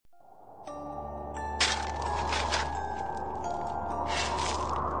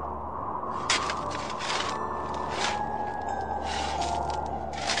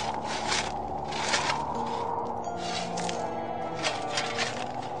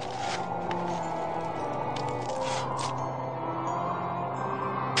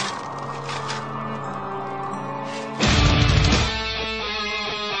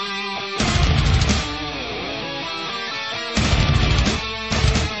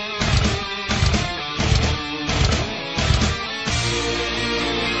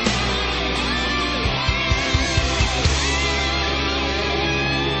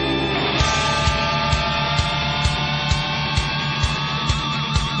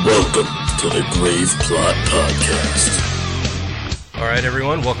Welcome to the Grave Plot Podcast. All right,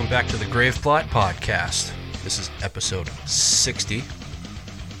 everyone, welcome back to the Grave Plot Podcast. This is episode 60.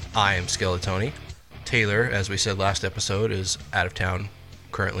 I am Skeletoni. Taylor, as we said last episode, is out of town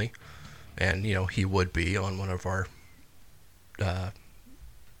currently, and, you know, he would be on one of our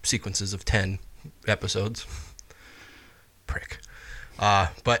sequences of 10 episodes. Prick.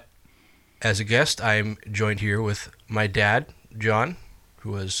 But as a guest, I'm joined here with my dad, John,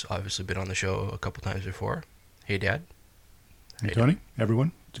 who has obviously been on the show a couple times before. Hey, Dad. Hey, Tony.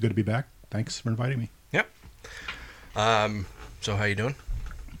 Everyone. It's good to be back. Thanks for inviting me. Yep. So how you doing?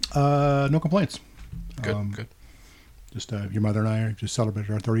 No complaints. Good, good. Just your mother and I just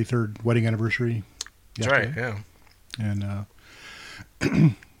celebrated our 33rd wedding anniversary yesterday. That's right, yeah.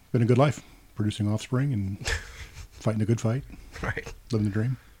 And been a good life, producing offspring and fighting a good fight. Right. Living the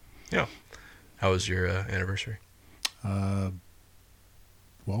dream. Yeah. How was your anniversary?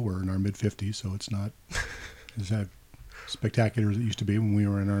 Well, we're in our mid-50s, so it's not as spectacular as it used to be when we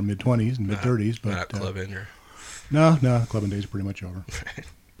were in our mid-20s and mid-30s. But not clubbing or... No, clubbing days are pretty much over.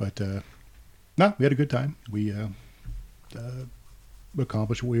 But no, we had a good time. We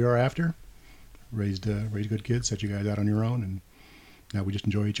accomplished what we were after. Raised good kids, set you guys out on your own, and now we just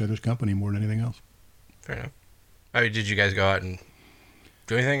enjoy each other's company more than anything else. Fair enough. I mean, did you guys go out and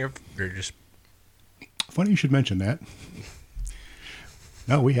do anything, or just... Funny you should mention that.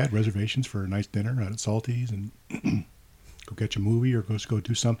 No, we had reservations for a nice dinner out at Salty's and go catch a movie or go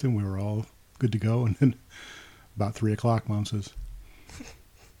do something. We were all good to go, and then about 3 o'clock, Mom says,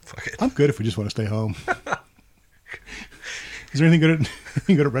 Fuck it. I'm good if we just want to stay home. Is there anything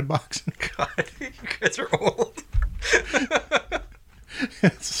good at Redbox? God, you guys are old.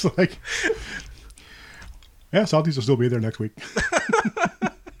 It's like, yeah, Salty's will still be there next week.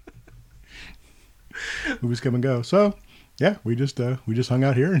 Movies come and go. So, yeah, we just hung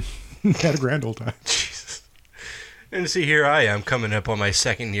out here and had a grand old time. Jesus. And see, here I am coming up on my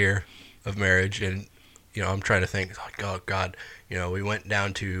second year of marriage, and, you know, I'm trying to think, like, oh, God, you know, we went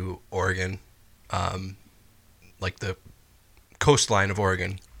down to Oregon, like the coastline of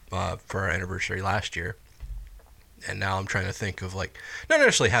Oregon, for our anniversary last year. And now I'm trying to think of, like, not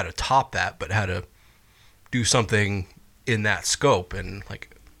necessarily how to top that, but how to do something in that scope. And,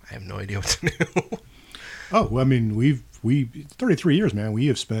 like, I have no idea what to do. Oh, well, I mean, we 33 years, man. We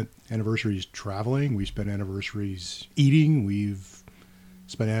have spent anniversaries traveling. We spent anniversaries eating. We've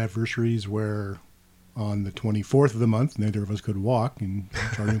spent anniversaries where on the 24th of the month, neither of us could walk, and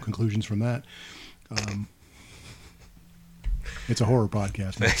draw new conclusions from that. It's a horror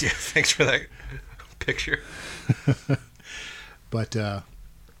podcast. Man. Thank you. Thanks for that picture. But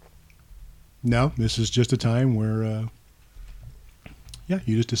no, this is just a time where,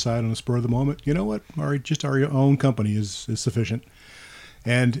 you just decide on the spur of the moment, you know what, our own company is sufficient.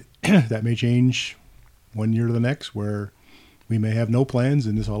 And that may change one year to the next, where we may have no plans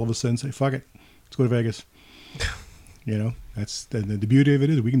and just all of a sudden say, fuck it, let's go to Vegas. You know, that's the beauty of it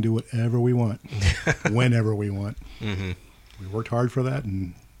is we can do whatever we want, whenever we want. Mm-hmm. We worked hard for that,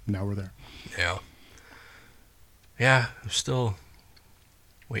 and now we're there. Yeah. Yeah, I'm still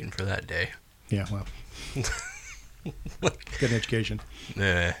waiting for that day. Yeah, well, get an education.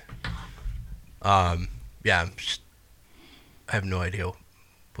 Yeah. Yeah, I have no idea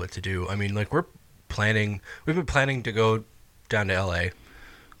what to do. I mean, like, we've been planning to go down to LA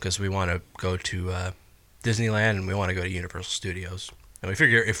because we want to go to Disneyland and we want to go to Universal Studios. And we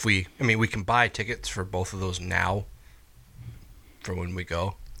figure we can buy tickets for both of those now for when we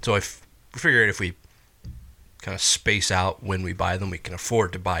go. So we figured if we kind of space out when we buy them, we can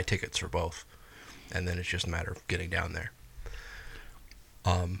afford to buy tickets for both. And then it's just a matter of getting down there.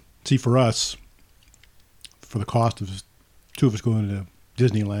 See, for us, for the cost of two of us going to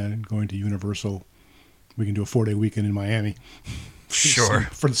Disneyland and going to Universal, we can do a 4-day weekend in Miami. Sure.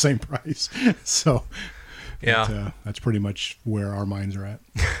 For the same price. So, yeah, that's pretty much where our minds are at.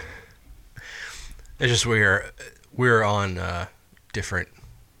 It's just we're on different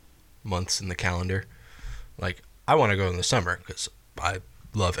months in the calendar. Like, I want to go in the summer because I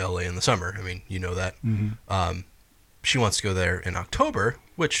love LA in the summer. I mean, you know that. Mm-hmm. She wants to go there in October,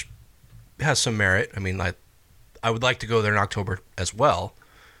 which has some merit. I mean, I would like to go there in October as well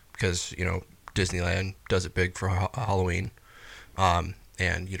because, you know, Disneyland does it big for Halloween. And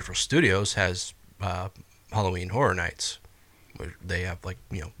Universal Studios has Halloween Horror Nights where they have, like,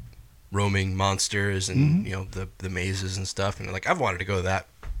 you know, roaming monsters and, mm-hmm. you know, the mazes and stuff. And, like, I've wanted to go to that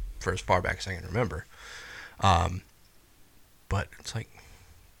for as far back as I can remember. But it's like,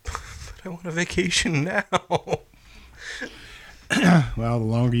 I want a vacation now. Well, the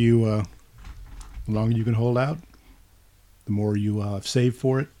longer you can hold out, the the more you have saved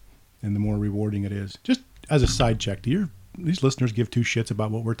for it, and the more rewarding it is. Just as a side check, do these listeners give two shits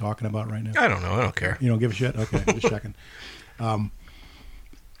about what we're talking about right now? I don't know. I don't care. You don't give a shit? Okay, just checking.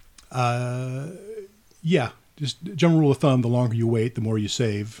 Yeah, just general rule of thumb, the longer you wait, the more you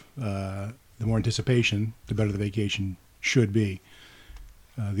save. The more anticipation, the better the vacation should be.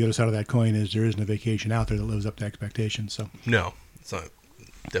 The other side of that coin is there isn't a vacation out there that lives up to expectations. So no, it's not.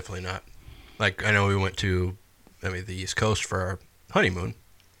 Definitely not. Like, I know we went to, the East Coast for our honeymoon,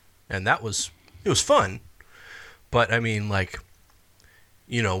 and it was fun. But, we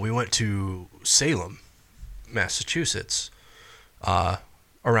went to Salem, Massachusetts,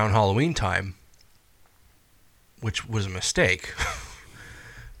 around Halloween time, which was a mistake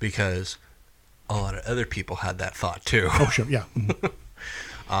because a lot of other people had that thought too. Oh, sure, yeah.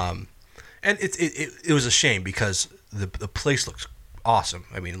 And it was a shame because the place looks awesome.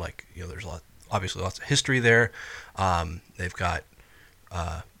 There's obviously lots of history there. They've got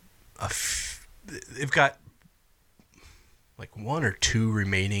like one or two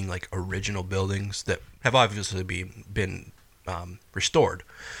remaining like original buildings that have obviously been restored,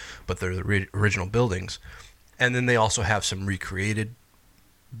 but they're the original buildings. And then they also have some recreated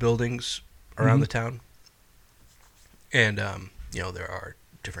buildings around the town. And there are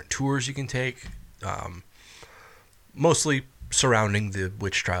different tours you can take, mostly surrounding the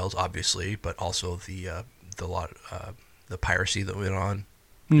witch trials, obviously, but also the piracy that went on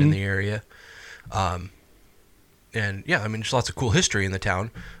in the area. And yeah, there's lots of cool history in the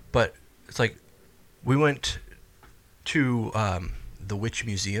town, but it's like we went to the Witch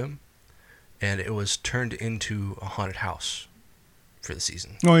Museum, and it was turned into a haunted house for the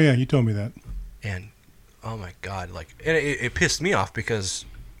season. Oh yeah, you told me that. And oh my God, and it pissed me off because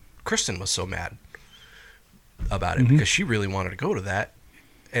Kristen was so mad about it because she really wanted to go to that.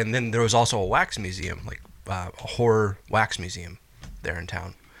 And then there was also a wax museum, a horror wax museum there in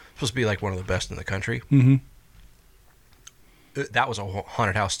town. Supposed to be like one of the best in the country. Mm-hmm. That was a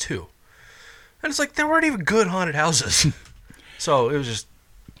haunted house too. And it's like there weren't even good haunted houses. So it was just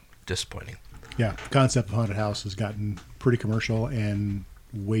disappointing. Yeah, the concept of haunted house has gotten pretty commercial and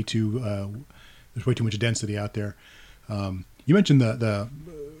way too there's way too much density out there. You mentioned the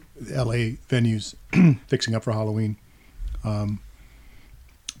LA venues fixing up for Halloween.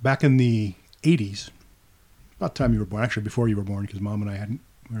 Back in the 80s, about the time you were born, actually before you were born, because Mom and I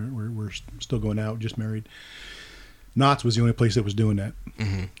we're still going out, just married. Knott's was the only place that was doing that.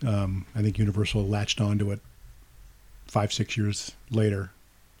 Mm-hmm. I think Universal latched onto it 5-6 years later,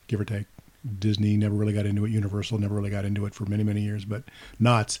 give or take. Disney never really got into it. Universal never really got into it for many, many years. But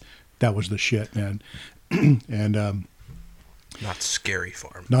Knott's, that was the shit, man. And Knott's Scary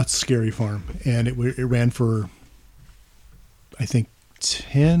Farm. Knott's Scary Farm. And it ran for, I think,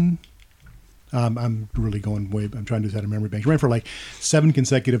 10... I'm really going way... I'm trying to do this out of memory bank. It ran for 7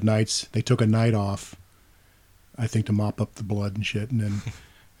 consecutive nights. They took a night off, I think, to mop up the blood and shit, and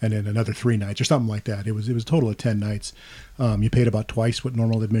then another 3 nights or something like that. It was a total of 10 nights. You paid about twice what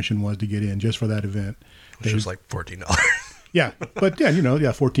normal admission was to get in just for that event. Which was like $14. Yeah, but yeah,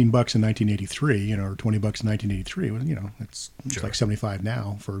 $14 in 1983, or $20 in 1983. Well, it's sure. Like $75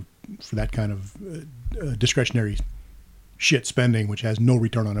 now for that kind of discretionary shit spending, which has no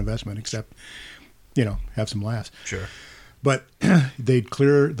return on investment except, have some laughs. Sure. But they'd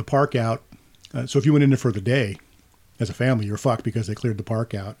clear the park out. So if you went in there for the day as a family, you're fucked because they cleared the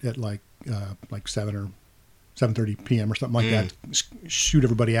park out at like 7 or 7:30 p.m. or something like that. Shoot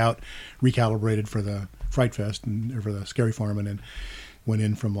everybody out, recalibrated for the Fright Fest or for the Scary Farm, and then went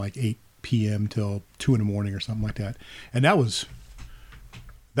in from 8 p.m. till 2 in the morning or something like that. And that was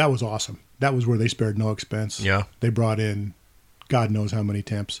awesome. That was where they spared no expense. Yeah. They brought in God knows how many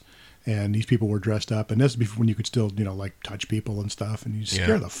temps, and these people were dressed up. And this is before when you could still, touch people and stuff, and you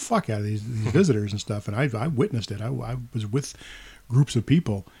scare the fuck out of these visitors and stuff. And I witnessed it. I was with groups of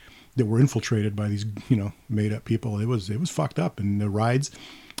people that were infiltrated by these, made up people. It was fucked up. And the rides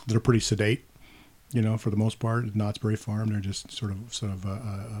that are pretty sedate, for the most part, at Knott's Berry Farm, they're just sort of what's the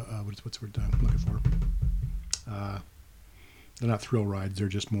word I'm looking for? They're not thrill rides. They're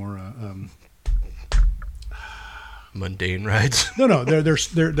just more mundane rides. No, they're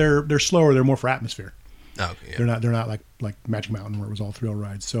slower. They're more for atmosphere. Oh, yeah. They're not like Magic Mountain where it was all thrill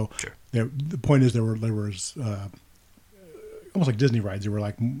rides. So sure. The point is there was almost like Disney rides. There were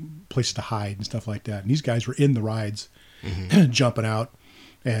like places to hide and stuff like that. And these guys were in the rides, jumping out,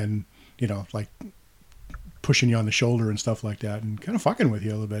 and like pushing you on the shoulder and stuff like that, and kind of fucking with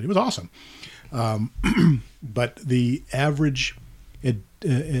you a little bit. It was awesome. But the average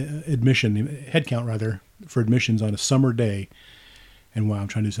admission, head count rather, for admissions on a summer day, and wow, I'm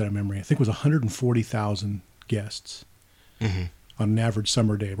trying to do this out of memory, I think it was 140,000 guests. on an average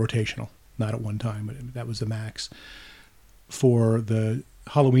summer day, rotational, not at one time, but that was the max. For the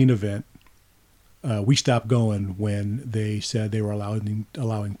Halloween event, we stopped going when they said they were allowing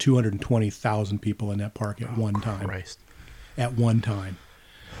 220,000 people in that park at one time. Christ. At one time.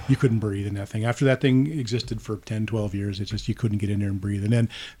 You couldn't breathe in that thing. After that thing existed for 10, 12 years, it's just you couldn't get in there and breathe. And then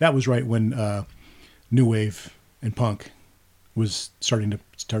that was right when New Wave and punk was starting to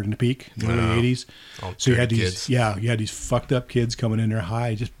peak in the early 80s. Oh, so you had kids. you had these fucked up kids coming in there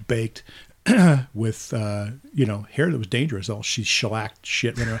high, just baked with hair that was dangerous. All she shellacked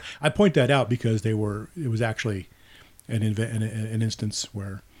shit. I point that out because it was actually an instance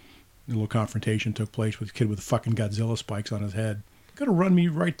where a little confrontation took place with a kid with fucking Godzilla spikes on his head. Could have run me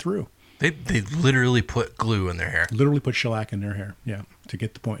right through. They literally put glue in their hair. Literally put shellac in their hair, yeah, to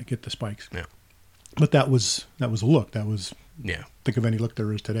get the spikes. Yeah. But that was a look. That was Yeah. Think of any look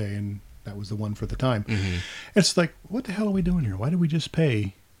there is today, and that was the one for the time. Mm-hmm. It's like, what the hell are we doing here? Why did we just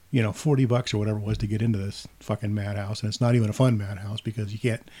pay, $40 or whatever it was to get into this fucking madhouse? And it's not even a fun madhouse because you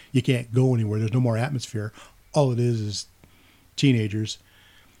can't go anywhere. There's no more atmosphere. All it is teenagers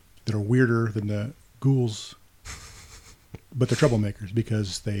that are weirder than the ghouls, but they're troublemakers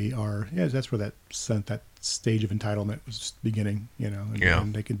because they are. Yeah, that's where that stage of entitlement was beginning.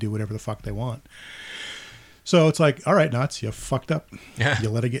 And they can do whatever the fuck they want. So it's like, all right, Knots, you fucked up. Yeah. You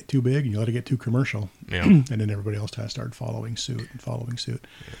let it get too big and you let it get too commercial. Yeah. And then everybody else has started following suit. Yeah.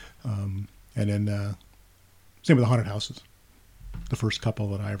 And then same with the haunted houses. The first couple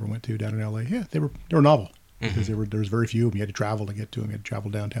that I ever went to down in LA, yeah, they were novel because there was very few of them. You had to travel to get to them. You had to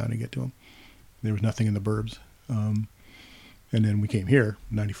travel downtown to get to them. There was nothing in the burbs. And then we came here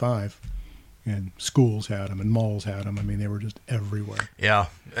in 95. And schools had them, and malls had them. I mean, they were just everywhere. Yeah.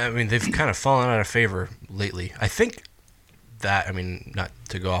 I mean, they've kind of fallen out of favor lately. I think that, not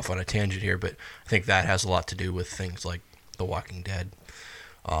to go off on a tangent here, but I think that has a lot to do with things like The Walking Dead,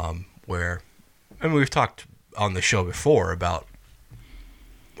 where, we've talked on the show before about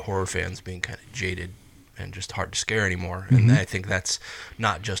horror fans being kind of jaded and just hard to scare anymore. Mm-hmm. And I think that's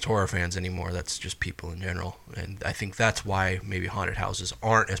not just horror fans anymore. That's just people in general. And I think that's why maybe haunted houses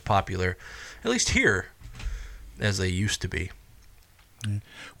aren't as popular, at least here, as they used to be.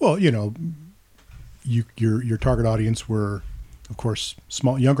 Well, your target audience were, of course,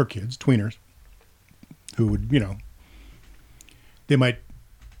 younger kids, tweeners, who would, they might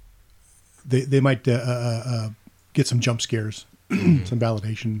get some jump scares, some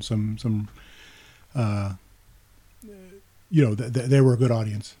validation, some. They were a good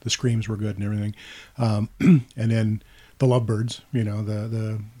audience. The screams were good and everything. And then the lovebirds,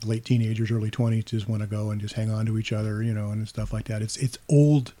 the late teenagers, early 20s just want to go and just hang on to each other, and stuff like that. It's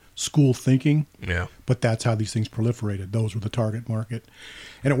old school thinking, but that's how these things proliferated. Those were the target market,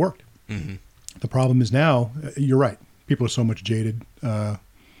 and it worked. Mm-hmm. The problem is now, you're right. People are so much jaded. The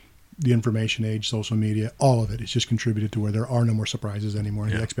information age, social media, all of it is just contributed to where there are no more surprises anymore.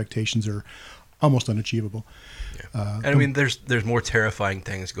 And the expectations are almost unachievable. Yeah. And there's more terrifying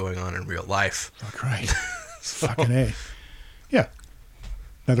things going on in real life. Fuck right. Fucking A. Yeah.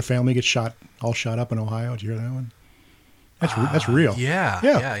 Another family gets all shot up in Ohio. Did you hear that one? That's real.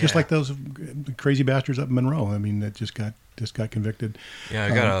 Yeah. Just like those crazy bastards up in Monroe. that just got convicted. Yeah,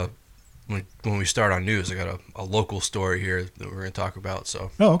 I got when we start on news, I got a local story here that we're going to talk about.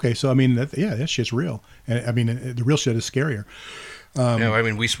 So. Oh, okay. So that shit's real, and the real shit is scarier.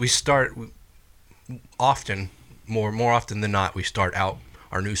 We start often, more often than not, we start out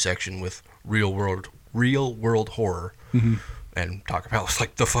our news section with real world horror, and talk about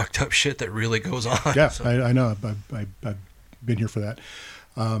like the fucked up shit that really goes on. Yeah, so. I know. I've been here for that.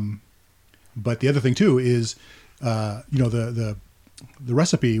 But the other thing too is, the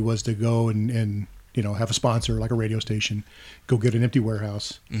recipe was to go and have a sponsor like a radio station, go get an empty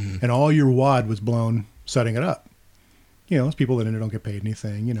warehouse, and all your wad was blown setting it up. Those people in it don't get paid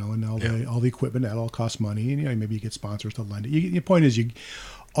anything, and all the equipment, that all costs money. And, maybe you get sponsors to lend it. The point is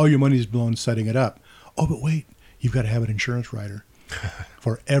all your money is blown setting it up. Oh, but wait, you've got to have an insurance rider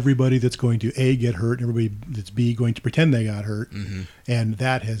for everybody that's going to A, get hurt, and everybody that's B, going to pretend they got hurt. Mm-hmm. And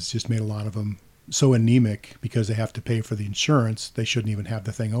that has just made a lot of them so anemic because they have to pay for the insurance. They shouldn't even have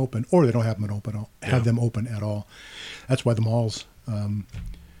the thing open, or they don't have them open at all. That's why the malls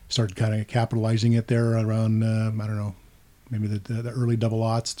started kind of capitalizing it there around, I don't know, maybe the early double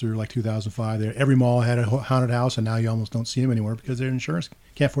aughts through like 2005. Every mall had a haunted house, and now you almost don't see them anymore because their insurance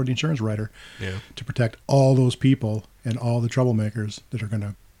can't afford the insurance writer to protect all those people and all the troublemakers that are going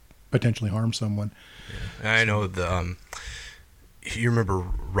to potentially harm someone. Yeah. I know you remember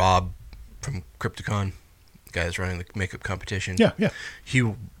Rob from Crypticon, the guy that's running the makeup competition? Yeah.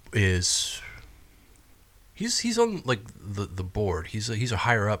 He is He's on like the board. He's a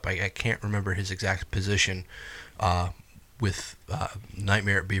higher up. I can't remember his exact position with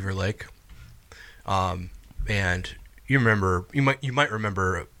Nightmare at Beaver Lake. And you might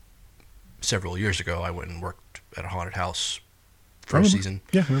remember several years ago I went and worked at a haunted house for a season.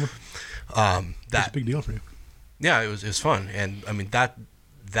 Yeah, I remember. That's a That big deal for you. Yeah, it was fun. And I mean that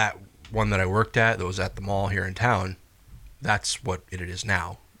one that I worked at that was at the mall here in town, that's what it is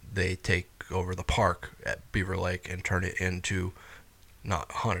now. They take over the park at Beaver Lake and turn it into not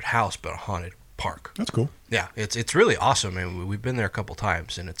a haunted house but a haunted park. That's cool. Yeah, it's really awesome. I mean, we've been there a couple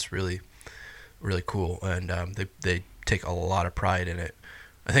times and it's really really cool, and they take a lot of pride in it.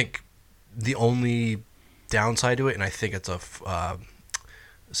 I think the only downside to it, and I think it's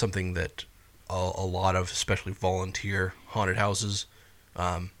something that a lot of especially volunteer haunted houses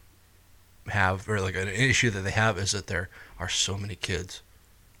have, or like an issue that they have, is that there are so many kids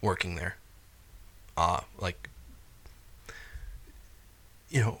working there. Like,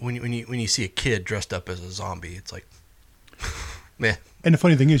 you know, when you see a kid dressed up as a zombie, it's like, man. And the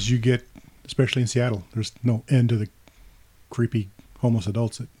funny thing is, you get, especially in Seattle, there's no end to the creepy homeless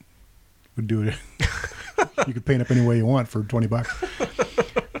adults that would do it. You could paint up any way you want for $20,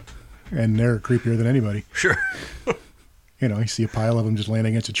 and they're creepier than anybody. Sure. You know, you see a pile of them just laying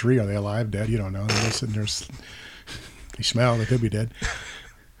against a tree. Are they alive, dead? You don't know. They're just sitting there. They smell. They could be dead.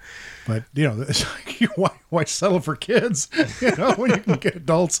 But, you know, it's like, why settle for kids? You know, when you can get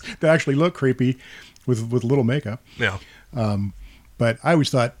adults that actually look creepy with little makeup. Yeah. But I always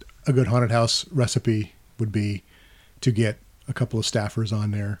thought a good haunted house recipe would be to get a couple of staffers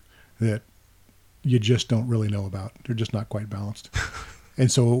on there that you just don't really know about. They're just not quite balanced.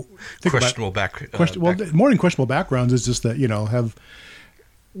 And so Questionable more than questionable backgrounds is just that, you know, have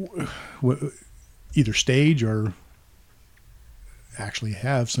either stage or actually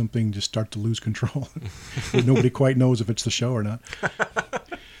have something just start to lose control. Nobody quite knows if it's the show or not.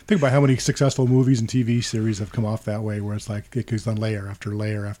 Think about how many successful movies and TV series have come off that way, where it's like it goes on layer after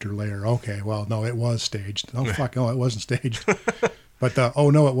layer after layer. Okay, well, no, it was staged. Oh, fuck, no, it wasn't staged. But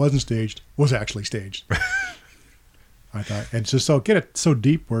no, it wasn't staged, was actually staged. I thought, and just so get it so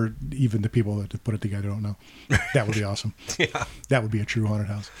deep where even the people that put it together don't know. That would be awesome. Yeah. That would be a true haunted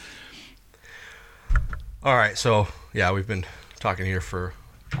house. All right, so yeah, we've been talking here for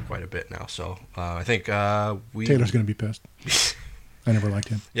quite a bit now, so I think Taylor's going to be pissed. I never liked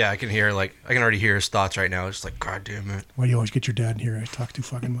him. Yeah, I can already hear his thoughts right now. It's just like, God damn it. Why do you always get your dad in here? I talk too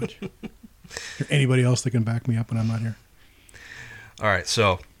fucking much. Is there anybody else that can back me up when I'm not here? All right,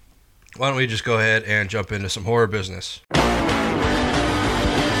 so why don't we just go ahead and jump into some horror business.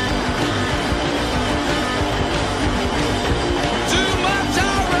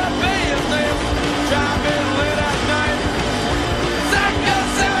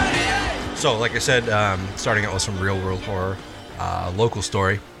 So, like I said, starting out with some real world horror. Local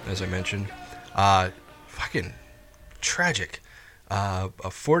story, as I mentioned. Fucking tragic. A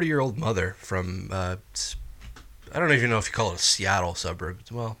 40-year-old mother from, I don't even know if you call it a Seattle suburb.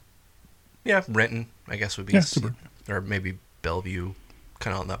 Well, yeah, Renton, I guess would be. Yeah, suburb. Or maybe Bellevue,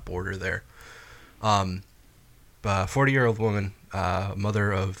 kind of on that border there. 40-year-old woman,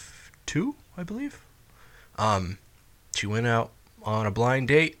 mother of 2, I believe. She went out on a blind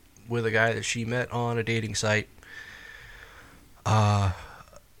date with a guy that she met on a dating site. A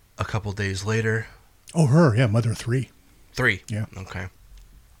couple days later. Oh, her, yeah, mother of 3. 3. Yeah. Okay.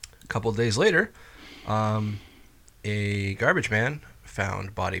 A couple days later, a garbage man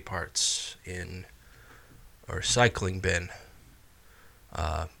found body parts in a recycling bin.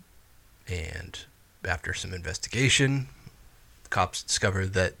 And after some investigation, cops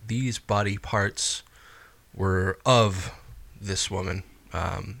discovered that these body parts were of this woman,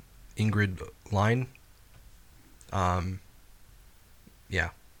 Ingrid Line. Yeah.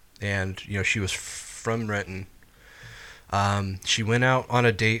 And, you know, she was from Renton. She went out on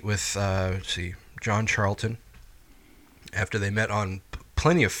a date with, John Charlton. After they met on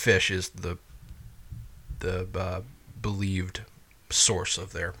Plenty of Fish is the believed source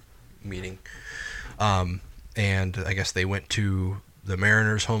of their meeting. And I guess they went to the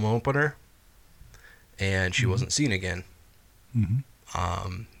Mariners home opener, and she wasn't seen again. Mm-hmm.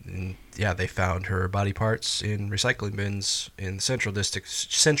 And yeah, they found her body parts in recycling bins in the Central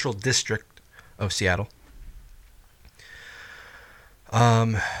District of Seattle.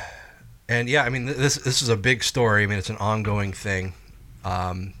 And yeah, I mean, this is a big story. I mean, it's an ongoing thing.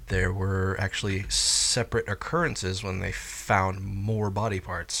 There were actually separate occurrences when they found more body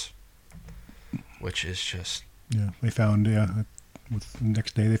parts, which is just... Yeah, they found, the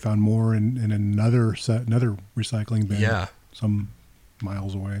next day they found more in another recycling bin. Yeah. Some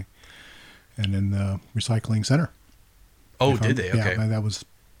miles away. and in the recycling center. Oh, did they? Okay. Yeah, it was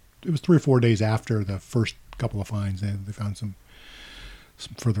 3 or 4 days after the first couple of finds. They found some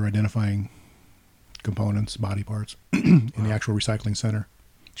further identifying components, body parts, in the actual recycling center.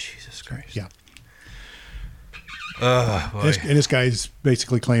 Jesus Christ. Yeah. Boy. And this guy's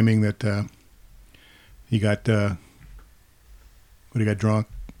basically claiming that he got drunk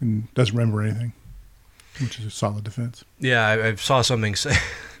and doesn't remember anything, which is a solid defense. Yeah, I saw something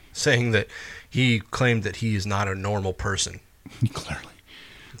saying that he claimed that he is not a normal person. Clearly.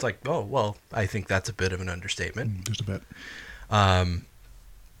 It's like, oh, well, I think that's a bit of an understatement. Just a bit.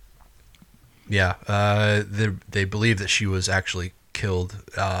 Yeah, they believe that she was actually killed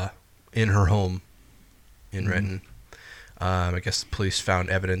in her home in Renton. I guess the police found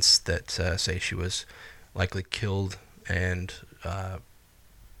evidence that say she was likely killed and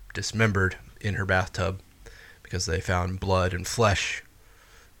dismembered in her bathtub because they found blood and flesh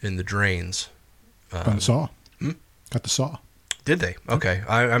in the drains. On the saw. Got the saw. Did they? Okay.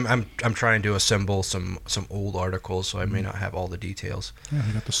 I'm trying to assemble some old articles, so I may not have all the details. Yeah,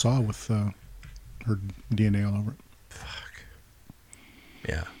 they got the saw with her DNA all over it. Fuck.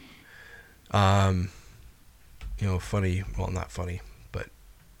 Yeah. Funny. Well, not funny, but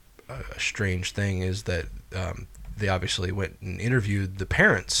a strange thing is that they obviously went and interviewed the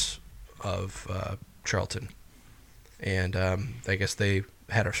parents of Charlton, and I guess they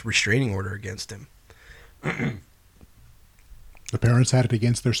had a restraining order against him. The parents had it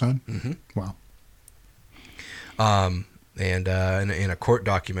against their son? Mm-hmm. Wow. And in a court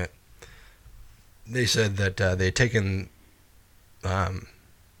document, they said that they had taken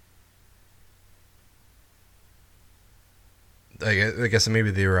I guess maybe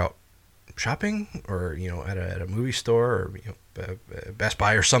they were out shopping or at a movie store or Best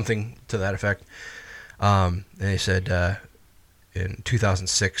Buy or something to that effect. And they said in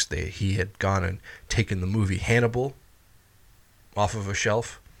 2006 he had gone and taken the movie Hannibal off of a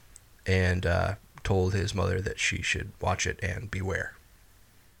shelf and told his mother that she should watch it and beware.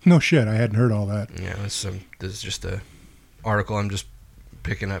 No shit, I hadn't heard all that. Yeah, this is just a article I'm just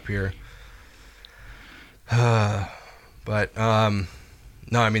picking up here. But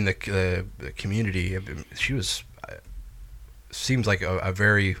no, I mean the community. She was seems like a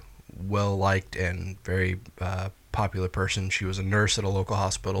very well liked and very popular person. She was a nurse at a local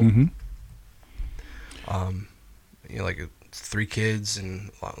hospital. Mm-hmm. Like 3 kids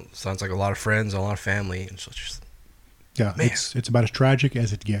and sounds like a lot of friends, and a lot of family, and so it's just yeah, man. It's about as tragic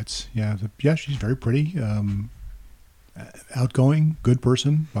as it gets. Yeah, she's very pretty, outgoing, good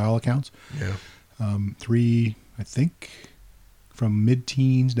person by all accounts. Yeah, 3, I think, from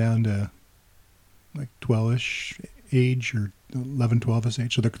mid-teens down to like 12ish age or 11, 12ish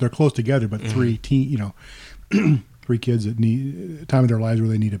age. So they're close together, but 3 3 kids that need time of their lives where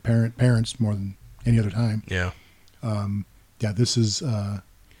they need parents more than any other time. Yeah. This is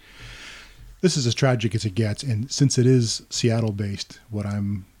as tragic as it gets, and since it is Seattle-based, what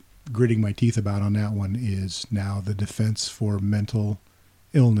I'm gritting my teeth about on that one is now the defense for mental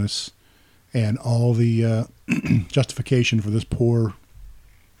illness and all the justification for this poor,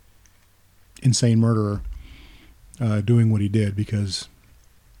 insane murderer doing what he did because,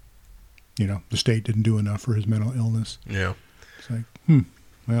 the state didn't do enough for his mental illness. Yeah. It's like,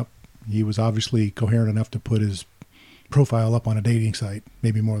 well, he was obviously coherent enough to put his profile up on a dating site,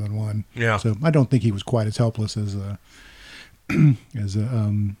 maybe more than one. Yeah. So I don't think he was quite as helpless as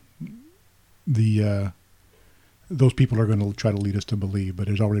those people are going to try to lead us to believe. But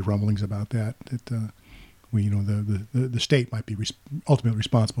there's already rumblings about that the state might be ultimately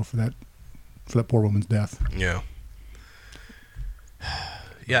responsible for that poor woman's death. Yeah.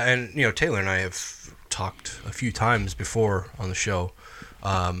 Yeah, and Taylor and I have talked a few times before on the show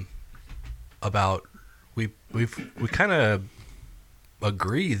about we kind of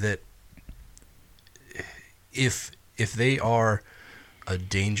agree that if they are a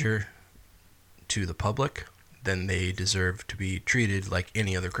danger to the public, then they deserve to be treated like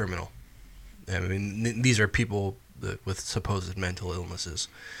any other criminal. I mean, these are people with supposed mental illnesses,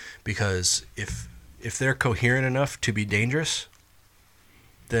 because if they're coherent enough to be dangerous,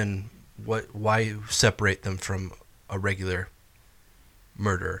 then why separate them from a regular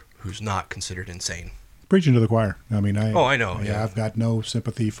murderer who's not considered insane? Preaching to the choir. I mean, I know. Yeah, I've got no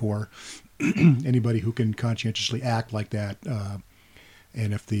sympathy for anybody who can conscientiously act like that.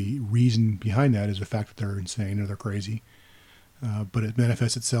 And if the reason behind that is the fact that they're insane or they're crazy, but it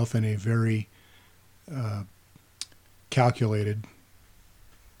manifests itself in a very calculated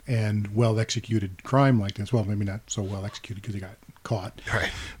and well-executed crime like this. Well, maybe not so well-executed because he got caught.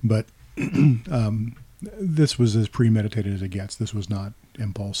 Right. But this was as premeditated as it gets. This was not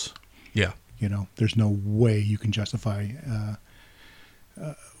impulse. Yeah. You know, there's no way you can justify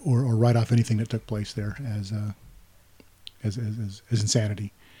or write off anything that took place there as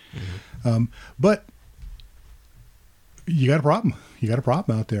insanity. Mm-hmm. But you got a problem. You got a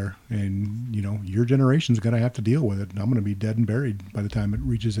problem out there, and you know your generation's going to have to deal with it. And I'm going to be dead and buried by the time it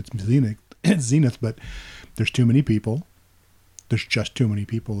reaches its zenith. But there's too many people. There's just too many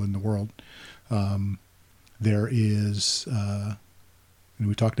people in the world. There is, and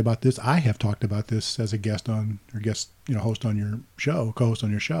we talked about this. I have talked about this as a host on your show, co-host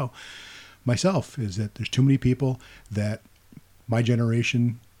on your show, myself. Is that there's too many people that my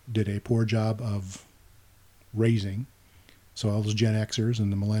generation did a poor job of raising. So all those Gen Xers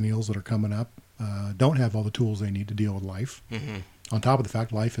and the millennials that are coming up don't have all the tools they need to deal with life. Mm-hmm. On top of the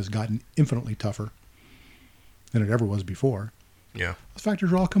fact, life has gotten infinitely tougher than it ever was before. Yeah. Those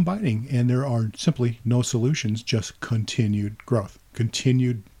factors are all combining, and there are simply no solutions, just continued growth,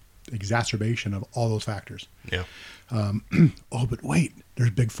 continued exacerbation of all those factors. Yeah. But wait, there's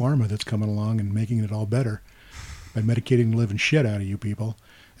Big Pharma that's coming along and making it all better by medicating the living shit out of you people.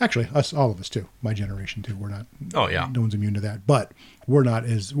 Actually, all of us too. My generation too. We're not. Oh yeah. No one's immune to that. But we're not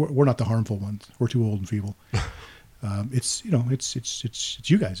the harmful ones. We're too old and feeble. It's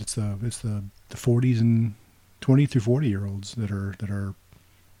you guys. It's the 40s and 20 through 40-year-olds that are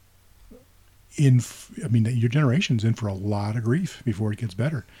in. I mean, your generation's in for a lot of grief before it gets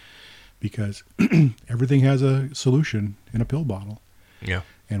better, because everything has a solution in a pill bottle. Yeah.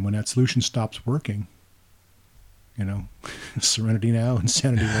 And when that solution stops working, you know, serenity now,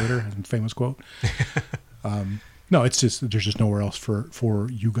 insanity later, as a famous quote. No, it's just there's just nowhere else for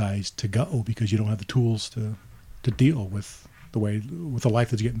you guys to go because you don't have the tools to deal with the life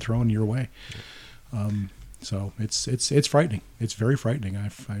that's getting thrown your way. So it's frightening. It's very frightening. I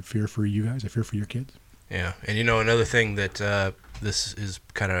fear for you guys. I fear for your kids. Yeah, and you know another thing that this is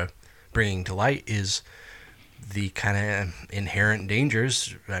kind of bringing to light is the kind of inherent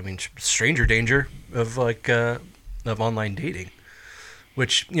dangers. I mean, stranger danger of of online dating,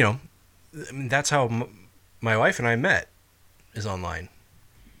 which, you know, I mean, that's how my wife and I met, is online.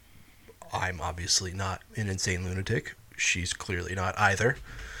 I'm obviously not an insane lunatic. She's clearly not either.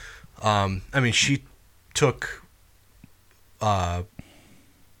 I mean, she took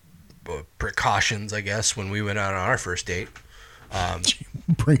precautions, I guess, when we went out on our first date.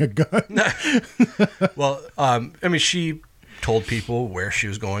 Bring a gun. Well, I mean, she told people where she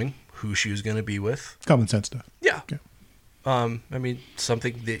was going, who she was going to be with. Common sense stuff. Yeah. I mean,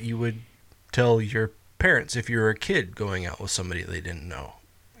 something that you would tell your parents if you were a kid going out with somebody they didn't know.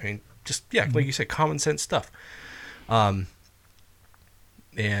 I mean, just, yeah, like you said, common sense stuff. And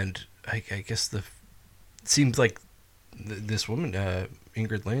I guess it seems like this woman,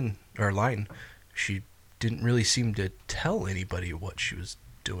 Ingrid Line, she didn't really seem to tell anybody what she was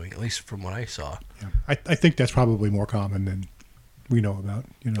doing, at least from what I saw. Yeah. I think that's probably more common than we know about.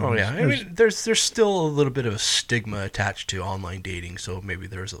 You know. Oh yeah, I mean, there's still a little bit of a stigma attached to online dating, so maybe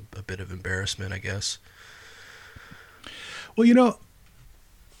there's a bit of embarrassment, I guess. Well, you know,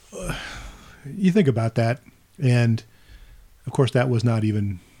 you think about that, and of course that was not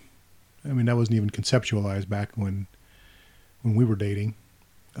even. I mean, that wasn't even conceptualized back when we were dating.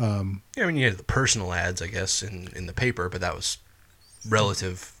 Yeah, I mean, you had the personal ads, I guess, in the paper, but that was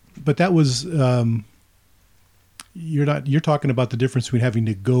relative. But that was you're talking about the difference between having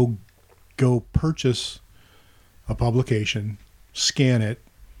to go purchase a publication, scan it,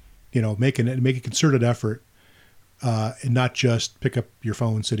 you know, make a concerted effort, and not just pick up your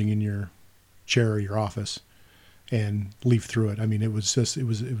phone sitting in your chair or your office and leaf through it. I mean, it was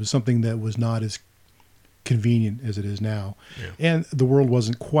something that was not as convenient as it is now. Yeah. And the world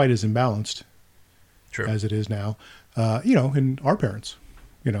wasn't quite as imbalanced as it is now. You know, and our parents,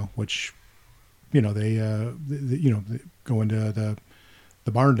 you know, which, you know, they go into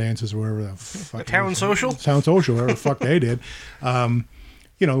the barn dances or wherever the fuck. The town social, whatever the fuck they did.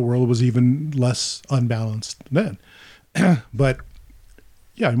 You know, the world was even less unbalanced then. But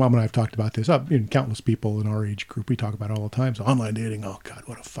yeah, Mom and I have talked about this. Countless people in our age group, we talk about it all the time. So online dating, oh God,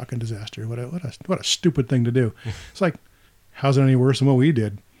 what a fucking disaster! What a stupid thing to do. It's like, how's it any worse than what we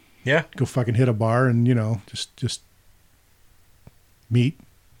did? Yeah, go fucking hit a bar and, you know, just meet,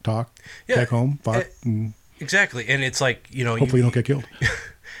 talk, take home, fuck. Exactly, and it's like, you know, hopefully you don't get killed.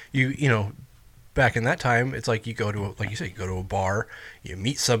 You know, back in that time, it's like you go to a bar, you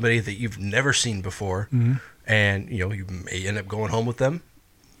meet somebody that you've never seen before, mm-hmm. and you know you may end up going home with them.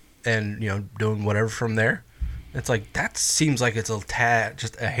 And, you know, doing whatever from there. It's like, that seems like it's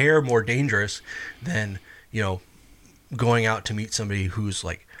just a hair more dangerous than, you know, going out to meet somebody who's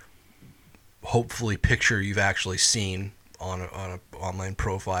like, hopefully picture you've actually seen on a online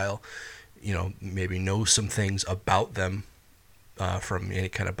profile. maybe know some things about them from any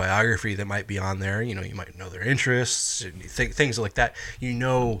kind of biography that might be on there. You might know their interests, things like that.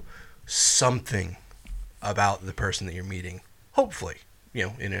 Something about the person that you're meeting, hopefully,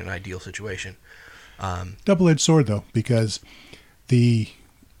 in an ideal situation. Double-edged sword, though, because the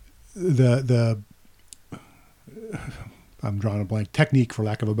I'm drawing a blank technique, for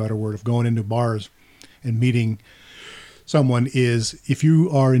lack of a better word, of going into bars and meeting someone is, if you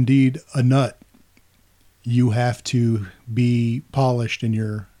are indeed a nut, you have to be polished in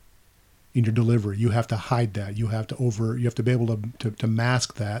your delivery. You have to hide that. You have to be able to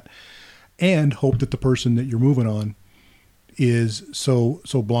mask that, and hope that the person that you're moving on is so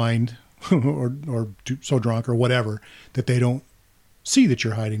blind or so drunk or whatever that they don't see that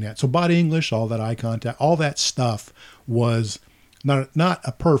you're hiding that. So body English, all that eye contact, all that stuff was not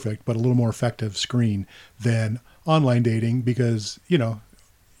a perfect, but a little more effective screen than online dating, because,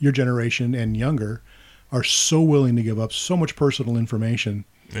 your generation and younger are so willing to give up so much personal information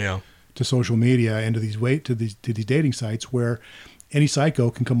to social media and to these dating sites, where any psycho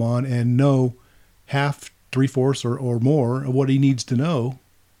can come on and know half, 3/4 or more of what he needs to know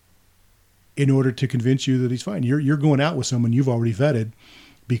in order to convince you that he's fine. You're going out with someone you've already vetted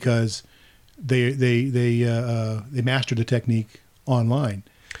because they mastered the technique online.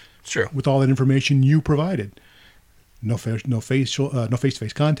 It's true. With all that information you provided. No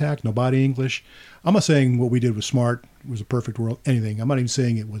face-to-face contact, no body English. I'm not saying what we did was smart, was a perfect world, anything. I'm not even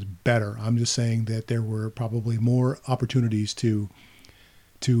saying it was better. I'm just saying that there were probably more opportunities to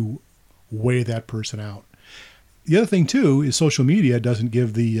weigh that person out. The other thing too is social media doesn't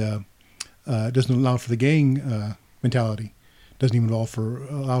give doesn't allow for the gang mentality. Doesn't even allow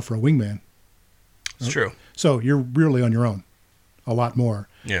for a wingman. It's true. So you're really on your own a lot more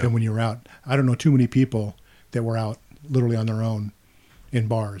than when you were out. I don't know too many people that were out literally on their own in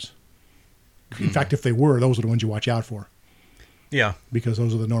bars. In fact, if they were, those are the ones you watch out for. Yeah. Because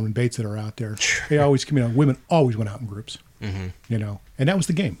those are the Norman Bates that are out there. They always women always went out in groups. Mm-hmm. And that was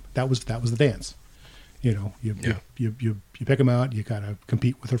the game. That was the dance. You pick them out, you gotta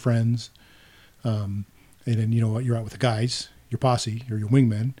compete with their friends. And then, you're out with the guys, your posse or your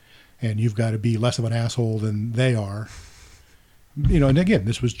wingmen, and you've got to be less of an asshole than they are. And again,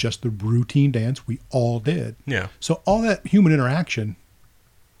 this was just the routine dance we all did. Yeah. So all that human interaction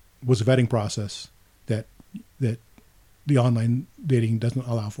was a vetting process that the online dating doesn't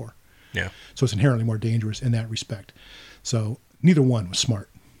allow for. Yeah. So it's inherently more dangerous in that respect. So neither one was smart.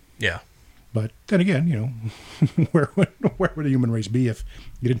 Yeah. But then again, where would the human race be if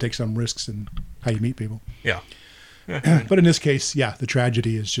you didn't take some risks in how you meet people? Yeah. But in this case, the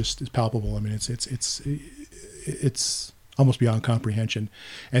tragedy is palpable. I mean, it's almost beyond comprehension.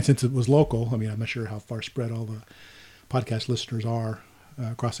 And since it was local, I mean, I'm not sure how far spread all the podcast listeners are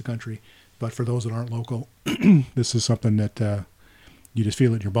across the country, but for those that aren't local, this is something that you just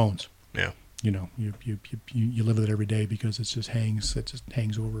feel it in your bones. Yeah. You live with it every day because it just hangs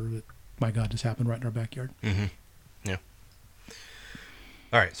over it. My God, this happened right in our backyard. Mm-hmm. Yeah.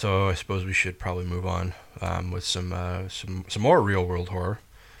 All right, so I suppose we should probably move on with some more real world horror.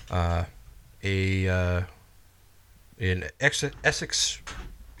 In Essex,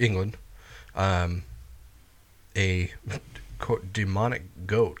 England, a quote, demonic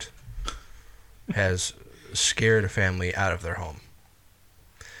goat has scared a family out of their home.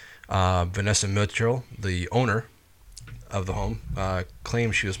 Vanessa Mitchell, the owner of the home,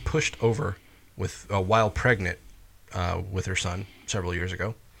 claims she was pushed over while pregnant with her son several years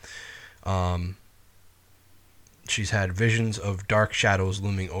ago. She's had visions of dark shadows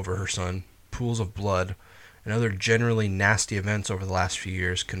looming over her son, pools of blood, and other generally nasty events over the last few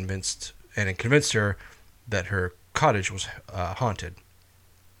years. It convinced her that her cottage was haunted.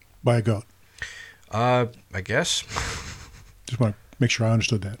 By a goat. I guess. Just want to make sure I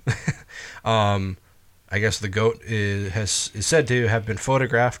understood that. I guess the goat is said to have been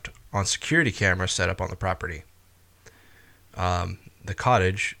photographed on security cameras set up on the property. The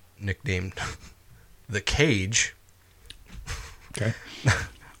cottage, nicknamed the Cage, okay,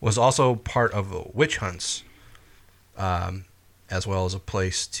 was also part of witch hunts, as well as a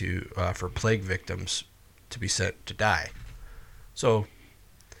place for plague victims to be sent to die. So,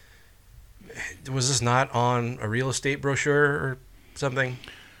 was this not on a real estate brochure or something?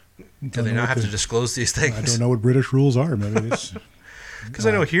 Do they not have to disclose these things? I don't know what British rules are. Maybe it's because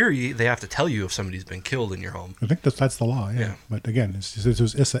I know here they have to tell you if somebody's been killed in your home. I think that's the law. Yeah. But again, this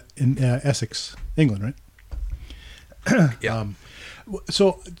was in Essex, England, right? Yeah.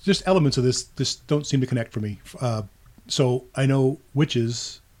 So just elements of this don't seem to connect for me. So I know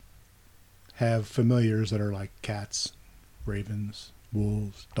witches have familiars that are like cats, ravens,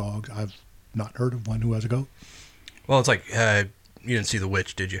 wolves, dogs. I've not heard of one who has a goat. Well, it's like, you didn't see The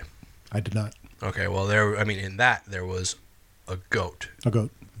Witch, did you? I did not. Okay, well, in that, there was a goat. A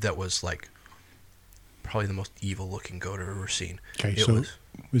goat. That was, like, probably the most evil-looking goat I've ever seen. Okay,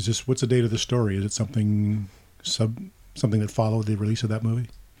 what's the date of the story? Is it something that followed the release of that movie?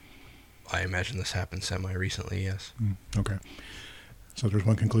 I imagine this happened semi-recently, yes. Okay. So there's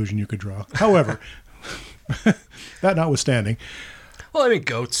one conclusion you could draw. However, that notwithstanding. Well, I mean,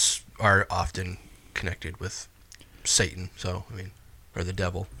 goats are often connected with Satan, or the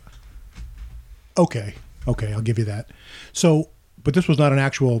devil. Okay, I'll give you that. So, but this was not an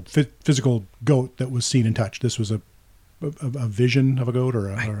actual physical goat that was seen and touched. This was a vision of a goat,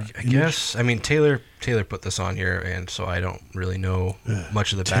 or I guess. I mean, Taylor put this on here, and so I don't really know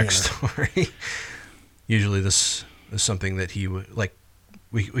much of the backstory. Usually, this is something that he would like.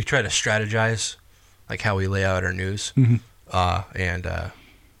 We try to strategize, like how we lay out our news, and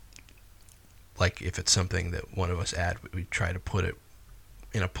like if it's something that one of us add, we try to put it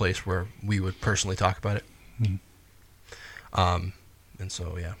in a place where we would personally talk about it. And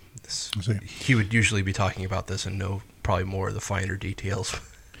so he would usually be talking about this and know probably more of the finer details.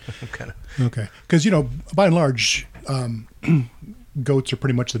 Okay, because by and large, goats are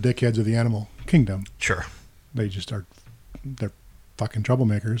pretty much the dickheads of the animal kingdom. Sure, they're fucking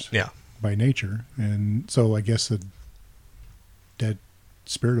troublemakers. Yeah, by nature, and so I guess the dead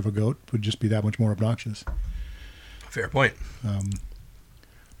spirit of a goat would just be that much more obnoxious. Fair point.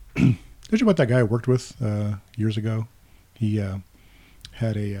 Did you about that guy I worked with years ago? He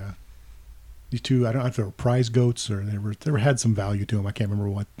had these two. I don't know if they were prize goats or they had some value to them. I can't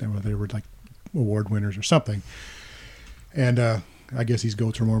remember what they were like award winners or something. And I guess these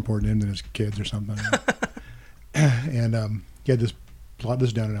goats were more important to him than his kids or something. And he had this plot. This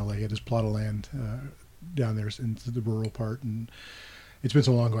is down in L.A. He had this plot of land down there in the rural part, and it's been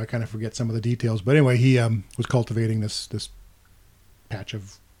so long ago I kind of forget some of the details. But anyway, he was cultivating this patch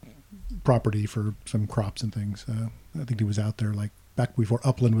of property for some crops and things. I think he was out there like back before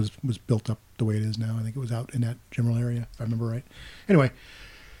Upland was built up the way it is now. I think it was out in that general area, if I remember right. Anyway,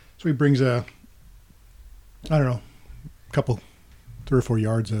 so he brings a 3 or 4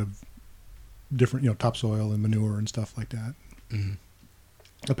 yards of different, topsoil and manure and stuff like that. Mm-hmm.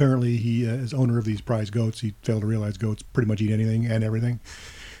 Apparently, he, as owner of these prize goats, he failed to realize goats pretty much eat anything and everything.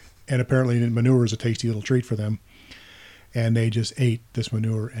 And apparently, manure is a tasty little treat for them. And they just ate this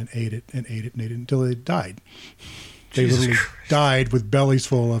manure and ate it and ate it and ate it until they died. They literally died with bellies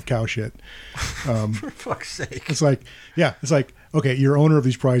full of cow shit. For fuck's sake. It's like, okay, you're owner of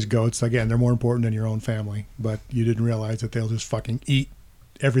these prize goats. Again, they're more important than your own family. But you didn't realize that they'll just fucking eat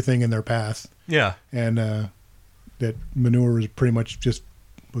everything in their path. Yeah. And that manure is pretty much just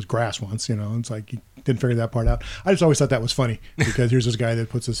was grass once, It's like you didn't figure that part out. I just always thought that was funny because here's this guy that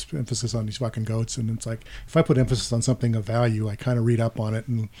puts this emphasis on these fucking goats, and it's like if I put emphasis on something of value, I kind of read up on it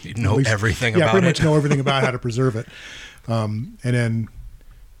and you know everything about it. Yeah, pretty much know everything about how to preserve it. And then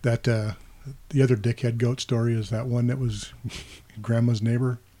that the other dickhead goat story is that one that was grandma's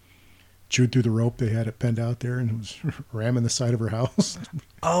neighbor chewed through the rope they had it penned out there and it was ramming the side of her house.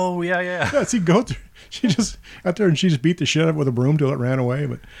 Oh, yeah. Yeah, see, goats, she just out there and she just beat the shit out of it with a broom till it ran away.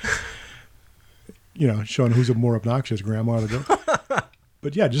 But, showing who's a more obnoxious, grandma or the goat.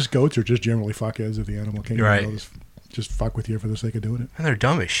 But yeah, just goats are just generally fuckheads of the animal kingdom. Right. They'll just fuck with you for the sake of doing it. And they're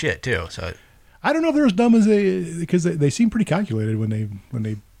dumb as shit, too. So I don't know if they're as dumb as because they seem pretty calculated when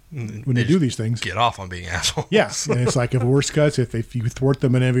they do these things. Get off on being assholes. Yeah, and it's like if worse cuts, if you thwart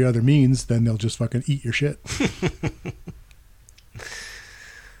them in every other means, then they'll just fucking eat your shit.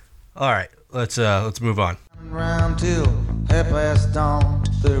 All right, let's move on. Around till dawn,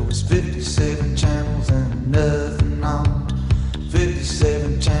 there was 57 channels and nothing on.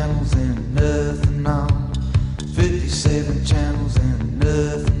 57 channels and nothing on. 57 channels and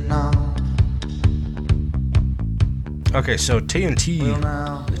nothing on. Okay, so TNT,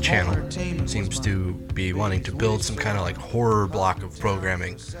 the channel, seems to be wanting to build some kind of like horror block of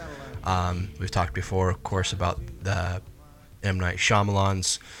programming. We've talked before, of course, about the M. Night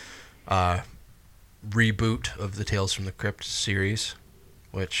Shyamalan's reboot of the Tales from the Crypt series,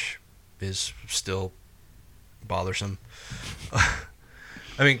 which is still bothersome.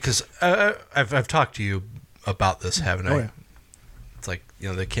 I mean, because I've talked to you about this, haven't I? Oh, yeah. It's like,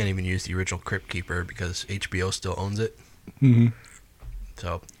 they can't even use the original Crypt Keeper because HBO still owns it. Mm-hmm.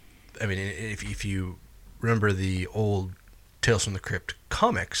 So, I mean, if you remember the old Tales from the Crypt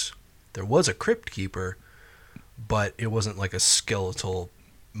comics, there was a Crypt Keeper, but it wasn't like a skeletal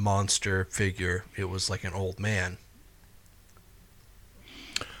monster figure. It was like an old man.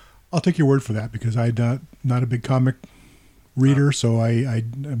 I'll take your word for that because I'm not a big comic reader, so I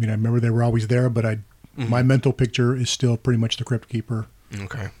mean, I remember they were always there, but my mental picture is still pretty much the Crypt Keeper.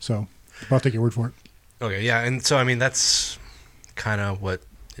 Okay. So I'll take your word for it. Okay, yeah, and so I mean that's kind of what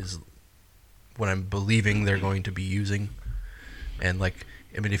I'm believing they're going to be using, and like,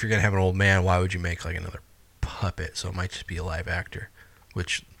 I mean, if you're gonna have an old man, why would you make like another puppet? So it might just be a live actor,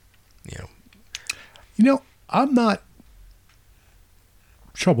 which, I'm not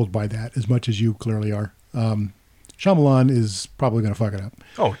troubled by that as much as you clearly are. Shyamalan is probably going to fuck it up.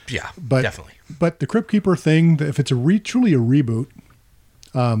 Oh yeah, definitely. But the Crypt Keeper thing, if it's truly a reboot,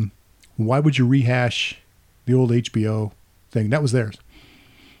 why would you rehash the old HBO thing? That was theirs.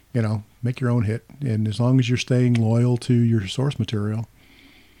 Make your own hit, and as long as you're staying loyal to your source material,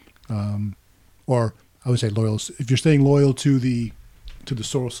 or I would say loyal. If you're staying loyal to the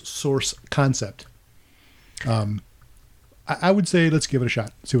source concept, I would say let's give it a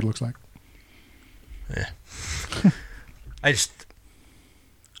shot. See what it looks like. Yeah.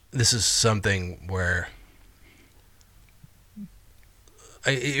 This is something where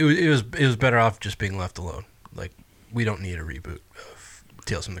it was better off just being left alone. Like, we don't need a reboot of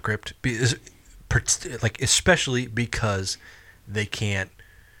Tales from the Crypt, especially because they can't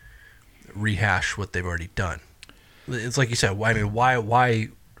rehash what they've already done. It's like you said. I mean, why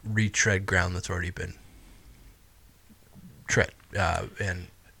retread ground that's already been tread? And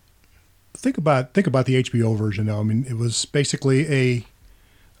think about the HBO version now. I mean, it was basically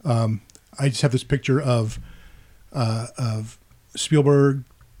I just have this picture of Spielberg,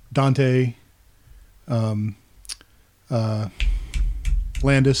 Dante,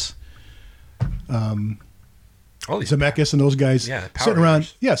 Landis, Zemeckis, and those guys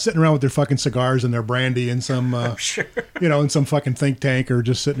sitting around with their fucking cigars and their brandy and some sure. in some fucking think tank, or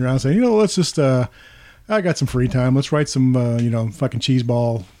just sitting around saying, let's just I got some free time, let's write some fucking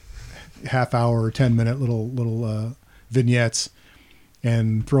cheeseball half hour or 10-minute little vignettes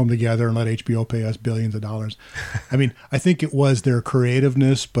and throw them together and let HBO pay us billions of dollars. I mean, I think it was their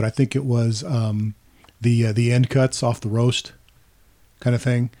creativeness, but I think it was the end cuts off the roast kind of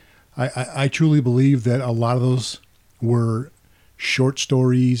thing. I truly believe that a lot of those were short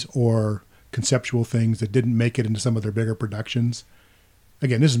stories or conceptual things that didn't make it into some of their bigger productions.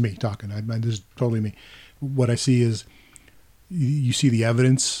 Again, this is me talking. This is totally me. What I see is you see the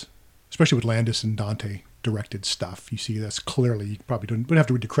evidence, especially with Landis and Dante directed stuff. You see this clearly. You probably don't have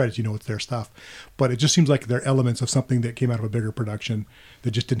to read the credits. It's their stuff. But it just seems like they're elements of something that came out of a bigger production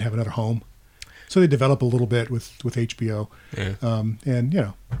that just didn't have another home. So they develop a little bit with HBO. Yeah. And,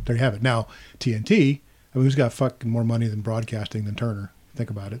 there you have it. Now, TNT, I mean, who's got fucking more money than broadcasting than Turner? Think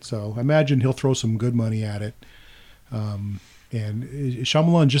about it. So I imagine he'll throw some good money at it. And is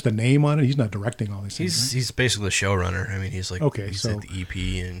Shyamalan just a name on it? He's not directing all these things. Right? He's basically the showrunner. I mean, he's like, he's so at the EP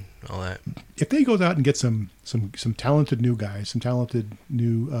and all that. If they go out and get some talented new guys, some talented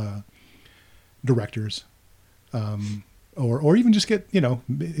new directors, or even just get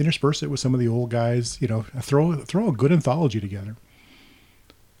intersperse it with some of the old guys, throw a good anthology together.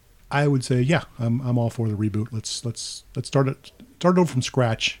 I would say, yeah, I'm all for the reboot. Let's start over from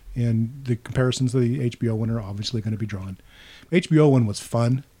scratch, and the comparisons to the HBO one are obviously going to be drawn. HBO one was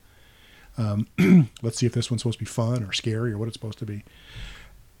fun. Let's see if this one's supposed to be fun or scary or what it's supposed to be.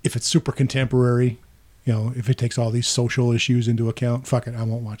 If it's super contemporary, if it takes all these social issues into account, fuck it, I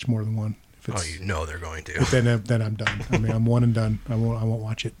won't watch more than one. If it's, they're going to. But then I'm done. I mean, I'm one and done. I won't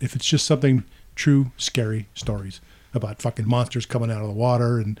watch it. If it's just something true, scary stories about fucking monsters coming out of the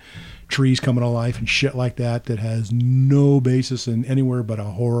water and trees coming to life and shit like that has no basis in anywhere but a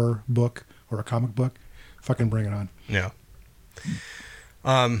horror book or a comic book, fucking bring it on. Yeah.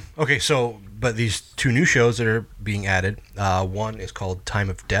 Okay, so, but these two new shows that are being added, one is called Time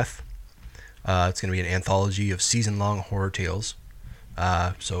of Death. It's going to be an anthology of season-long horror tales.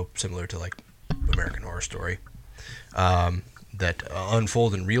 So similar to like American Horror Story, that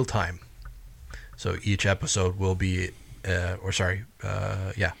unfold in real time. So each episode will be,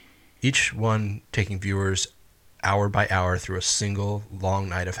 each one taking viewers hour by hour through a single long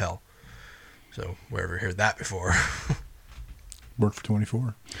night of hell. So wherever heard that before. Worked for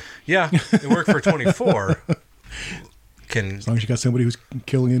 24. Yeah, it worked for 24. As long as you got somebody who's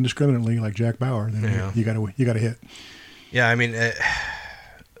killing indiscriminately like Jack Bauer, then you got to hit. Yeah, I mean,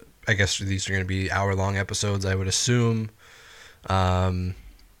 I guess these are going to be hour-long episodes, I would assume.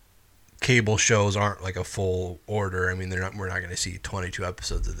 Cable shows aren't like a full order. I mean, we're not going to see 22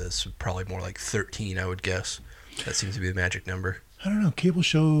 episodes of this. Probably more like 13, I would guess. That seems to be the magic number. I don't know. Cable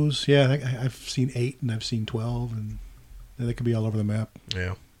shows, yeah, I've seen 8 and I've seen 12, and they could be all over the map.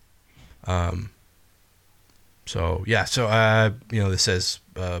 Yeah. So this says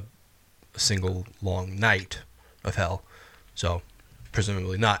a single long night of hell. So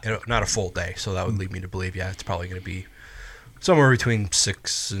presumably not a full day. So that would lead me to believe, it's probably going to be somewhere between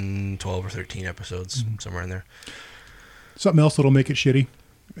 6 and 12 or 13 episodes, somewhere in there. Something else that'll make it shitty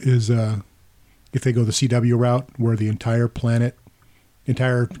is if they go the CW route, where the entire planet,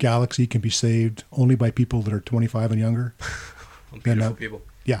 entire galaxy can be saved only by people that are 25 and younger. Beautiful people.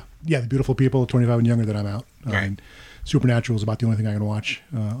 Yeah, the beautiful people, 25 and younger, that I'm out. Right. Supernatural is about the only thing I can watch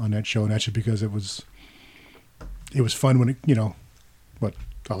on that show, and that's just because it was fun when it,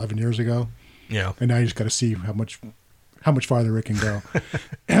 11 years ago. Yeah. And now you just got to see how much farther it can go,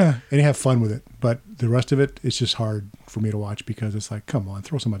 and you have fun with it. But the rest of it, it's just hard for me to watch because it's like, come on,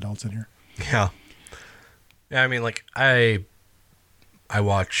 throw some adults in here. Yeah. Yeah, I mean, like, I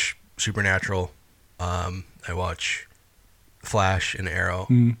watch Supernatural. I watch Flash and Arrow.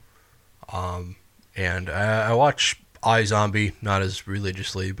 And I watch iZombie, not as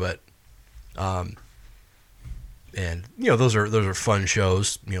religiously, but and those are fun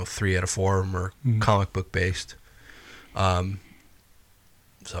shows. 3 out of 4 of them are comic book based. So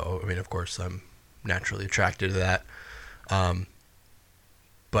I mean, of course, I'm naturally attracted to that.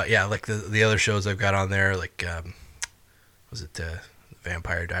 But yeah, like the other shows I've got on there, like was it the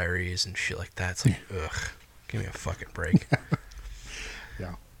Vampire Diaries and shit like that? It's like, ugh, give me a fucking break.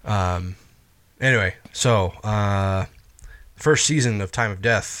 Yeah. Anyway, so first season of Time of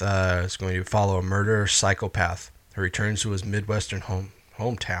Death is going to follow a murderer psychopath who returns to his Midwestern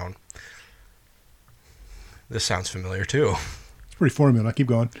hometown. This sounds familiar too. It's pretty formula. Keep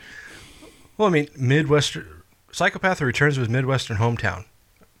going. Well, I mean, Midwestern psychopath who returns to his Midwestern hometown.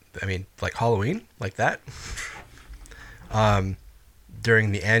 I mean, like Halloween, like that.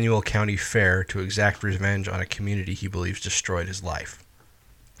 During the annual county fair to exact revenge on a community he believes destroyed his life.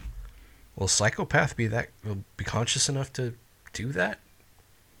 Will psychopath be conscious enough to do that?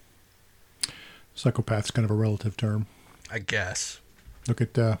 Psychopath's kind of a relative term. I guess. Look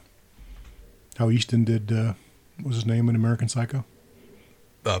at how Easton did, what was his name in American Psycho?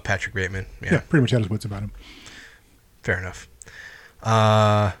 Patrick Bateman. Yeah, pretty much had his wits about him. Fair enough.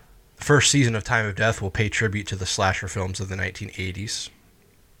 First season of Time of Death will pay tribute to the slasher films of the 1980s.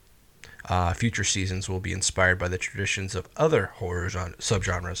 Future seasons will be inspired by the traditions of other horror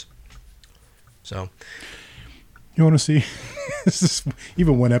subgenres. So, you want to see this is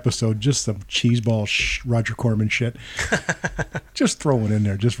even one episode, just some cheeseball Roger Corman shit. Just throw it in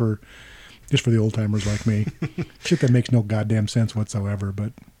there, just for the old timers like me. Shit that makes no goddamn sense whatsoever,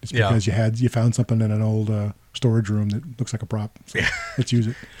 but it's because you found something in an old storage room that looks like a prop. So let's use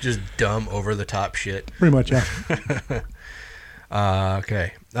it. Just dumb, over the top shit. Pretty much, yeah.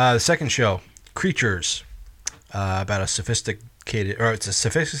 Okay. The second show, Creatures, about a sophisticated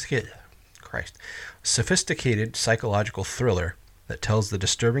psychological thriller that tells the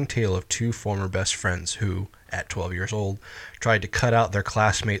disturbing tale of 2 former best friends who, at 12 years old, tried to cut out their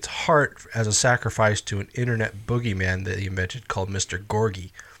classmate's heart as a sacrifice to an internet boogeyman that he invented called Mr.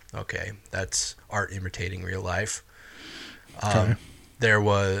 Gorgie. Okay, that's art imitating real life. Okay. There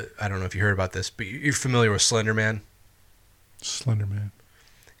was, I don't know if you heard about this, but you're familiar with Slender Man? Slender Man.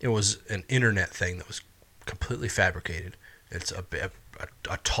 It was an internet thing that was completely fabricated. It's a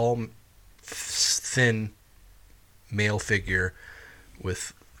tall, thin male figure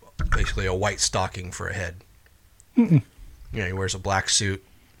with basically a white stocking for a head. Mm-mm. He wears a black suit.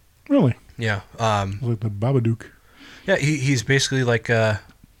 Really? Yeah. Like the Babadook. Yeah, he's basically like this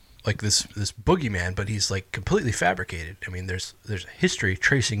boogeyman, but he's like completely fabricated. I mean, there's a history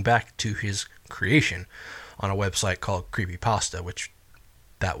tracing back to his creation on a website called Creepypasta, which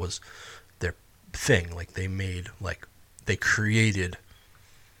that was their thing. Like they created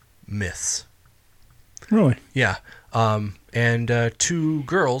myths. Really? Yeah. And 2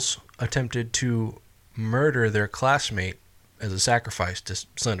 girls attempted to murder their classmate as a sacrifice to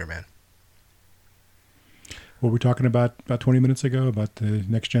Slender Man. What we're talking about 20 minutes ago, about the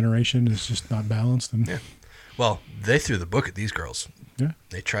next generation is just not balanced. And yeah. Well, they threw the book at these girls. Yeah.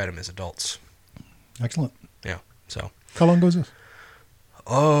 They tried them as adults. Excellent. Yeah. So. How long ago is this?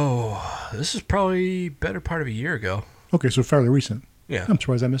 Oh, this is probably better part of a year ago. Okay, so fairly recent. Yeah. I'm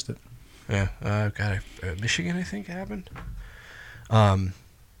surprised I missed it. Yeah. Michigan, I think it happened.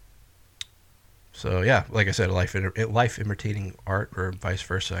 So yeah, like I said, life imitating art, or vice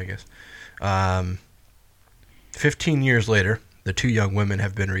versa, I guess. 15 years later, the 2 young women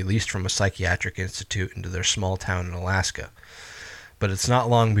have been released from a psychiatric institute into their small town in Alaska. But it's not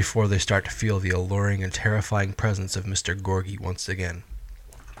long before they start to feel the alluring and terrifying presence of Mr. Gorgie once again.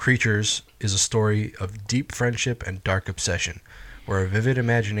 Creatures is a story of deep friendship and dark obsession, where a vivid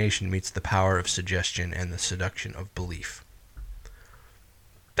imagination meets the power of suggestion and the seduction of belief.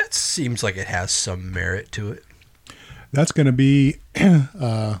 That seems like it has some merit to it. That's going to be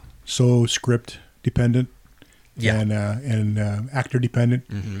so script dependent. Yeah. And actor dependent.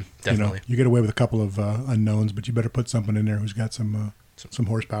 Definitely. You get away with a couple of unknowns, but you better put someone in there who's got some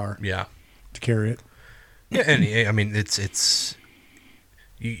horsepower. Yeah. To carry it. Yeah, and I mean it's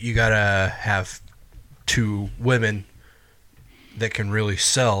you gotta have two women that can really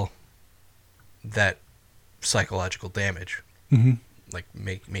sell that psychological damage. Mm-hmm. Like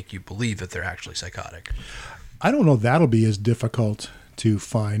make you believe that they're actually psychotic. I don't know if that'll be as difficult to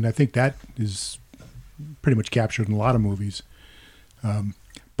find. I think that is pretty much captured in a lot of movies.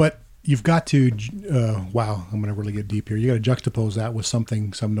 But you've got to, wow, I'm going to really get deep here. You got to juxtapose that with some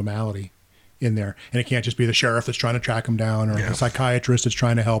normality in there. And it can't just be the sheriff that's trying to track him down or the psychiatrist that's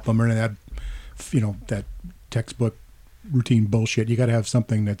trying to help him or any of that, that textbook routine bullshit. You got to have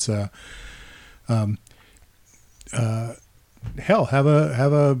something that's, hell, have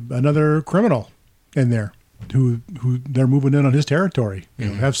another criminal in there who they're moving in on his territory.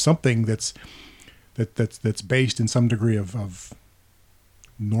 Have something that's based in some degree of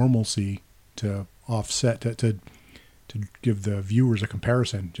normalcy to offset to give the viewers a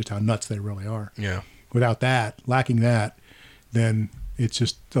comparison just how nuts they really are. Yeah. Lacking that, then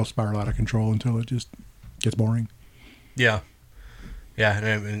they'll spiral out of control until it just gets boring. Yeah. Yeah, and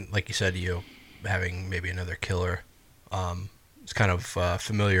I mean, like you said, having maybe another killer. It's kind of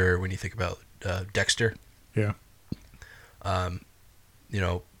familiar when you think about Dexter. Yeah.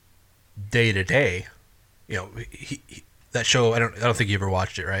 Day to day, he that show. I don't think you ever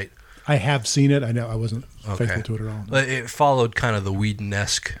watched it, right? I have seen it. I know I wasn't faithful to it at all. But it followed kind of the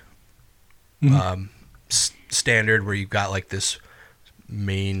Whedon-esque standard, where you've got like this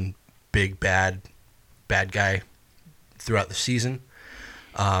main big bad guy throughout the season,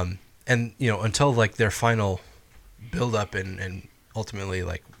 and until like their final build up and ultimately,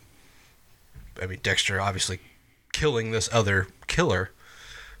 like, I mean, Dexter obviously killing this other killer.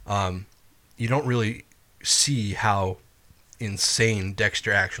 You don't really see how insane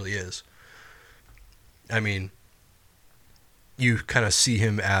Dexter actually is. I mean, you kind of see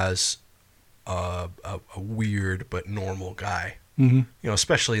him as a weird but normal guy. Mm-hmm.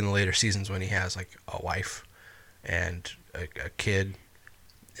 Especially in the later seasons when he has like a wife and a kid,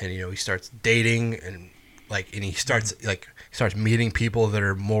 and he starts dating and he starts meeting people that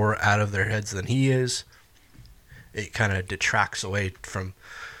are more out of their heads than he is. It kind of detracts away from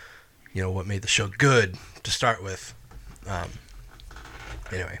what made the show good to start with.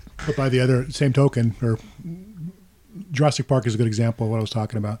 Anyway, but by the same token, or Jurassic Park is a good example of what I was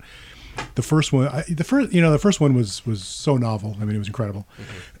talking about. The first one, the first one was so novel. I mean, it was incredible.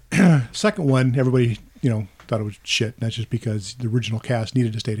 Mm-hmm. Second one, everybody thought it was shit. And that's just because the original cast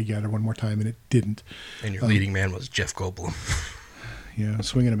needed to stay together one more time, and it didn't. And your leading man was Jeff Goldblum. Yeah,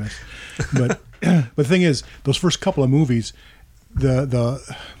 swing and a miss. But the thing is, those first couple of movies, the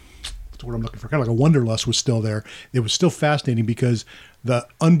what's the word I'm looking for? Kind of like a wanderlust was still there. It was still fascinating because the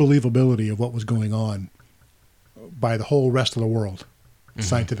unbelievability of what was going on by the whole rest of the world, the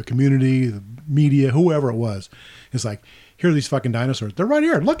scientific community, the media, whoever it was, it's like, here are these fucking dinosaurs. They're right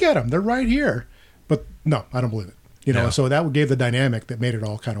here. Look at them. They're right here. But no, I don't believe it. So that gave the dynamic that made it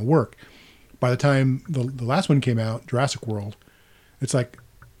all kind of work. By the time the last one came out, Jurassic World, it's like,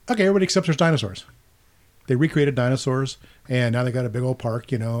 okay, everybody accepts there's dinosaurs. They recreated dinosaurs, and now they got a big old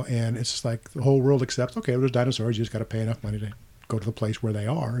park, and it's just like the whole world accepts, okay, there's dinosaurs. You just got to pay enough money to go to the place where they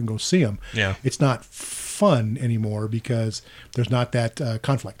are and go see them. Yeah. It's not fun anymore because there's not that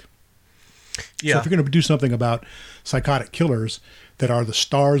conflict. Yeah. So if you're going to do something about psychotic killers that are the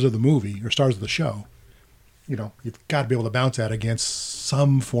stars of the movie or stars of the show, you've got to be able to bounce that against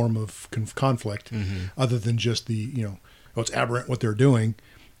some form of conflict other than just it's aberrant what they're doing.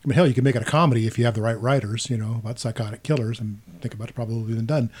 I mean, hell, you can make it a comedy if you have the right writers, about psychotic killers, and think about it, probably been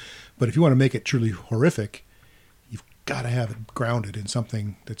done. But if you want to make it truly horrific, you've got to have it grounded in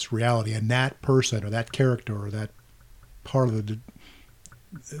something that's reality, and that person or that character or that part of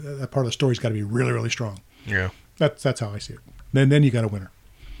the story's got to be really, really strong. Yeah, that's how I see it. Then you got a winner.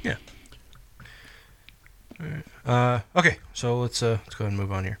 Yeah. Okay, so let's go ahead and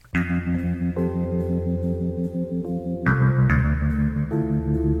move on here.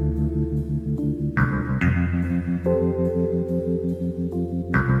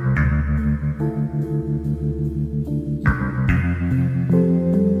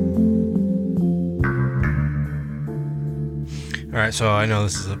 All right, so I know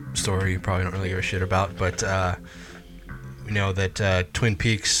this is a story you probably don't really give a shit about, but we know that Twin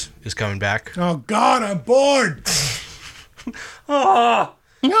Peaks is coming back. Oh, God, I'm bored! Oh!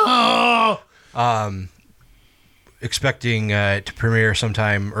 No! Expecting to premiere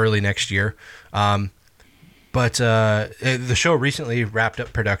sometime early next year. But the show recently wrapped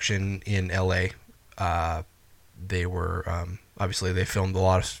up production in L.A. They were obviously they filmed a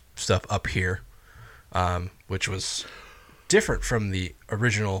lot of stuff up here, which was different from the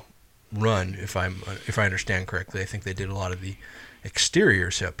original run. If I understand correctly, I think they did a lot of the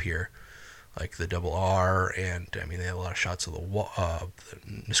exteriors up here, like the Double R, and I mean they had a lot of shots of the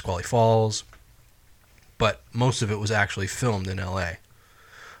Nisqually Falls. But most of it was actually filmed in L.A.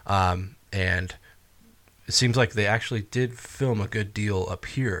 And it seems like they actually did film a good deal up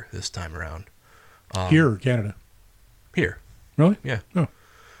here this time around. Here or Canada? Here. Really? Yeah.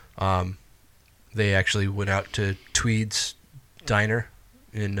 Oh. They actually went out to Tweed's Diner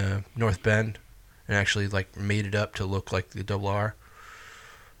in North Bend and actually like made it up to look like the Double R.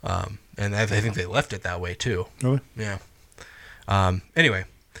 And I think they left it that way too. Really? Yeah. Anyway,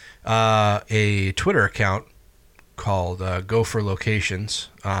 a Twitter account called Go for Locations.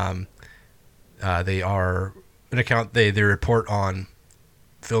 They are an account. They report on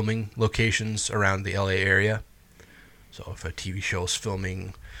filming locations around the LA area. So if a TV show is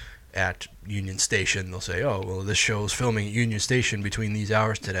filming at Union Station, they'll say, "Oh, well, this show is filming at Union Station between these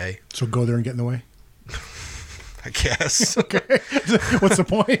hours today." So go there and get in the way? I guess. Okay. What's the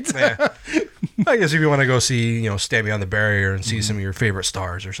point? Yeah. I guess if you want to go see, Stand Beyond the Barrier and see some of your favorite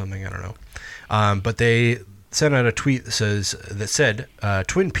stars or something, I don't know. But they sent out a tweet that said,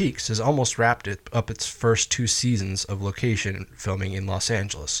 Twin Peaks has almost wrapped up its first 2 seasons of location filming in Los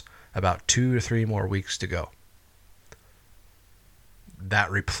Angeles. About 2 to 3 more weeks to go.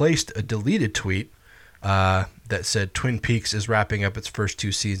 That replaced a deleted tweet that said Twin Peaks is wrapping up its first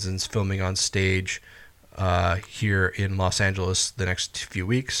 2 seasons filming on stage here in Los Angeles the next few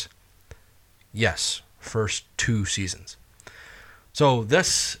weeks. Yes, first 2 seasons. So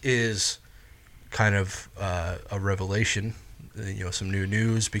this is kind of a revelation, some new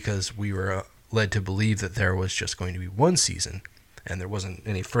news, because we were led to believe that there was just going to be 1 season and there wasn't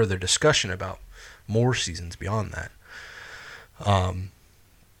any further discussion about more seasons beyond that.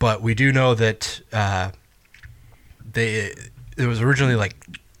 But we do know that there was originally like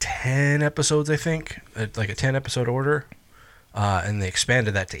 10 episodes, I think, like a 10 episode order, and they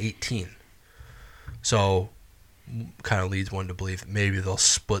expanded that to 18. So kind of leads one to believe that maybe they'll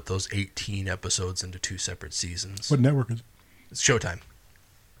split those 18 episodes into 2 separate seasons. What network is it? It's Showtime.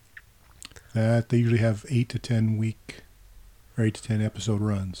 They usually have 8 to 10 week or 8 to 10 episode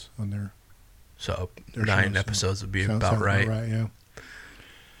runs on their. So their 9 shows, episodes would be sounds about right. Yeah.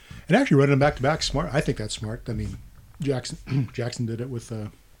 And actually running them back to back, smart. I think that's smart. I mean, Jackson did it with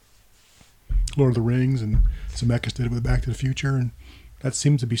Lord of the Rings, and Zemeckis did it with Back to the Future, and that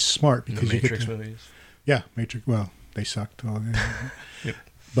seems to be smart because the Matrix you get movies. Yeah, Matrix. Well, they sucked. Yep.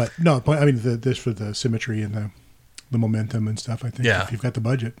 But no, I mean this for the symmetry and the momentum and stuff. I think if you've got the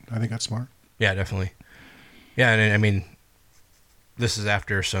budget, I think that's smart. Yeah, definitely. Yeah, and I mean, this is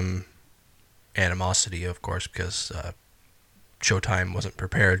after some animosity, of course, because Showtime wasn't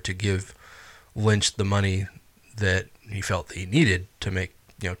prepared to give Lynch the money that he felt that he needed to make,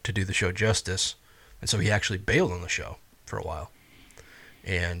 to do the show justice, and so he actually bailed on the show for a while.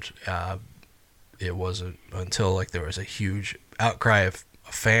 And it wasn't until like there was a huge outcry of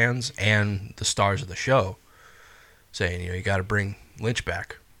fans and the stars of the show saying, you got to bring Lynch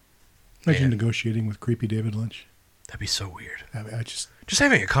back. Imagine negotiating with creepy David Lynch. That'd be so weird. I mean, just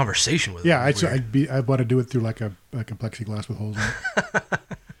having a conversation with him. Yeah, I'd want to do it through like a plexiglass with holes in it.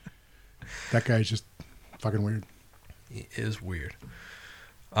 That guy's just fucking weird. He is weird.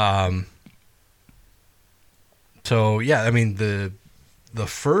 So yeah, I mean the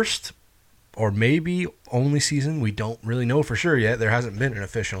first or maybe only season, we don't really know for sure yet. There hasn't been an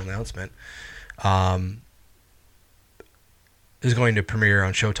official announcement. Is going to premiere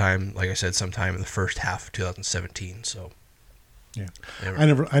on Showtime, like I said, sometime in the first half of 2017. So, yeah, I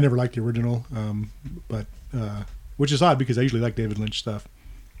never liked the original, but which is odd because I usually like David Lynch stuff.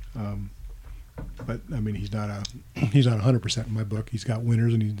 But I mean, he's not 100% in my book. He's got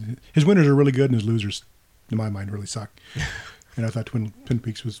winners, and his winners are really good, and his losers, in my mind, really suck. And I thought Twin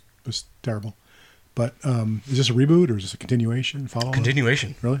Peaks was terrible. But is this a reboot or is this a continuation?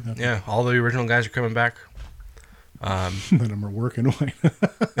 Continuation. Really? Okay. Yeah, all the original guys are coming back. None of them are working.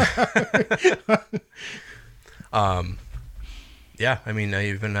 Yeah, I mean,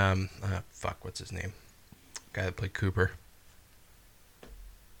 even what's his name? Guy that played Cooper.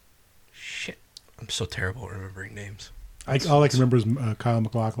 Shit, I'm so terrible at remembering names. All I can remember is Kyle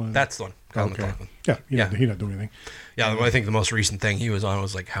MacLachlan. That's the one. Kyle MacLachlan. Yeah, he's not doing anything. Yeah, I think the most recent thing he was on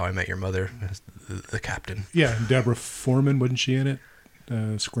was like How I Met Your Mother, as the captain. Yeah, Deborah Foreman, wasn't she in it?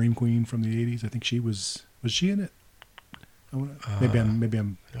 Scream Queen from the 80s. I think she was. Was she in it? Maybe I'm.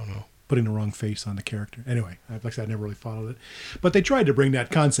 I don't know. putting the wrong face on the character. Anyway, like I said, I never really followed it. But they tried to bring that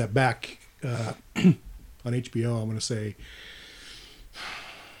concept back on HBO, I'm going to say,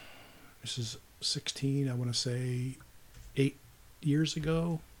 this is 16, I want to say 8 years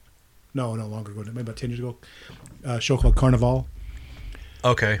ago. No, longer ago, maybe about 10 years ago. A show called Carnival.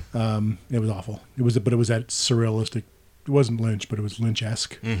 Okay. It was awful. It was that surrealistic. It wasn't Lynch, but it was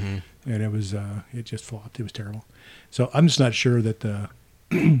Lynch-esque. Mm-hmm. And it was, it just flopped. It was terrible. So I'm just not sure that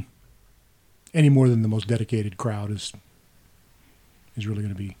any more than the most dedicated crowd is really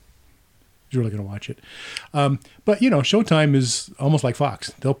going to watch it. But Showtime is almost like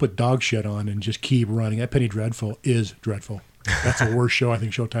Fox. They'll put dog shit on and just keep running. That Penny Dreadful is dreadful. That's the worst show I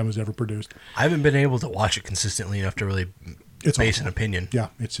think Showtime has ever produced. I haven't been able to watch it consistently enough to really base an opinion. Yeah,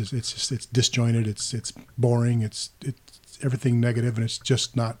 it's disjointed. It's boring. It's everything negative, and it's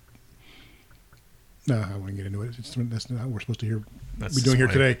just not. No, I won't get into it. That's not what we're supposed to be doing here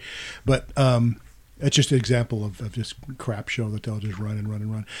today. But it's just an example of just crap show that they'll just run and run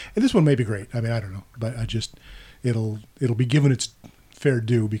and run. And this one may be great. I mean, I don't know, but it'll be given its fair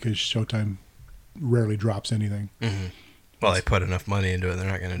due because Showtime rarely drops anything. Mm-hmm. Well, they put enough money into it; they're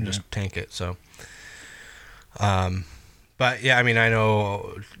not going to just tank it. So, but yeah, I mean, I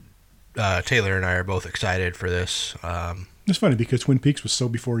know Taylor and I are both excited for this. It's funny because Twin Peaks was so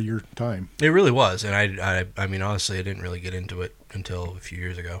before your time. It really was, and I mean, honestly, I didn't really get into it until a few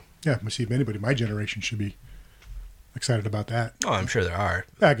years ago. Yeah, but see, if anybody my generation should be excited about that. Oh, I'm sure there are.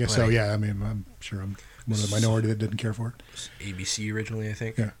 I guess so. Yeah, I mean, I'm sure I'm one of the minority that didn't care for it. ABC originally, I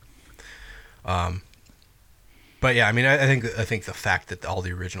think. Yeah. But yeah, I mean, I think the fact that all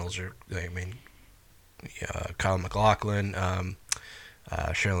the originals are, I mean, Kyle MacLachlan,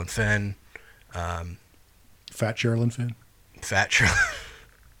 Sherilyn Fenn, Fat Sherilyn Fenn. Fat Sherilyn.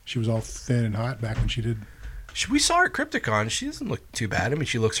 She was all thin and hot back when she did. We saw her at Crypticon. She doesn't look too bad. I mean,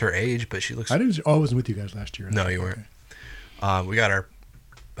 she looks her age, but she looks. I wasn't with you guys last year. No, you weren't. Okay. We got our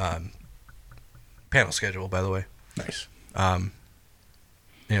panel schedule, by the way. Nice.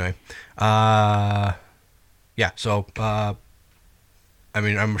 Anyway, yeah. So, I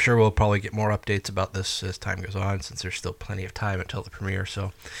mean, I'm sure we'll probably get more updates about this as time goes on, since there's still plenty of time until the premiere.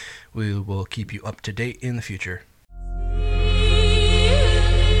 So, we will keep you up to date in the future.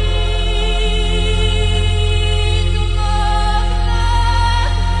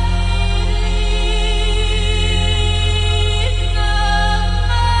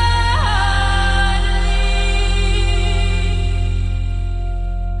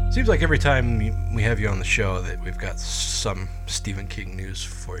 Seems like every time we have you on the show that we've got some Stephen King news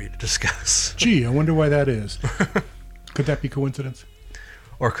for you to discuss. Gee, I wonder why that is. Could that be coincidence?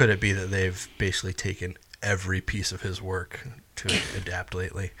 Or could it be that they've basically taken every piece of his work to adapt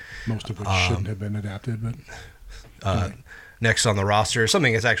lately? Most of which shouldn't have been adapted, but... Next on the roster,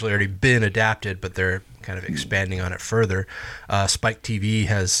 something that's actually already been adapted, but they're kind of expanding on it further. Spike TV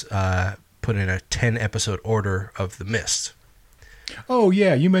has put in a 10-episode order of The Mist. Oh,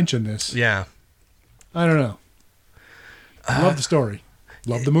 yeah, you mentioned this. Yeah. I don't know. Love the story.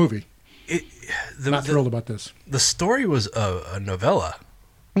 Love the movie. Not thrilled about this. The story was a novella.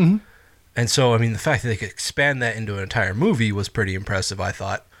 Mm-hmm. And so, I mean, the fact that they could expand that into an entire movie was pretty impressive, I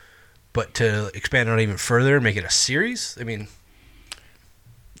thought. But to expand it on even further and make it a series, I mean...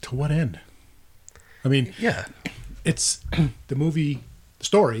 To what end? I mean... Yeah. It's... the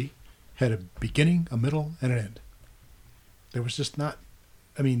story had a beginning, a middle, and an end. There was just not...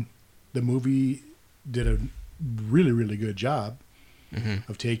 I mean, the movie did a really, really good job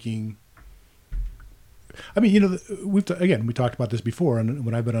of taking... I mean, we talked about this before, and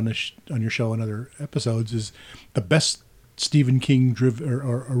when I've been on on your show and other episodes, is the best Stephen King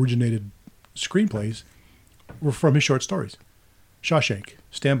or originated screenplays were from his short stories. Shawshank,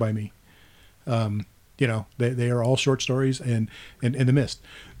 Stand By Me. They are all short stories, and The Mist.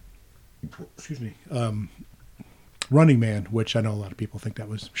 Excuse me. Running Man, which I know a lot of people think that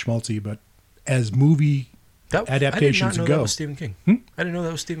was schmaltzy, but as movie adaptations I did not know go, that was Stephen King. I didn't know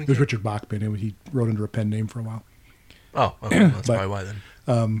that was Stephen it was King. Richard Bachman. He wrote under a pen name for a while. Oh, that's probably why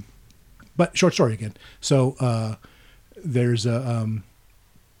then. But short story again. So there's a,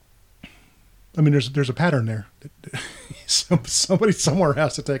 there's a pattern there. Somebody somewhere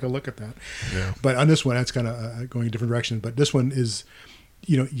has to take a look at that. Yeah. But on this one, that's kind of going a different direction. But this one is,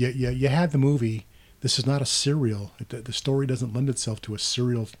 you had the movie. This is not a serial. The story doesn't lend itself to a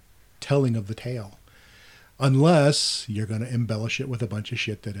serial telling of the tale, unless you're going to embellish it with a bunch of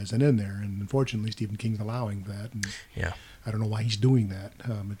shit that isn't in there. And unfortunately, Stephen King's allowing that. And yeah. I don't know why he's doing that.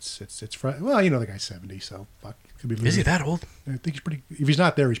 Well, the guy's 70, so fuck. Could be. Is he that old? I think he's pretty. If he's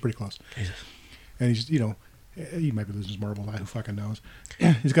not there, he's pretty close. Jesus. And he's, He might be losing his marbles. Who fucking knows?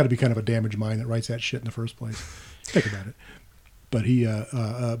 He's got to be kind of a damaged mind that writes that shit in the first place. Think about it. But he,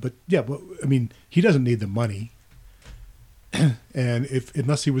 I mean, he doesn't need the money. And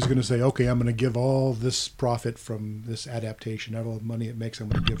unless he was going to say, okay, I'm going to give all this profit from this adaptation, all the money it makes, I'm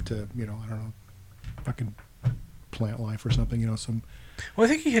going to give to, I don't know, fucking Plant Life or something, some. Well, I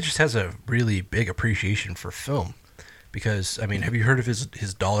think he just has a really big appreciation for film, because I mean, have you heard of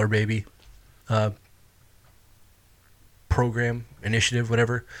his Dollar Baby program, initiative,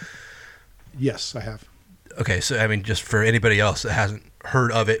 whatever? Yes, I have. Okay, so I mean, just for anybody else that hasn't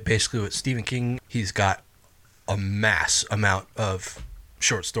heard of it, basically with Stephen King, he's got a mass amount of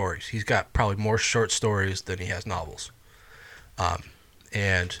short stories. He's got probably more short stories than he has novels.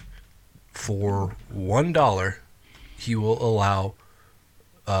 And for $1, he will allow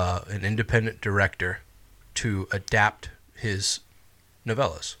an independent director to adapt his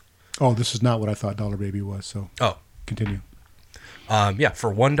novellas. Oh, this is not what I thought Dollar Baby was, so continue. For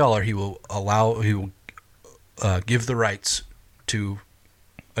 $1, he will give the rights to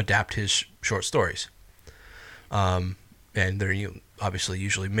adapt his short stories. And they're obviously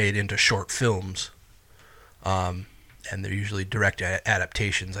usually made into short films. And they're usually direct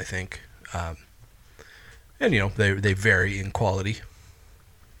adaptations, I think. And they vary in quality.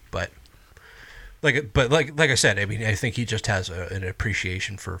 But like I said, I mean, I think he just has an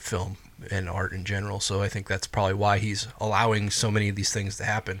appreciation for film and art in general. So I think that's probably why he's allowing so many of these things to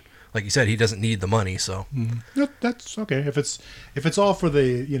happen. Like you said, he doesn't need the money, so that's okay. If it's all for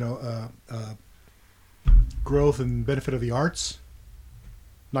the growth and benefit of the arts,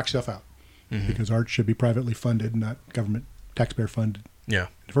 knock yourself out, because art should be privately funded, not government taxpayer funded. Yeah,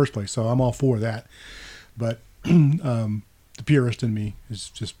 in the first place. So I'm all for that, but the purist in me is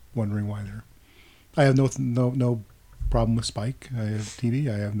just wondering why they're. I have no problem with Spike. I have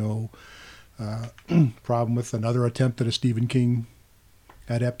TV. I have no problem with another attempt at a Stephen King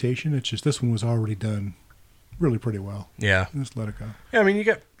adaptation. It's just this one was already done really pretty well. Yeah, just let it go. Yeah, I mean, you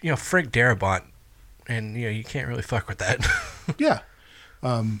got Frank Darabont, and you can't really fuck with that. Yeah,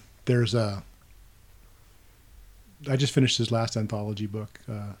 there's a. I just finished his last anthology book,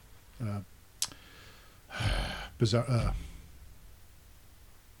 Bizarre.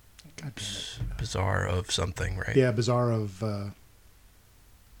 God damn it. Bizarre of something, right? Yeah, Bizarre of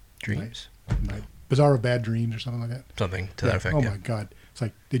Dreams. Bizarre of Bad Dreams or something like that. Something to that effect. Oh my God! It's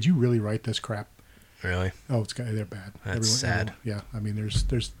like, did you really write this crap? Really? Oh, they're bad. That's sad. Yeah, I mean, there's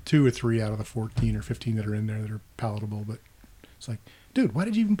 2 or 3 out of the 14 or 15 that are in there that are palatable, but it's like, dude, why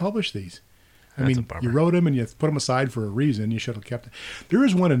did you even publish these? I mean, you wrote them and you put them aside for a reason. You should have kept it. There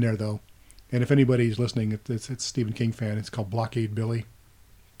is one in there though, and if anybody's listening, it's a Stephen King fan. It's called Blockade Billy.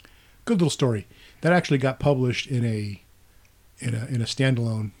 Good little story that actually got published in a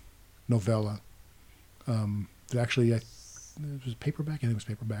standalone novella. That actually, it was paperback. I think it was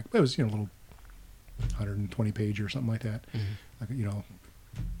paperback, but it was a little 120 page or something like that. Mm-hmm. Like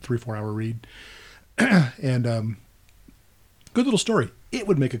 3-4 hour read, and good little story. It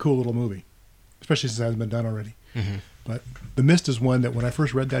would make a cool little movie, especially since it hasn't been done already. Mm-hmm. But The Mist is one that when I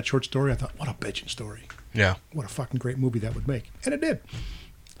first read that short story, I thought, what a bitchin' story. Yeah. What a fucking great movie that would make. And it did.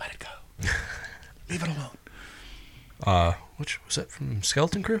 Let it go. Leave it alone. Which was that from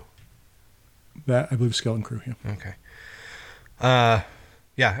Skeleton Crew? That, I believe, Skeleton Crew, yeah. Okay.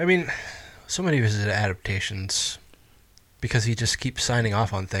 Yeah, I mean, so many of his adaptations, because he just keeps signing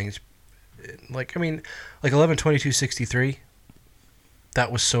off on things. Like 11/22/63,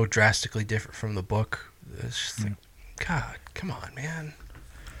 that was so drastically different from the book. It's just like, God, come on, man.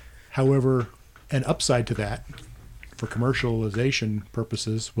 However, an upside to that, for commercialization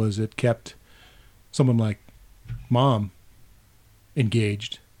purposes, was it kept someone like Mom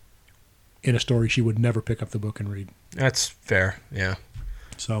engaged in a story she would never pick up the book and read. That's fair, yeah.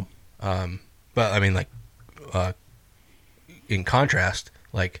 So, but I mean, in contrast,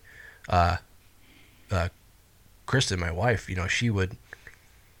 Kristen, my wife, she would.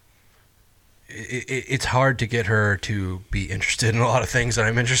 It's hard to get her to be interested in a lot of things that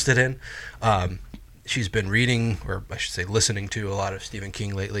I'm interested in. She's been reading, or I should say listening to, a lot of Stephen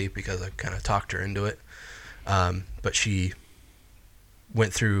King lately because I kind of talked her into it. But she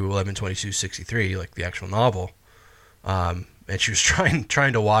went through 11/22/63, like the actual novel, and she was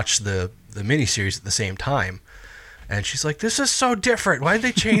trying to watch the miniseries at the same time. And she's like, "This is so different. Why did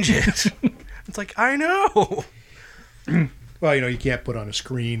they change it?" It's like, I know. Well, you can't put on a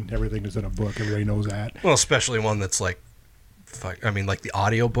screen everything that's in a book. Everybody knows that. Well, especially one that's like the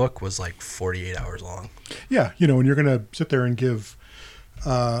audio book was like 48 hours long. Yeah, when you're going to sit there and give,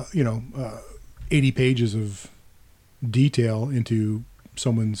 80 pages of detail into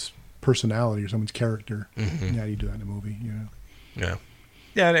someone's personality or someone's character. Mm-hmm. How do you do that in a movie? Yeah.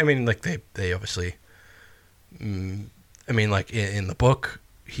 Yeah. I mean, like they obviously. I mean, like in the book,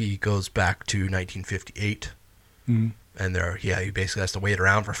 he goes back to 1958, and he basically has to wait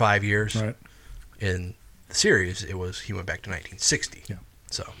around for 5 years. Right. In the series, he went back to 1960. Yeah.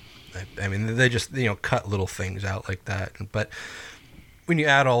 So, I mean, they just cut little things out like that. But when you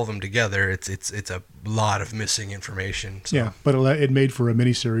add all of them together, it's a lot of missing information. So. Yeah, but it made for a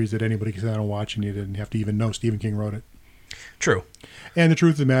miniseries that anybody could sit down and watch, and you didn't have to even know Stephen King wrote it. True. And the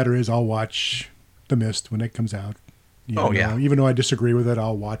truth of the matter is, I'll watch The Mist when it comes out. Yeah. Even though I disagree with it,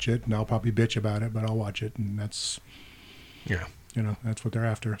 I'll watch it, and I'll probably bitch about it, but I'll watch it, and that's, that's what they're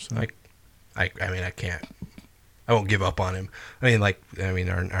after. So. I mean, I can't. I won't give up on him. I mean,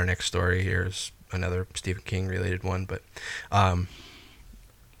 our next story here is another Stephen King related one, but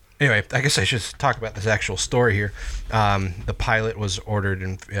anyway, I guess I should talk about this actual story here. The pilot was ordered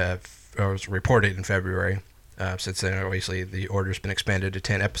or was reported in February. Since then, obviously, the order's been expanded to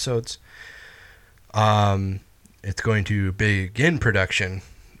 10 episodes. It's going to begin production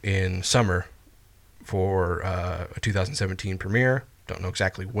in summer for a 2017 premiere. Don't know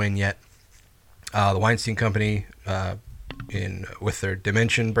exactly when yet. The Weinstein Company, with their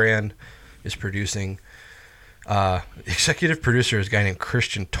Dimension brand, is producing. Executive producer is a guy named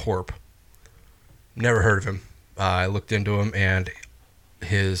Christian Torp. Never heard of him. I looked into him, and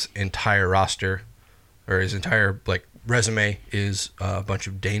his entire roster, or his entire resume, is a bunch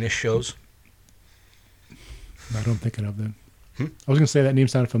of Danish shows. Not who I'm thinking of then. I was going to say that name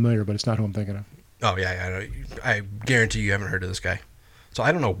sounded familiar, but it's not who I'm thinking of. Oh, yeah. I guarantee you haven't heard of this guy. So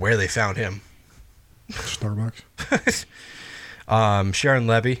I don't know where they found him. Starbucks. Sharon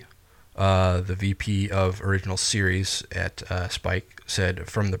Levy, the VP of Original Series at Spike, said,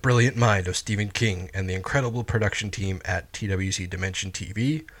 "From the brilliant mind of Stephen King and the incredible production team at TWC Dimension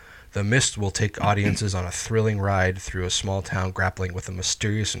TV, The Mist will take audiences on a thrilling ride through a small town grappling with a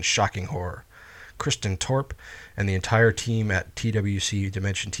mysterious and shocking horror. Kristen Torp and the entire team at TWC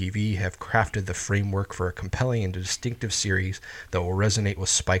Dimension TV have crafted the framework for a compelling and distinctive series that will resonate with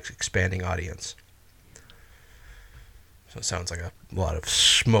Spike's expanding audience." So it sounds like a lot of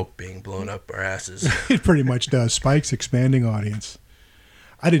smoke being blown up our asses. It pretty much does. Spike's expanding audience.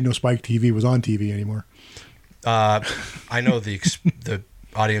 I didn't know Spike TV was on TV anymore. I know the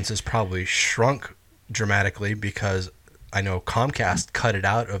audience has probably shrunk dramatically because I know Comcast cut it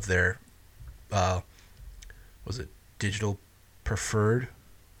out of their was it digital preferred?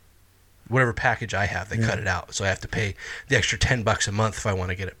 Whatever package I have, they cut it out. So I have to pay the extra $10 a month if I want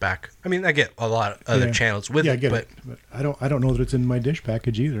to get it back. I mean, I get a lot of other channels with it. I get it. But I don't know that it's in my dish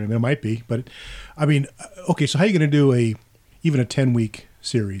package either. I mean, it might be, but I mean, okay, so how are you going to do even a 10-week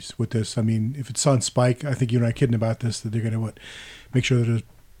series with this? I mean, if it's on Spike, I think you and I are kidding about this, that they're going to make sure that there's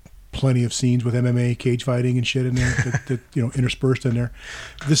plenty of scenes with MMA, cage fighting and shit in there that interspersed in there.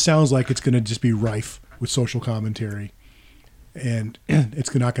 This sounds like it's going to just be rife with social commentary. And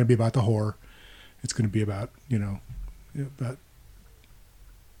it's not going to be about the horror. It's going to be about, about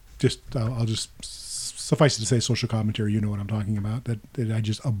I'll just suffice it to say social commentary. You know what I'm talking about. That I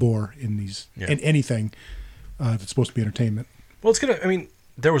just abhor in these, in anything that's supposed to be entertainment. Well,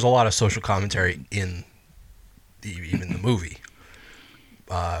 there was a lot of social commentary in even the movie.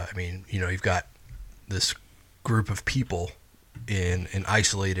 I mean, you've got this group of people in an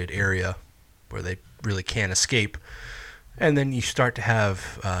isolated area where they really can't escape. And then you start to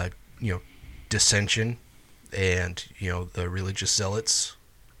have, dissension, and the religious zealots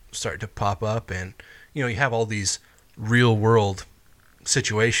start to pop up, and you have all these real world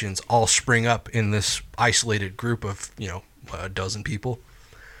situations all spring up in this isolated group of a dozen people.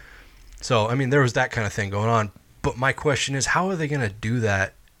 So I mean, there was that kind of thing going on. But my question is, how are they going to do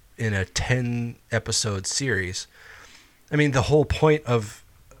that in a 10-episode series? I mean, the whole point of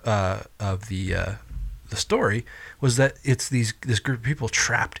the story was that it's this group of people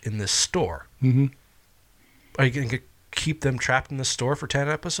trapped in this store. Mm-hmm. Are you going to keep them trapped in this store for 10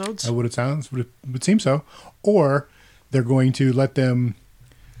 episodes? It would seem so. Or they're going to let them,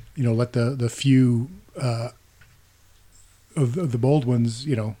 let the few of the bold ones,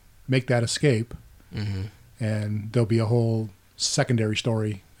 make that escape. Mm-hmm. And there'll be a whole secondary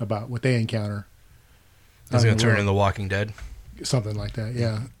story about what they encounter. It's going to turn into The Walking Dead? Something like that,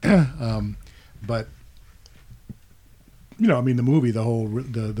 yeah. But... I mean, the movie, the whole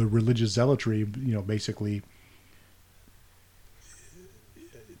the religious zealotry, basically,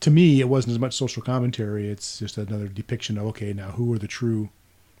 to me, it wasn't as much social commentary. It's just another depiction of, okay, now who are the true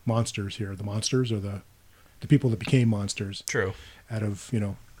monsters here? The monsters or the people that became monsters? True. Out of,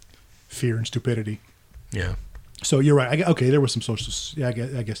 fear and stupidity. Yeah. So you're right. Okay, there was some social. Yeah,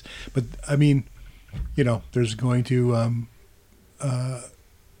 I guess. But I mean, there's going to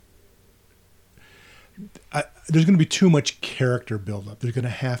there's going to be too much character buildup. There's going to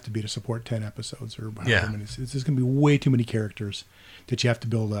have to be to support 10 episodes or however many. There's going to be way too many characters that you have to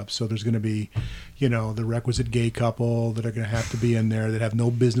build up. So there's going to be, the requisite gay couple that are going to have to be in there that have no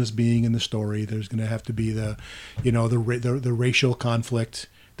business being in the story. There's going to have to be the racial conflict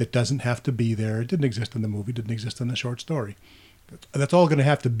that doesn't have to be there. It didn't exist in the movie. Didn't exist in the short story. That's all going to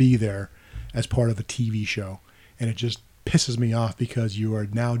have to be there as part of a TV show. And it just pisses me off because you are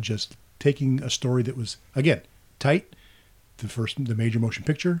now just taking a story that was, again, tight. The major motion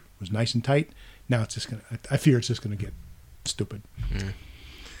picture was nice and tight. Now it's just I fear it's just gonna get stupid.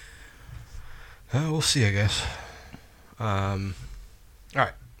 We'll see, I guess. All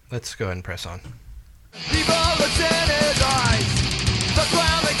right, let's go ahead and press on. People looked in his eyes, the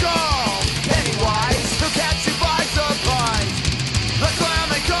clown they call Pennywise, who catch you by surprise, the clown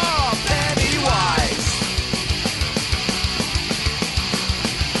they call Pennywise.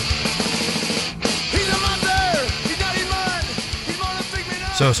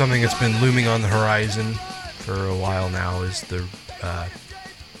 So something that's been looming on the horizon for a while now is the, I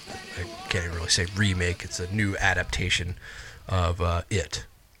can't even really say remake, it's a new adaptation of It.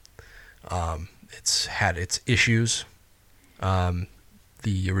 It's had its issues.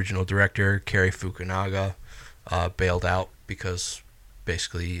 The original director, Cary Fukunaga, bailed out because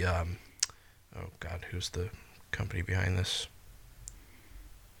basically, oh God, who's the company behind this?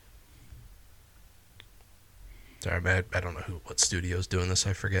 Sorry, I don't know what studio's doing this.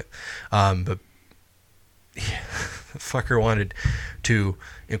 I forget. But yeah, the fucker wanted to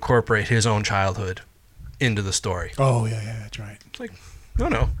incorporate his own childhood into the story. Oh, yeah, that's right. It's like,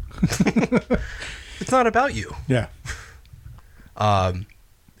 no. It's not about you. Yeah.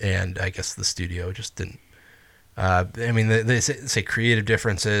 And I guess the studio just didn't. I mean, they say creative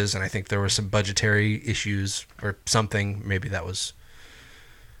differences, and I think there were some budgetary issues or something. Maybe that was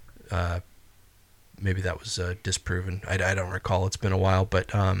disproven. I don't recall. It's been a while.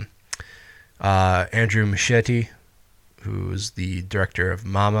 But Andrew Muschietti, who's the director of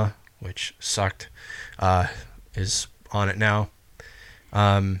Mama, which sucked, is on it now.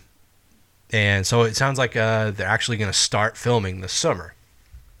 And so it sounds like they're actually going to start filming this summer,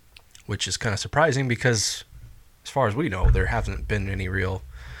 which is kind of surprising because, as far as we know, there haven't been any real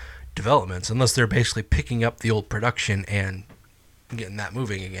developments, unless they're basically picking up the old production and getting that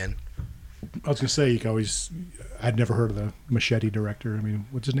moving again. I was going to say, I'd never heard of the Machete director. I mean,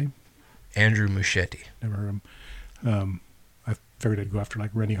 what's his name? Andrew Muschietti. Never heard of him. I figured I'd go after like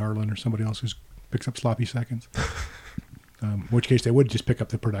Rennie Harlan or somebody else who picks up sloppy seconds. In which case they would just pick up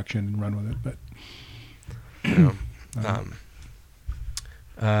the production and run with it. But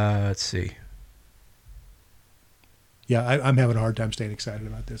let's see. Yeah, I'm having a hard time staying excited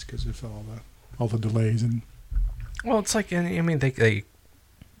about this because of all the delays and. Well, it's like, I mean, they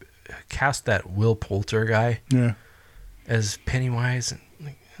cast that Will Poulter guy as Pennywise, and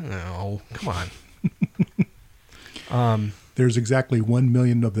like, no, come on. There's exactly 1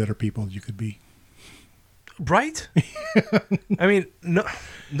 million of better people you could be. Right? I mean, no.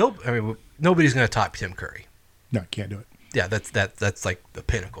 I mean, nobody's going to top Tim Curry. No, can't do it. Yeah, that's like the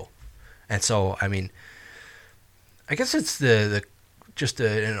pinnacle. And so, I mean, I guess it's the just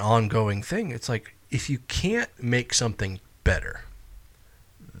an ongoing thing. It's like, if you can't make something better,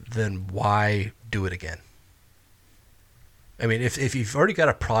 then why do it again? I mean, if you've already got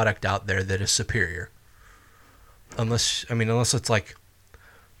a product out there that is superior, unless it's like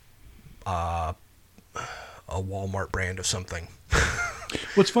a Walmart brand of something.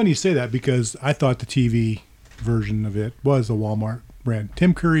 Well, it's funny you say that because I thought the TV version of it was a Walmart brand.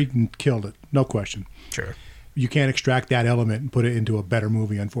 Tim Curry killed it, no question. Sure. You can't extract that element and put it into a better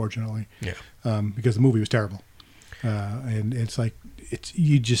movie, unfortunately. Yeah. Because the movie was terrible, and it's like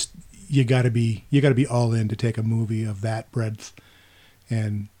you got to be all in to take a movie of that breadth,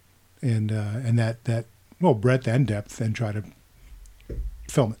 and that breadth and depth, and try to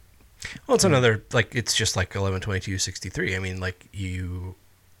film it. Well, it's another, like, it's just like 11/22/63. I mean, like, you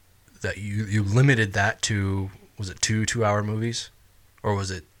limited that to, was it 2-hour movies, or was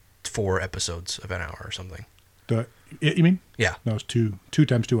it 4 episodes of an hour or something? You mean? Yeah. No, it's 2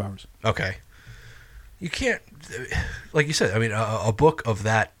 times 2 hours. Okay. You can't, like you said, I mean, a book of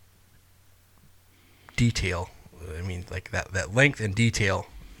that detail, I mean, like that length and detail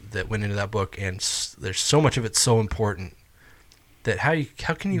that went into that book, and there's so much of it so important that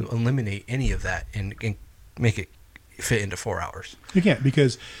how can you eliminate any of that and make it fit into 4 hours? You can't,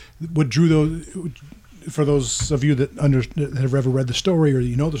 because what drew those, for those of you that have ever read the story or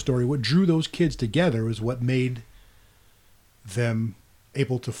you know the story, what drew those kids together is what made them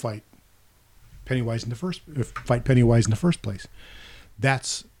able to fight Pennywise in the first place.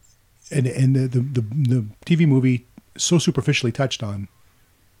 That's and the TV movie so superficially touched on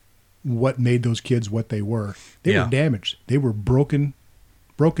what made those kids what they were. They were damaged. They were broken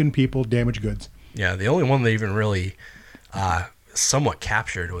people, damaged goods. Yeah, the only one that even really somewhat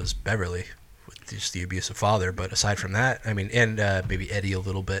captured was Beverly, with just the abusive father. But aside from that, I mean, and maybe Eddie a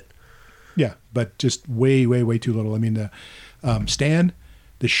little bit. Yeah, but just way, way, way too little. I mean, the Stan,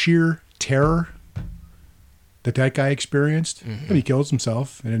 the sheer terror that guy experienced. Mm-hmm. And he kills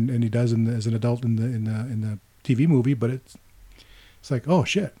himself, and he does as an adult in the TV movie. But it's like, oh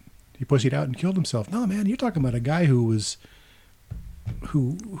shit, he pussied out and killed himself. No, man, you're talking about a guy who was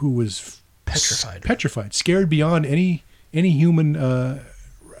petrified, scared beyond any human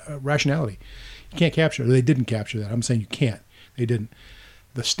rationality. You can't capture. They didn't capture that. I'm saying you can't. They didn't.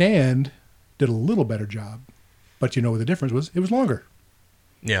 The Stand did a little better job, but you know what the difference was? It was longer.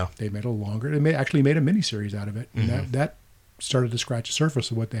 Yeah, they made it longer. They actually made a miniseries out of it, and mm-hmm. that started to scratch the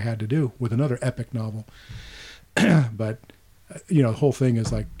surface of what they had to do with another epic novel. But you know, the whole thing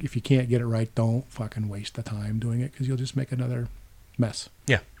is like, if you can't get it right, don't fucking waste the time doing it, because you'll just make another mess.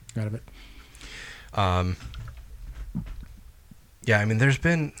 Yeah, out of it. Yeah, I mean, there's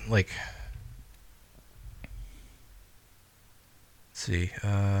been like, let's see,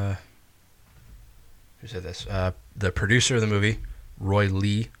 who said this? The producer of the movie, Roy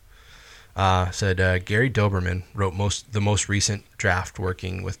Lee, said Gary Doberman wrote the most recent draft,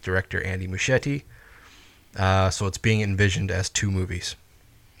 working with director Andy Muschietti. So it's being envisioned as 2 movies.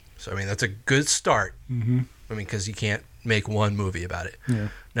 So I mean, that's a good start. Mm-hmm. I mean, because you can't make one movie about it. Yeah.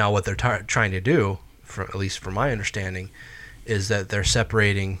 Now, what they're trying to do, at least from my understanding, is that they're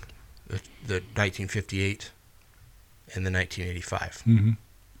separating the 1958 and the 1985. Mm-hmm.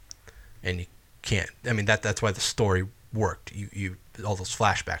 And you can't. I mean, that's why the story worked. You all those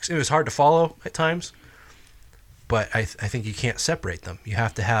flashbacks. It was hard to follow at times, but I think you can't separate them. You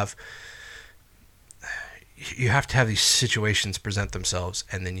have to have these situations present themselves,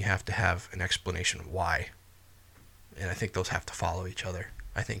 and then you have to have an explanation of why. And I think those have to follow each other.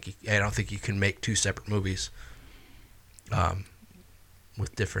 I don't think you can make 2 separate movies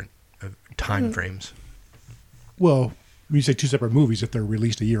with different time frames. Well, when you say 2 separate movies, if they're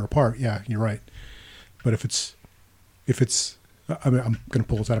released a year apart, yeah, you're right. But if it's, I mean, I'm going to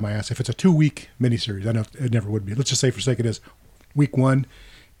pull this out of my ass. If it's a 2-week miniseries, I know it never would be. Let's just say, for sake it is, week 1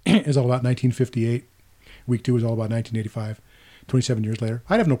 is all about 1958. Week 2 is all about 1985. 27 years later,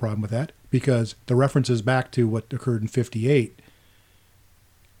 I'd have no problem with that, because the references back to what occurred in 58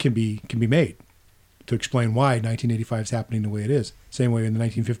 can be made to explain why 1985 is happening the way it is. Same way in the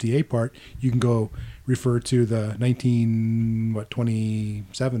 1958 part, you can go refer to the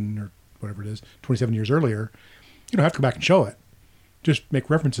 27 or whatever it is, 27 years earlier. You don't have to go back and show it. Just make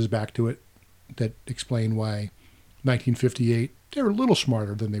references back to it that explain why 1958, they're a little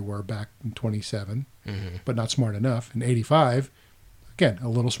smarter than they were back in 27, mm-hmm. but not smart enough. In 85, again, a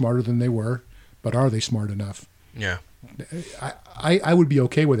little smarter than they were, but are they smart enough? Yeah. I would be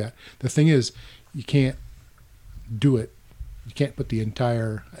okay with that. The thing is, you can't do it. You can't put the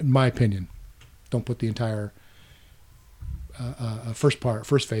entire, in my opinion, don't put the entire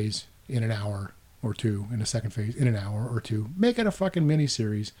first phase in an hour or 2, and the second phase in an hour or 2. Make it a fucking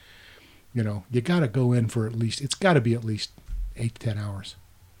miniseries. You know, you got to go in for it's got to be at least 8 to 10 hours.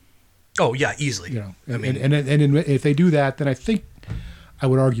 Oh yeah, easily. You know, and if they do that, then I think I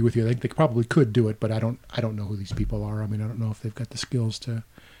would argue with you. I think they probably could do it, but I don't know who these people are. I mean, I don't know if they've got the skills to.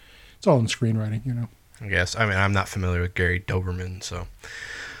 It's all in screenwriting, you know. I guess. I mean, I'm not familiar with Gary Doberman, so.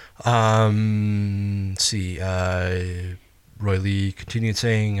 Let's see. Roy Lee continued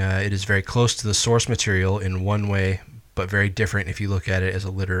saying, it is very close to the source material in one way, but very different if you look at it as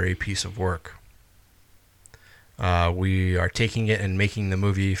a literary piece of work. We are taking it and making the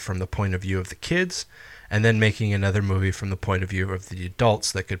movie from the point of view of the kids, and then making another movie from the point of view of the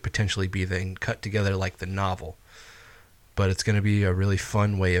adults that could potentially be then cut together like the novel. But it's going to be a really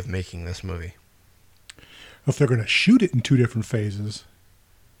fun way of making this movie. If they're going to shoot it in 2 different phases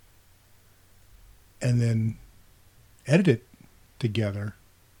and then edit it together,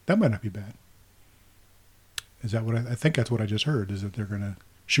 that might not be bad. Is that what I think that's what I just heard, is that they're going to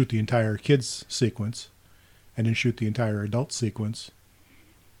shoot the entire kids sequence and then shoot the entire adult sequence.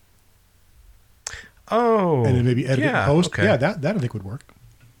 Oh. And then maybe edit it post. Okay. Yeah, that I think would work.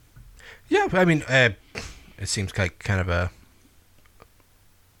 Yeah, I mean, it seems like kind of a...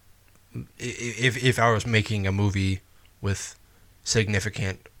 If I was making a movie with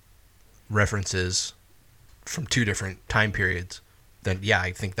significant references from 2 different time periods, then yeah,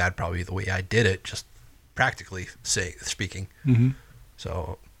 I think that'd probably be the way I did it. Just practically speaking. Mm-hmm.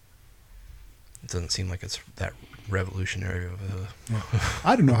 So it doesn't seem like it's that revolutionary of a...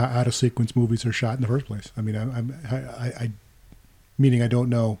 I don't know how out of sequence movies are shot in the first place. I mean, I meaning I don't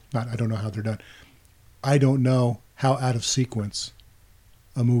know. Not I don't know how they're done. I don't know how out of sequence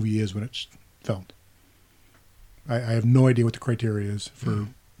a movie is when it's filmed. I have no idea what the criteria is for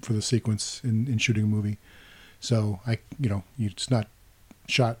the sequence in shooting a movie. So it's not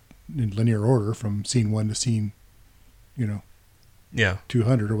shot in linear order from scene 1 to scene,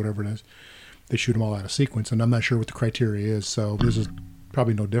 200 or whatever it is. They shoot them all out of sequence, and I'm not sure what the criteria is. So this is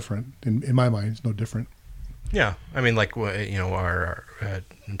probably no different. In my mind, it's no different. Yeah, I mean, like our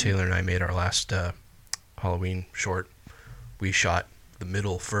Taylor and I made our last Halloween short. We shot the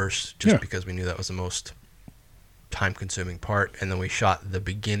middle first, just because we knew that was the most time-consuming part, and then we shot the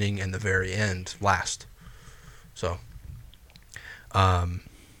beginning and the very end last. So,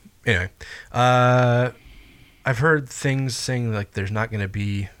 anyway, I've heard things saying like there's not going to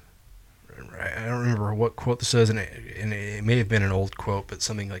be. I don't remember what quote this is, and it may have been an old quote, but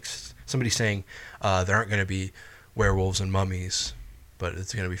something like somebody saying there aren't going to be werewolves and mummies, but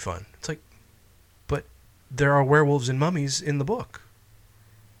it's going to be fun. It's like, but there are werewolves and mummies in the book.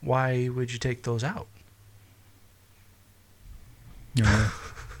 Why would you take those out?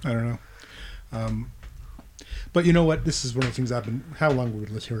 I don't know. But you know what? This is one of the things I've been... How long have we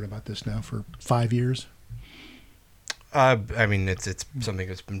been hearing about this now? For 5 years? I mean, it's something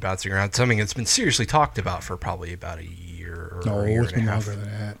that's been bouncing around. Something that's been seriously talked about for probably about a year or a year it's and been a half. longer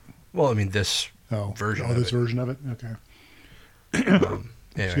than that. Well, I mean, this version of it. Oh, this version of it? Okay. Anyway.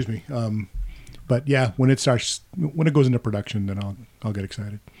 Excuse me. But yeah, when it goes into production, then I'll get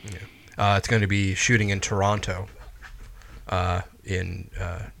excited. Yeah. It's going to be shooting in Toronto from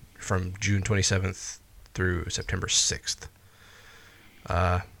June 27th through September 6th.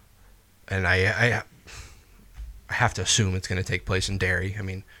 And I have to assume it's going to take place in Derry. I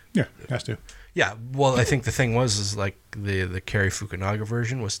mean... Yeah, it has to. Yeah, well, I think the thing is like the Cary Fukunaga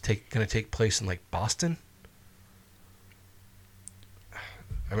version was going to take place in like Boston.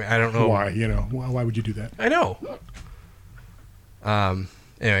 I mean, I don't know why. Why would you do that? I know.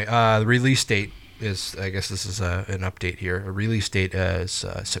 Anyway, the release date is, I guess this is an update here. A release date is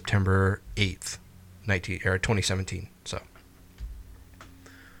September 8th, 2017. So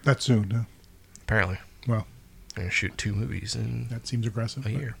that's soon, huh? Apparently. Well, I'm gonna shoot 2 movies in that seems aggressive.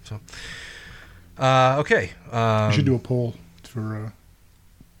 A year. So okay. We should do a poll for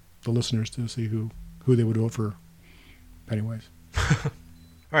the listeners to see who they would vote for Pennywise.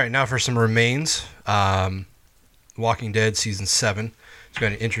 All right, now for some remains. Walking Dead Season 7 is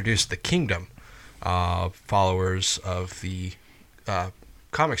going to introduce the Kingdom. Followers of the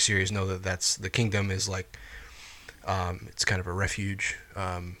comic series know that the Kingdom is like, it's kind of a refuge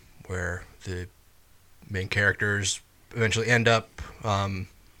where the main characters eventually end up. I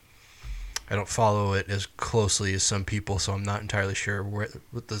don't follow it as closely as some people, so I'm not entirely sure what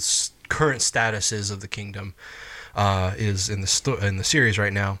the current status is of the Kingdom is in the series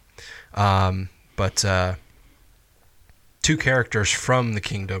right now. But 2 characters from the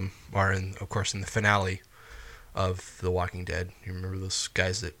Kingdom are of course in the finale of The Walking Dead. You remember those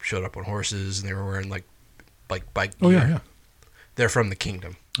guys that showed up on horses and they were wearing like bike gear? Yeah. They're from the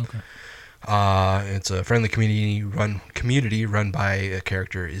Kingdom. Okay. It's a friendly community run by a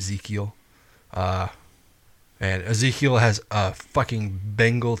character, Ezekiel. And Ezekiel has a fucking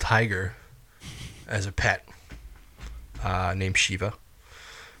Bengal tiger as a pet, named Shiva.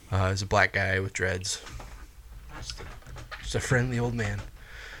 He's a black guy with dreads. Just a friendly old man.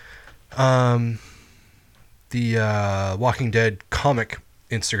 The Walking Dead comic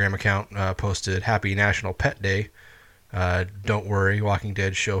Instagram account posted, "Happy National Pet Day. Don't worry, Walking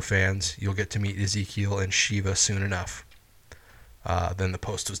Dead show fans, you'll get to meet Ezekiel and Shiva soon enough." Then the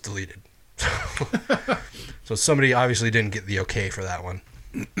post was deleted. So somebody obviously didn't get the okay for that one.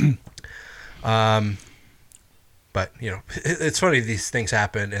 But it's funny, these things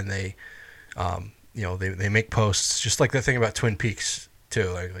happen, and they make posts, just like the thing about Twin Peaks too.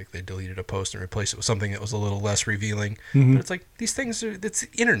 Like they deleted a post and replaced it with something that was a little less revealing. Mm-hmm. But it's like these things it's the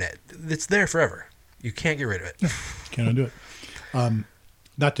internet. It's there forever. You can't get rid of it. Can't undo it.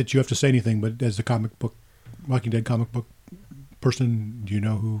 Not that you have to say anything, but as the Walking Dead comic book person, do you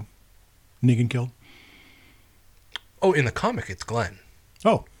know who Negan killed? Oh, in the comic, it's Glenn.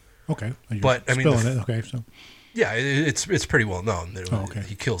 Oh, okay. But I mean, okay, so yeah, it's pretty well known that okay.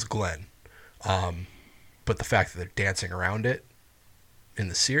 He kills Glenn. But the fact that they're dancing around it in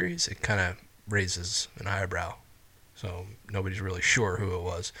the series, it kind of raises an eyebrow. So nobody's really sure who it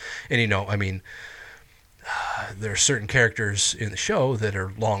was. And I mean, there are certain characters in the show that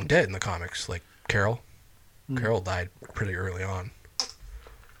are long dead in the comics, like Carol. Carol died pretty early on.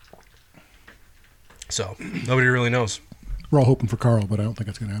 So, nobody really knows. We're all hoping for Carl, but I don't think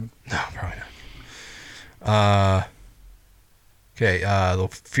that's going to happen. No, probably not. Okay, the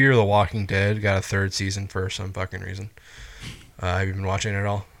Fear of the Walking Dead got a 3rd season for some fucking reason. Have you been watching it at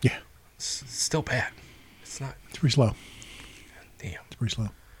all? Yeah. It's still bad. It's not. It's pretty slow. Damn. It's pretty slow.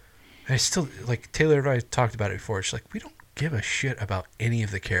 I still, like, Taylor and I talked about it before. She's like, we don't give a shit about any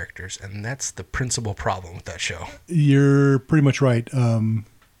of the characters, and that's the principal problem with that show. You're pretty much right. If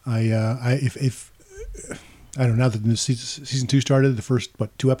I don't know, now that the season 2 started, the first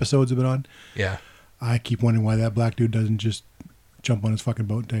 2 episodes have been on. Yeah. I keep wondering why that black dude doesn't just jump on his fucking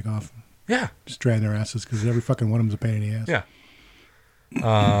boat and take off. Yeah. Just drag their asses, because every fucking one of them's a pain in the ass. Yeah.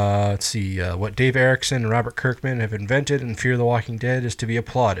 Let's see. What Dave Erickson and Robert Kirkman have invented in Fear the Walking Dead is to be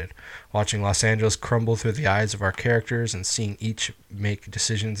applauded. Watching Los Angeles crumble through the eyes of our characters and seeing each make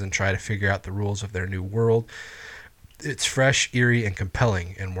decisions and try to figure out the rules of their new world. It's fresh, eerie, and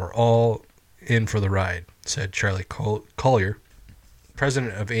compelling, and we're all in for the ride, said Charlie Collier,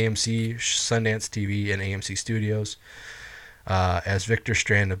 president of AMC, Sundance TV, and AMC Studios. As Victor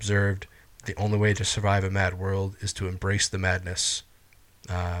Strand observed, the only way to survive a mad world is to embrace the madness.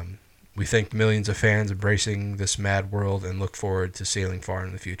 We thank millions of fans embracing this mad world and look forward to sailing far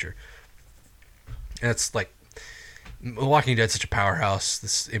in the future. And it's like, The Walking Dead's such a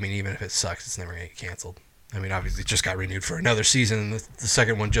powerhouse. Even if it sucks, it's never going to get canceled. I mean, obviously, it just got renewed for another season, and the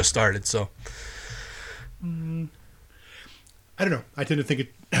second one just started. So, I don't know. I tend to think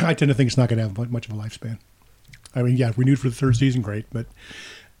it's not going to have much of a lifespan. I mean, yeah, renewed for the 3rd season, great, but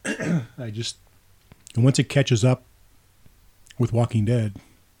and once it catches up with Walking Dead,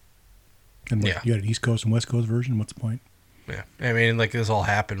 and you got an East Coast and West Coast version, what's the point? Yeah, I mean, like, this all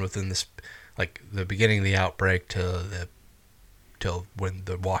happened within this, like, the beginning of the outbreak till when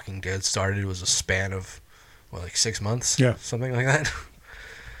The Walking Dead started was a span of, 6 months? Yeah. Something like that.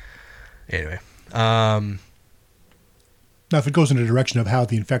 Anyway. Now, if it goes in the direction of how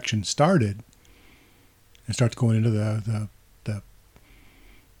the infection started, and starts going into the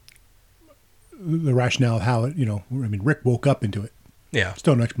rationale of how it, Rick woke up into it. Yeah.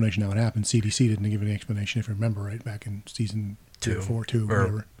 Still no explanation how it happened. CDC didn't give any explanation, if you remember right, back in season 2, 4, 2,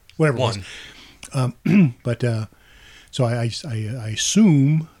 whatever it was. But so I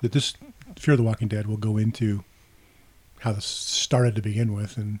assume that this Fear of the Walking Dead will go into how this started to begin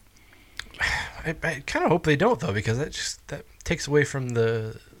with, and I kind of hope they don't, though, because that takes away from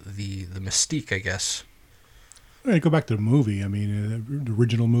the mystique, I guess. Well, go back to the movie. I mean, the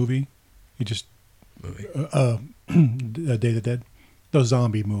original movie. Day of the Dead, the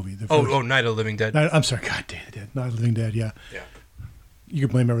zombie movie. Night of the Living Dead. I'm sorry, God, Day of the Dead, Night of the Living Dead. Yeah. Yeah. You can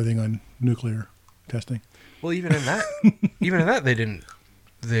blame everything on nuclear testing. Well, even in that, they didn't.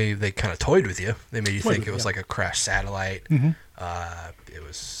 They kind of toyed with you. They made you think it was like a crashed satellite. Mm-hmm. It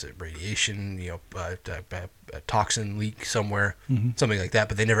was radiation, a toxin leak somewhere, something like that.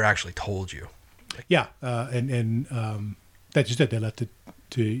 But they never actually told you. And that's just it. They left it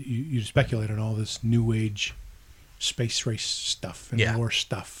to you to speculate on all this new age space race stuff and war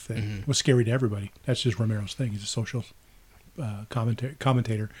stuff that was scary to everybody. That's just Romero's thing. He's a social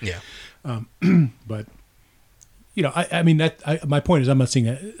commentator. Yeah. But I mean that. My point is, I'm not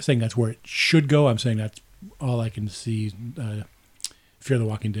saying that's where it should go. I'm saying that's all I can see. Fear the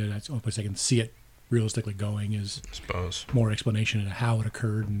Walking Dead. That's the only place I can see it realistically going. Is I suppose more explanation of how it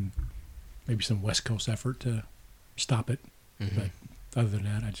occurred and maybe some West Coast effort to stop it. But other than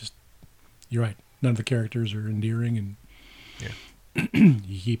that, you're right. None of the characters are endearing, and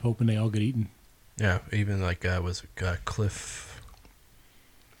you keep hoping they all get eaten. Yeah, even like Cliff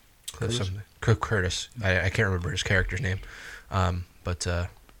something. Cliff Curtis. I can't remember his character's name, but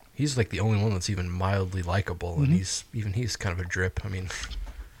he's like the only one that's even mildly likable, and he's kind of a drip. I mean,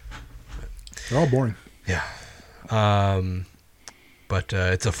 they're all boring. Yeah. But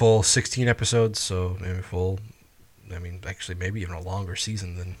it's a full 16 episodes, so actually maybe even a longer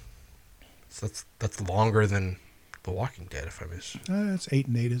season than. So that's longer than The Walking Dead, if I miss. It's 8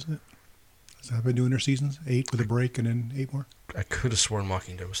 and 8, isn't it? Is that how they're doing their seasons? 8 with a break and then 8 more? I could have sworn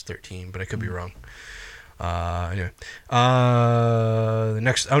Walking Dead was 13, but I could be wrong. Anyway. The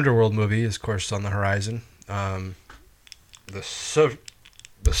next Underworld movie is, of course, on the horizon. The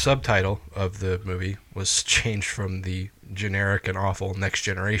subtitle of the movie was changed from the generic and awful Next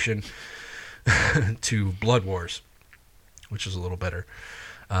Generation to Blood Wars, which is a little better.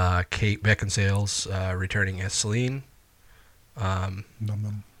 Kate Beckinsale's returning as Selene. Num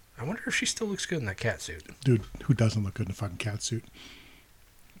num. I wonder if she still looks good in that cat suit. Dude, who doesn't look good in a fucking cat suit?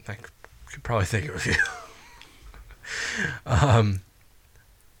 I could probably think of a few.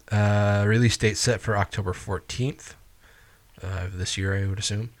 Release date set for October 14th of this year, I would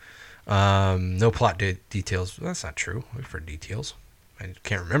assume. No plot details. Well, that's not true. I've heard details. I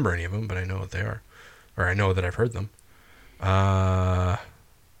can't remember any of them, but I know what they are. Or I know that I've heard them. But,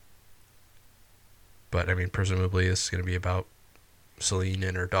 I mean, presumably this is going to be about Celine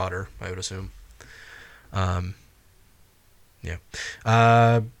and her daughter, I would assume. Yeah.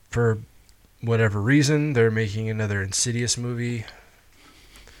 For whatever reason, they're making another Insidious movie.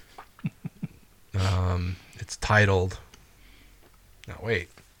 It's titled... No, wait.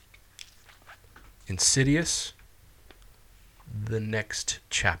 Insidious, The Next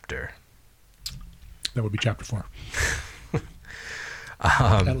Chapter. That would be chapter 4.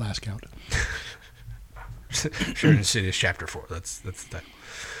 At last count. Sure, Insidious Chapter 4. That's the title.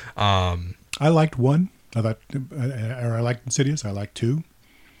 I liked 1. I thought, or I liked Insidious. I liked 2.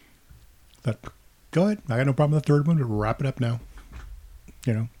 Thought, go ahead. I got no problem with the third one. Wrap it up now.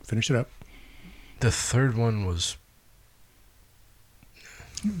 You know, finish it up. The third one was...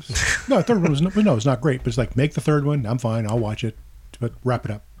 No, the third one was no, it's not great. But it's like, make the third one. I'm fine. I'll watch it. But wrap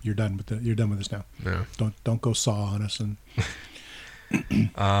it up. You're done with this now. Yeah. Don't go Saw on us. And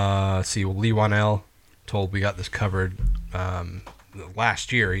let's see. Well, Lee Wanell told We Got This Covered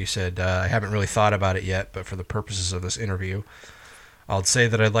last year. He said, I haven't really thought about it yet, but for the purposes of this interview, I'll say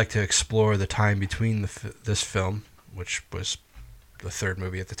that I'd like to explore the time between this film, which was the third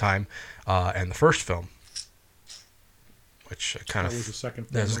movie at the time, and the first film, which kind of... That was the second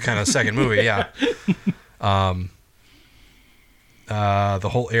film. That was kind of the second movie, yeah. The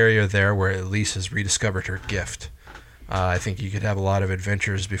whole area there where Elise has rediscovered her gift. I think you could have a lot of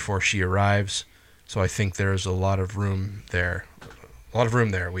adventures before she arrives. So I think there's a lot of room there.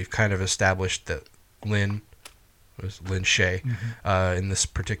 We've kind of established that Lynn Shay, in this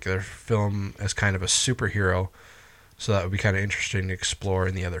particular film as kind of a superhero. So that would be kind of interesting to explore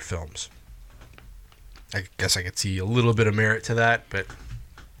in the other films. I guess I could see a little bit of merit to that, but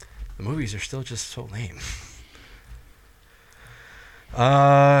the movies are still just so lame.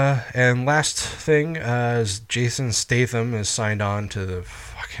 And last thing is Jason Statham is signed on to the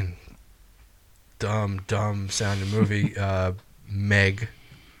fucking dumb sounding movie Meg,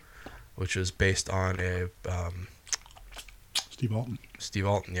 which is based on a Steve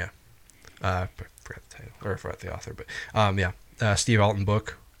Alton, yeah. I forgot the title, or I forgot the author, but Steve Alton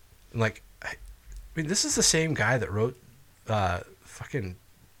book. Like, I mean, this is the same guy that wrote fucking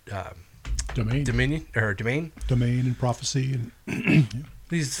Domain and Prophecy and yeah.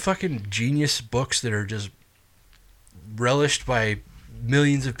 These fucking genius books that are just relished by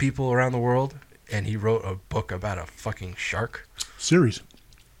millions of people around the world, and he wrote a book about a fucking shark series.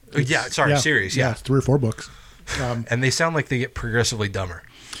 Series. Yeah, it's 3 or 4 books, and they sound like they get progressively dumber.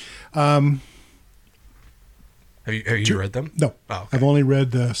 Have you read them? No, oh, okay. I've only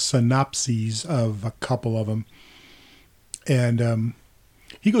read the synopses of a couple of them, and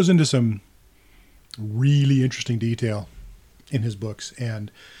he goes into some really interesting detail in his books,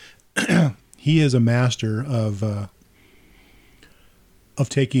 and he is a master of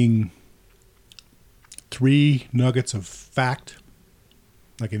taking 3 nuggets of fact,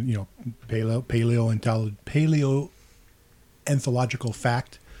 like in paleo anthological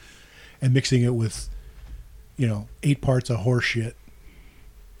fact, and mixing it with 8 parts of horse shit,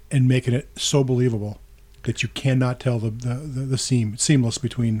 and making it so believable that you cannot tell the seamless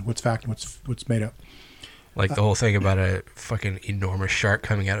between what's fact and what's made up. Like the whole thing about a fucking enormous shark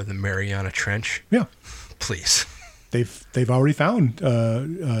coming out of the Mariana Trench. Yeah, please. They've already found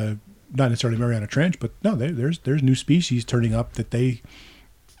not necessarily Mariana Trench, but no, there's new species turning up that they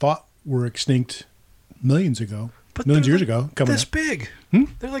thought were extinct millions of years ago. Coming this up. Big.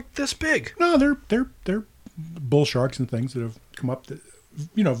 They're like this big. No, they're bull sharks and things that have come up. That,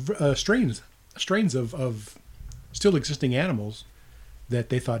 strains of still existing animals that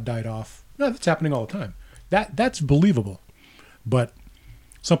they thought died off. No, that's happening all the time. That's believable, but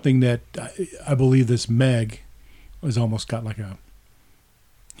something that I believe this Meg has almost got like a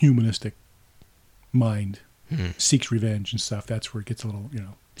humanistic mind, seeks revenge and stuff. That's where it gets a little,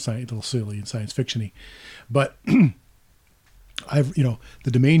 a little silly and science fiction-y. But the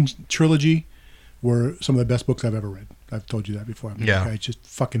Domain trilogy were some of the best books I've ever read. I've told you that before. It's just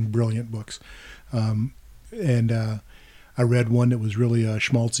fucking brilliant books. And I read one that was really a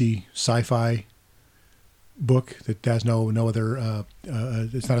schmaltzy sci-fi book that has no other.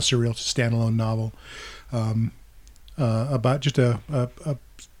 It's not a serial; it's a standalone novel about just a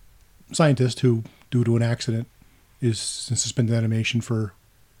scientist who, due to an accident, is in suspended animation for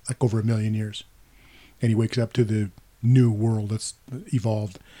like over 1 million years, and he wakes up to the new world that's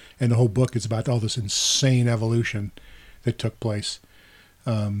evolved, and the whole book is about all this insane evolution that took place.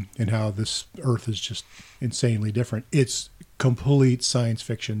 and how this Earth is just insanely different. It's complete science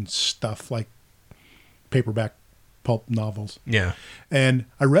fiction stuff, like paperback pulp novels. Yeah. And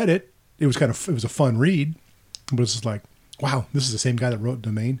I read it. It was it was a fun read, but it's just like, wow, this is the same guy that wrote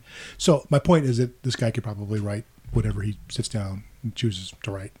Domain. So my point is that this guy could probably write whatever he sits down and chooses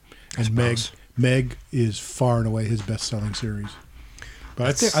to write. And Meg is far and away his best-selling series. But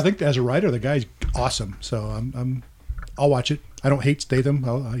I think as a writer, the guy's awesome. So I'll watch it. I don't hate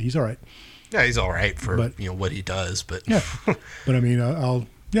Statham. He's all right. Yeah, he's all right for what he does. But yeah, but I mean, I'll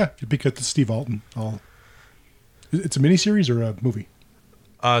because it's Steve Alton. It's a miniseries or a movie?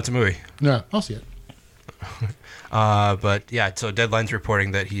 It's a movie. Yeah, I'll see it. But yeah, so Deadline's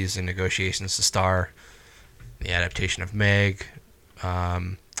reporting that he's in negotiations to star the adaptation of Meg.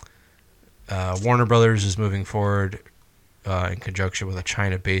 Warner Brothers is moving forward in conjunction with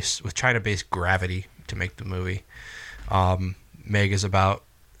China-based Gravity to make the movie. Meg is about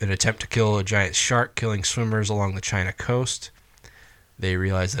an attempt to kill a giant shark, killing swimmers along the China coast. They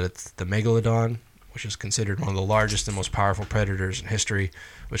realize that it's the megalodon, which is considered one of the largest and most powerful predators in history,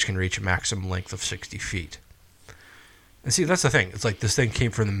 which can reach a maximum length of 60 feet. And see, that's the thing. It's like this thing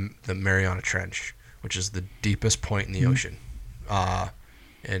came from the Mariana Trench, which is the deepest point in the ocean.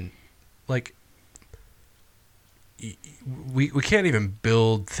 And like, we can't even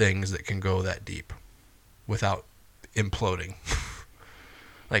build things that can go that deep without imploding.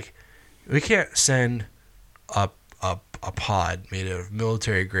 Like, we can't send a pod made of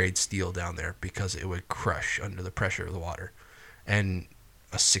military-grade steel down there because it would crush under the pressure of the water. And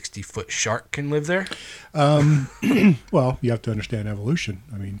a 60-foot shark can live there? Well, you have to understand evolution.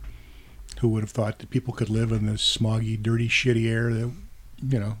 I mean, who would have thought that people could live in this smoggy, dirty, shitty air that,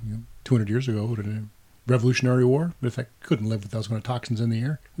 200 years ago would have been a Revolutionary War? But if I couldn't live with those kind of toxins in the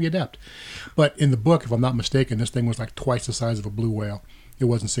air, we adapt. But in the book, if I'm not mistaken, this thing was like twice the size of a blue whale. It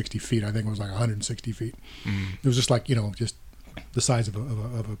wasn't 60 feet. I think it was like 160 feet. It was just like, just the size of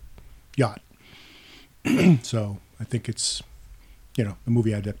a yacht. So I think it's, the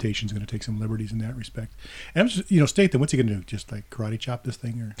movie adaptation is going to take some liberties in that respect. And I'm just, Statham, what's he going to do? Just like karate chop this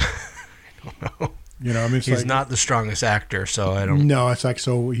thing? Or I don't know. I mean, he's not the strongest actor, so I don't. No, it's like,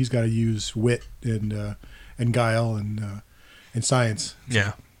 so he's got to use wit and guile and science. So,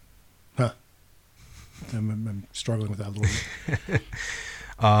 yeah. Huh. I'm struggling with that a little bit.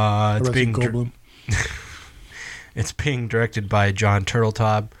 It's being directed by John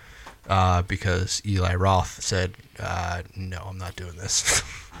Turteltaub because Eli Roth said, "No, I'm not doing this."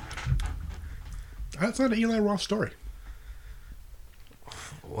 That's not an Eli Roth story.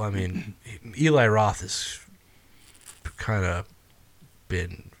 Well, I mean, Eli Roth has kind of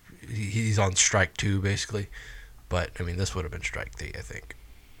been... He's on strike 2, basically. But, I mean, this would have been strike 3, I think.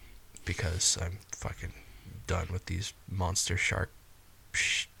 Because I'm fucking done with these monster shark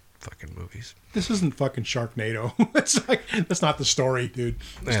fucking movies. This isn't fucking Sharknado. It's like, that's not the story, dude.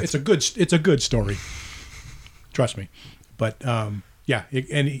 It's a good story. Trust me. But, a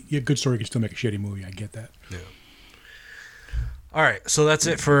good story can still make a shitty movie. I get that. Yeah. All right, so that's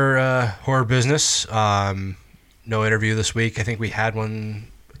it for horror business. No interview this week. I think we had one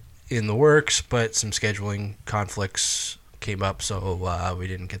in the works, but some scheduling conflicts came up, so we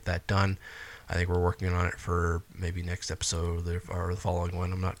didn't get that done. I think we're working on it for maybe next episode or the following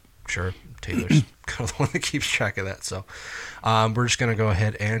one. I'm not sure. Taylor's kind of the one that keeps track of that. So we're just going to go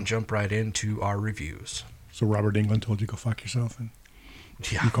ahead and jump right into our reviews. So Robert Englund told you to go fuck yourself, and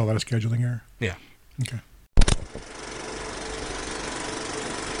you call that a scheduling error? Yeah. Okay.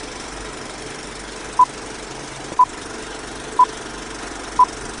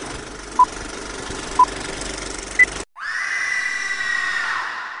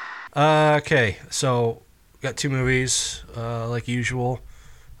 Okay, so got 2 movies, like usual.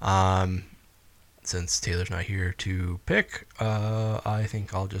 Since Taylor's not here to pick, I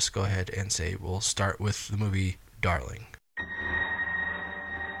think I'll just go ahead and say we'll start with the movie Darling.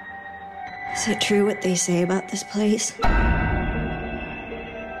 Is it true what they say about this place?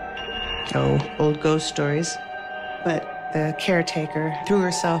 Oh, old ghost stories. But the caretaker threw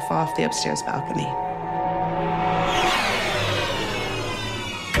herself off the upstairs balcony.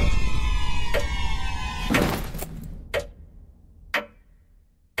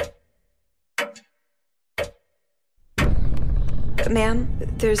 Ma'am,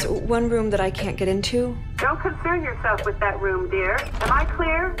 there's one room that I can't get into. Don't concern yourself with that room, dear. Am I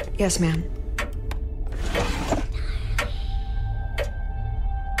clear? Yes, ma'am.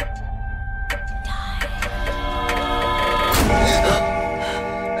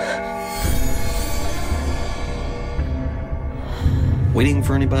 Waiting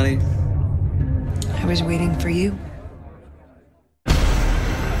for anybody? I was waiting for you.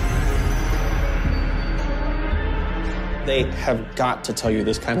 They have got to tell you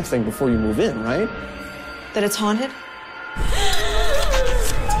this kind of thing before you move in, right? That it's haunted?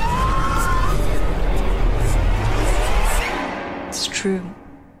 It's true.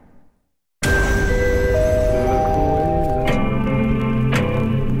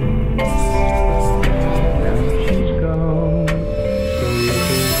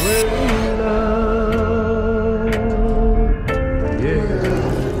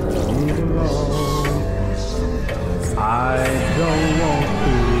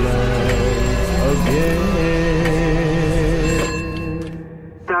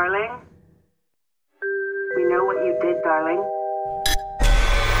 Darling? We know what you did, darling.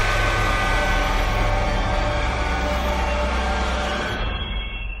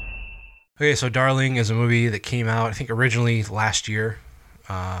 Okay, so Darling is a movie that came out, I think, originally last year,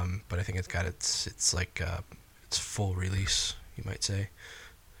 but I think it's got its full release, you might say,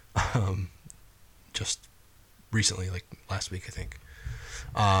 just recently, like last week, I think.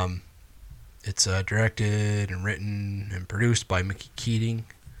 It's directed and written and produced by Mickey Keating,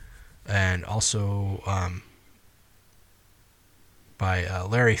 and also by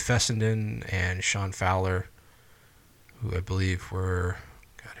Larry Fessenden and Sean Fowler, who I believe were,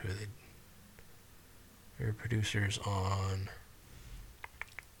 God, who are they? They were producers on...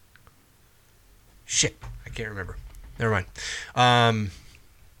 Shit, I can't remember. Never mind.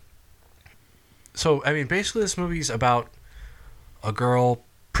 So, I mean, basically this movie's about a girl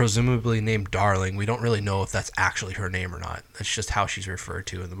presumably named Darling. We don't really know if that's actually her name or not. That's just how she's referred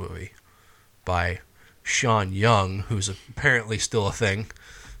to in the movie by Sean Young, who's apparently still a thing.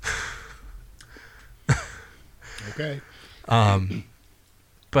 Okay.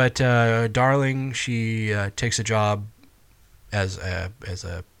 But Darling, she takes a job as a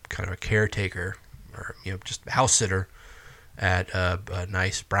kind of a caretaker, or just a house sitter at a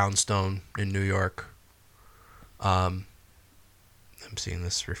nice brownstone in New York. I'm seeing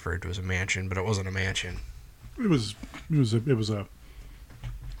this referred to as a mansion, but it wasn't a mansion. It was a kind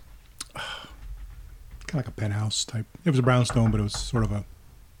of like a penthouse type. It was a brownstone, but it was sort of a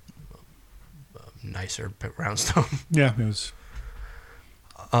nicer brownstone. Yeah, it was.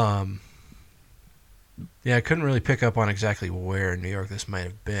 Yeah, I couldn't really pick up on exactly where in New York this might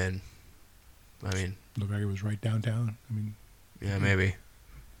have been. I mean, looked like it was right downtown. I mean, yeah, maybe.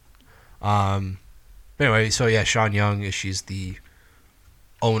 Anyway, so yeah, Sean Young, she's the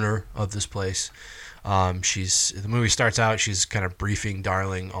owner of this place. The movie starts out, she's kind of briefing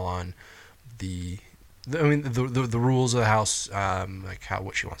Darling on the rules of the house, like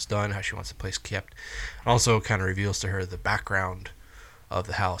what she wants done, how she wants the place kept. It also kind of reveals to her the background of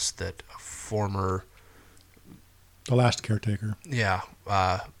the house, that the last caretaker. Yeah,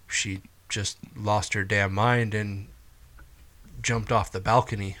 she just lost her damn mind and jumped off the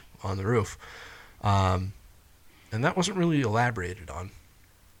balcony on the roof. And that wasn't really elaborated on.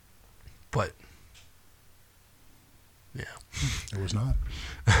 But, yeah. It was not.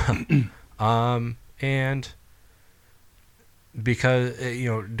 And because,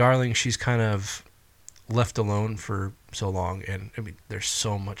 Darling, she's kind of left alone for so long, and I mean, there's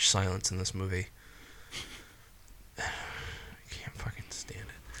so much silence in this movie. I can't fucking stand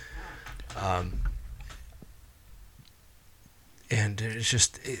it. And it's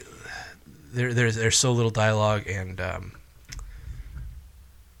just there's so little dialogue, and I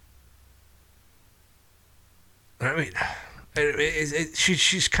mean,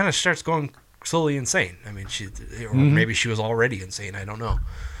 she kind of starts going slowly insane. I mean, or maybe she was already insane. I don't know.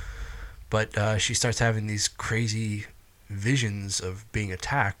 But she starts having these crazy visions of being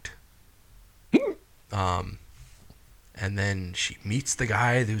attacked. And then she meets the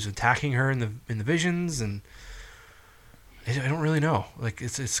guy who's attacking her in the visions, and I don't really know. Like,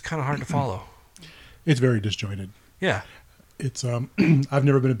 it's kind of hard to follow. It's very disjointed. Yeah. It's I've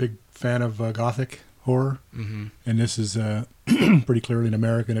never been a big fan of Gothic horror, and this is pretty clearly an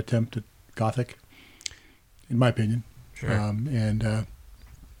American attempt at Gothic, in my opinion. Sure.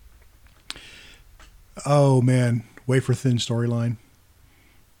 Oh man, wafer thin storyline.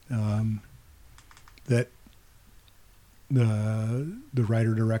 That the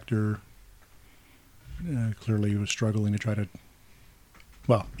writer director clearly was struggling to try to.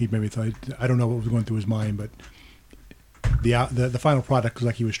 Well, he maybe thought, I don't know what was going through his mind, but the final product was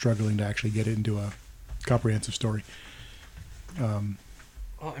like he was struggling to actually get it into a comprehensive story. Well,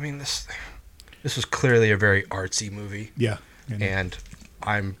 I mean, this was clearly a very artsy movie. Yeah. And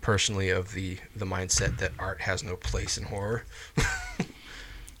I'm personally of the mindset that art has no place in horror.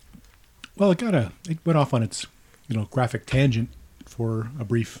 Well, it went off on its graphic tangent for a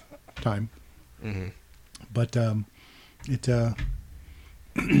brief time. Mm-hmm. But it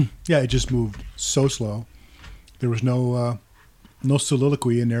just moved so slow There was no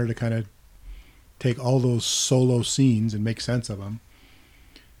soliloquy in there to kind of take all those solo scenes and make sense of them.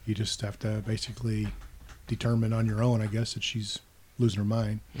 You just have to basically determine on your own, I guess, that she's losing her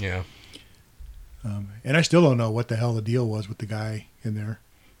mind. Yeah. And I still don't know what the hell the deal was with the guy in there.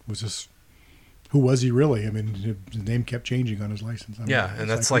 Who was he really? I mean, his name kept changing on his license. And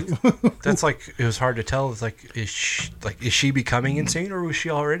that's like it was hard to tell. It's like, is she becoming insane or was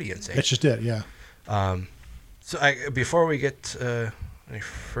she already insane? That's just it, yeah. So before we get any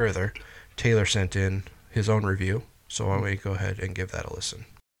further, Taylor sent in his own review. So why don't we go ahead and give that a listen?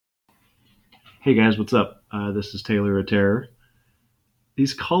 Hey guys, what's up? This is Taylor of Terror.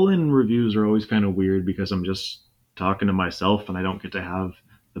 These call-in reviews are always kind of weird because I'm just talking to myself and I don't get to have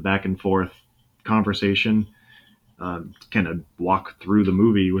the back and forth conversation, kind of walk through the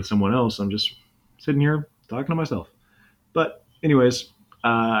movie with someone else. I'm just sitting here talking to myself. But anyways,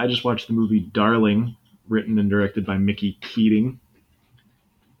 I just watched the movie Darling, written and directed by Mickey Keating.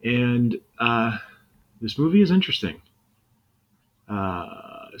 And this movie is interesting.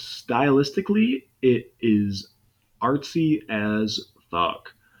 Stylistically, it is artsy as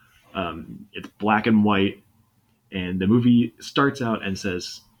fuck. It's black and white, and the movie starts out and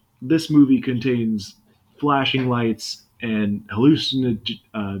says, this movie contains flashing lights and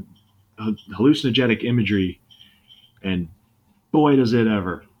hallucinogenic imagery, and boy does it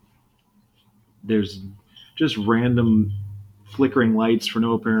ever. There's just random flickering lights for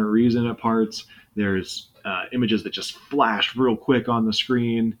no apparent reason at parts. There's images that just flash real quick on the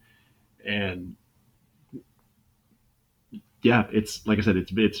screen, and yeah, it's like I said,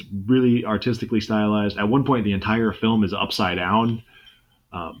 it's really artistically stylized. At one point, the entire film is upside down.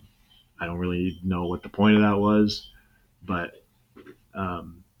 I don't really know what the point of that was, but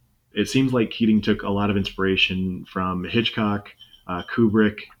it seems like Keating took a lot of inspiration from Hitchcock,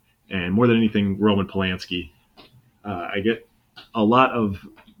 Kubrick, and more than anything, Roman Polanski. I get a lot of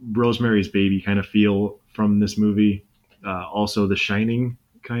Rosemary's Baby kind of feel from this movie. Also, The Shining,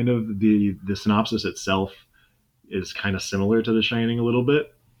 kind of the synopsis itself is kind of similar to The Shining a little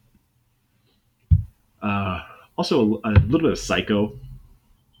bit. Also, a little bit of Psycho.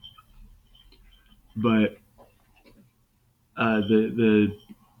 But the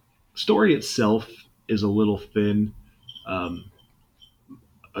story itself is a little thin.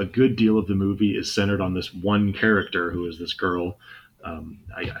 A good deal of the movie is centered on this one character who is this girl.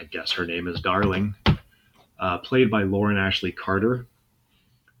 I guess her name is Darling, played by Lauren Ashley Carter,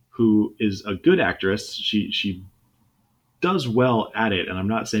 who is a good actress. She does well at it, and I'm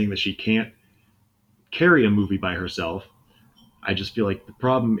not saying that she can't carry a movie by herself. I just feel like the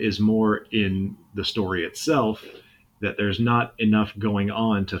problem is more in the story itself, that there's not enough going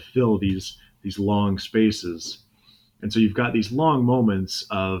on to fill these long spaces. And so you've got these long moments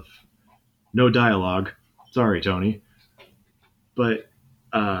of no dialogue. Sorry, Tony. But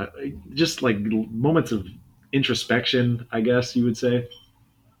just like moments of introspection, I guess you would say.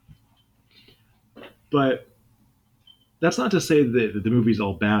 But that's not to say that the movie's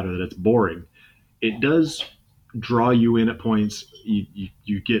all bad or that it's boring. It does draw you in at points.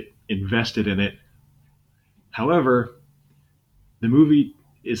 You get invested in it. However, the movie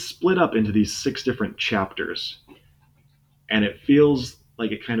is split up into these 6 different chapters, and it feels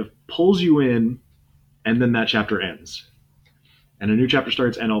like it kind of pulls you in, and then that chapter ends, and a new chapter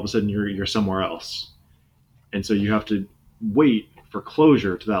starts, and all of a sudden you're somewhere else, and so you have to wait for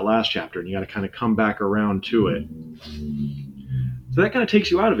closure to that last chapter, and you got to kind of come back around to it. So that kind of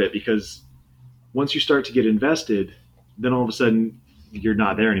takes you out of it, because once you start to get invested, then all of a sudden you're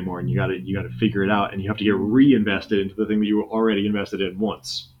not there anymore, and you got to figure it out, and you have to get reinvested into the thing that you were already invested in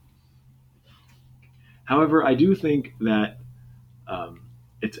once. However, I do think that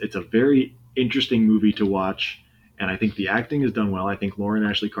it's a very interesting movie to watch, and I think the acting is done well. I think Lauren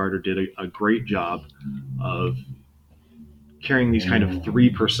Ashley Carter did a great job of carrying these kind of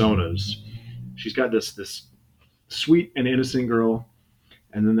 3 personas. She's got this sweet and innocent girl,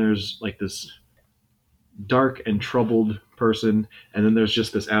 and then there's like this dark and troubled person, and then there's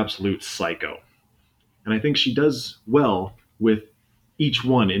just this absolute psycho. And I think she does well with each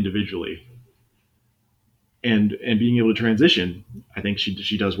one individually. And being able to transition, I think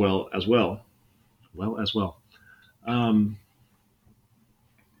she does well as well.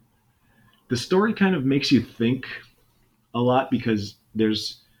 The story kind of makes you think a lot, because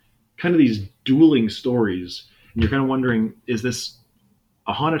there's kind of these dueling stories, and you're kind of wondering, is this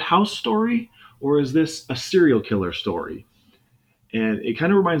a haunted house story, or is this a serial killer story? And it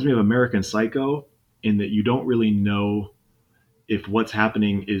kind of reminds me of American Psycho, in that you don't really know if what's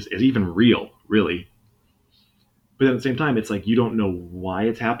happening is even real, really. But at the same time, it's like you don't know why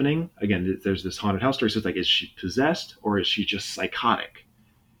it's happening. Again, there's this haunted house story, so it's like, is she possessed or is she just psychotic?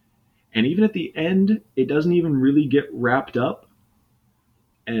 And even at the end, it doesn't even really get wrapped up.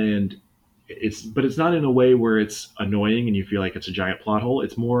 And but it's not in a way where it's annoying and you feel like it's a giant plot hole.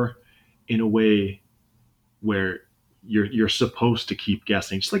 It's more in a way where you're supposed to keep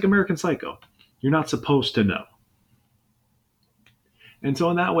guessing, just like American Psycho. You're not supposed to know. And so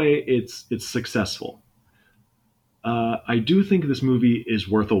in that way, it's successful. I do think this movie is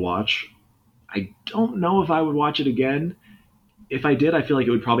worth a watch. I don't know if I would watch it again. If I did, I feel like it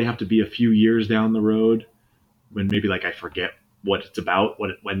would probably have to be a few years down the road when maybe like I forget what it's about,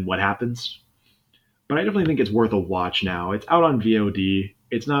 what happens. But I definitely think it's worth a watch now. It's out on VOD.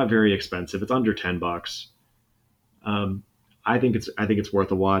 It's not very expensive. It's under $10. I think it's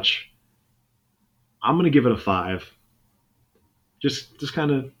worth a watch. I'm gonna give it a 5. Just kind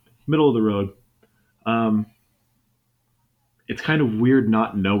of middle of the road. It's kind of weird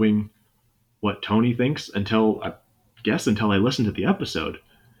not knowing what Tony thinks until I listen to the episode.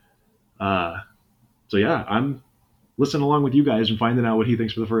 So yeah, I'm listening along with you guys and finding out what he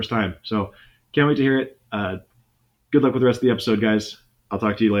thinks for the first time. So can't wait to hear it. Good luck with the rest of the episode, guys. I'll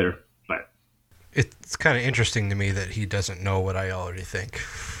talk to you later. Bye. It's kind of interesting to me that he doesn't know what I already think,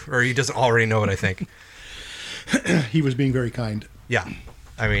 or he doesn't already know what I think. He was being very kind. Yeah.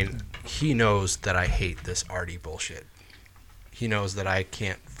 I mean, he knows that I hate this arty bullshit. He knows that I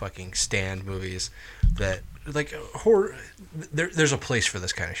can't fucking stand movies that, like, horror. There's a place for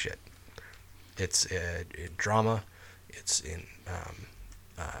this kind of shit. It's in drama. It's in,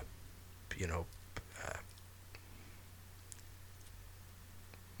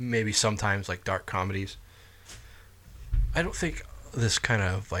 maybe sometimes like dark comedies. I don't think this kind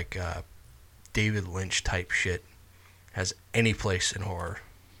of like David Lynch type shit has any place in horror.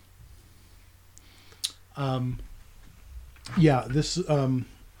 Yeah, this the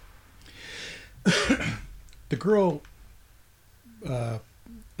girl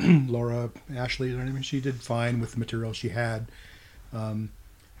Laura Ashley, is her name? She did fine with the material she had.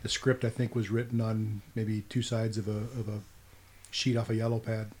 The script, I think, was written on maybe 2 sides of a sheet off a yellow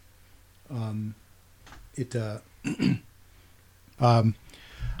pad. There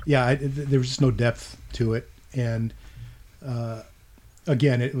was just no depth to it, and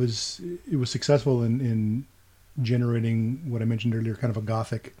again, it was successful in generating what I mentioned earlier, kind of a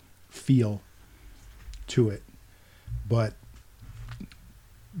gothic feel to it, but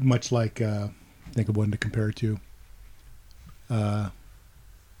much like think of one to compare it to,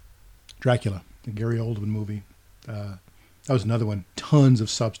 Dracula, the Gary Oldman movie. That was another one. Tons of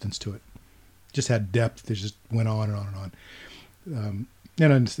substance to it. Just had depth. They just went on and on and on.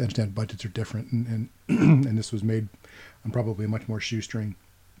 And I understand budgets are different, and and this was made on probably a much more shoestring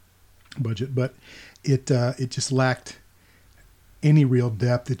budget, but it just lacked any real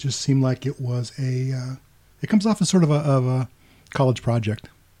depth. It just seemed like it was it comes off as sort of a college project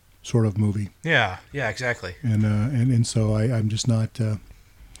sort of movie. Yeah, exactly. And so I'm just not.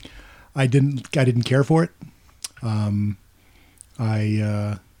 I didn't care for it.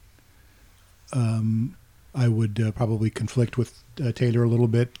 I would probably conflict with Taylor a little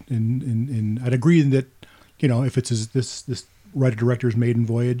bit, and I'd agree that, if it's this writer-director's maiden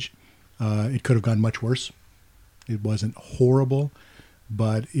voyage, it could have gone much worse. It wasn't horrible,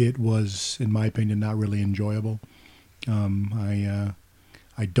 but it was, in my opinion, not really enjoyable. I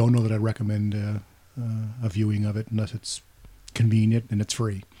don't know that I'd recommend a viewing of it unless it's convenient and it's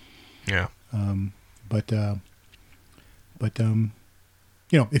free. Yeah. But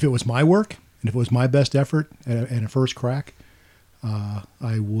if it was my work and if it was my best effort and a first crack,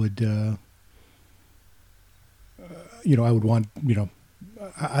 I would, I would want,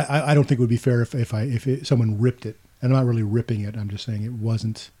 I don't think it would be fair if someone ripped it. And I'm not really ripping it. I'm just saying it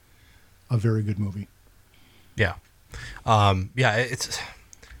wasn't a very good movie. Yeah. It's,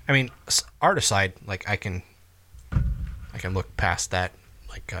 I mean, art aside, like I can look past that.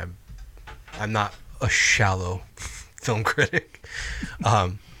 Like I'm not a shallow film critic,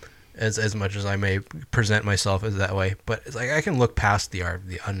 as much as I may present myself as that way. But it's like I can look past the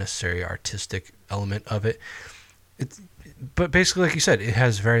unnecessary artistic element of it. But basically, like you said, it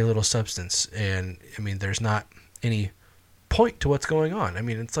has very little substance, and I mean, there's not any point to what's going on. I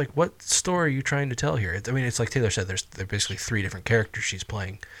mean, it's like, what story are you trying to tell here? I mean, it's like Taylor said, there's basically 3 different characters she's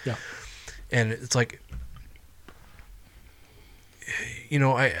playing. Yeah, and it's like,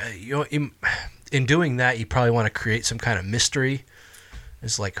 in doing that, you probably want to create some kind of mystery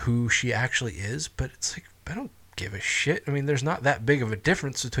as like who she actually is, but it's like, I don't give a shit. I mean, there's not that big of a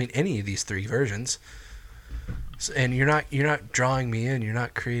difference between any of these 3 versions, and you're not drawing me in. You're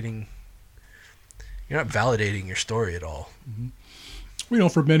not creating You're not validating your story at all. You know,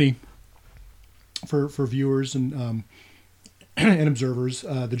 for many, for viewers and and observers,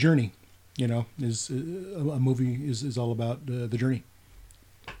 the journey, you know, is a movie is all about the journey.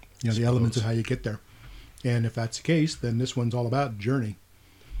 You know, the elements of how you get there. And if that's the case, then this one's all about journey.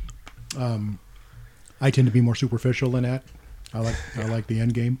 I tend to be more superficial than that. I like the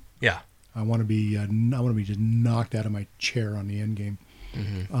end game. Yeah. I want to be just knocked out of my chair on the end game.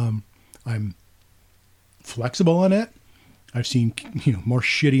 I'm flexible on that. I've seen, you know, more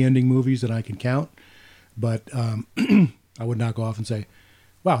shitty ending movies than I can count, but I would not go off and say,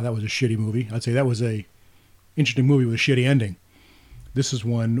 "Wow, that was a shitty movie." I'd say that was a interesting movie with a shitty ending. This is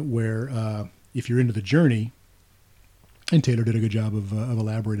one where if you're into the journey, and Taylor did a good job of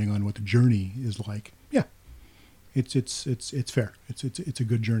elaborating on what the journey is like. Yeah, it's fair. It's a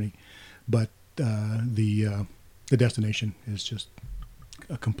good journey, but the destination is just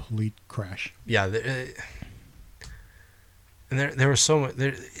a complete crash. Yeah, and there was so much.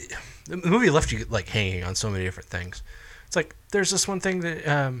 The movie left you like hanging on so many different things. It's like there's this one thing that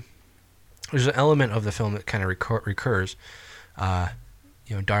there's an element of the film that kind of recurs.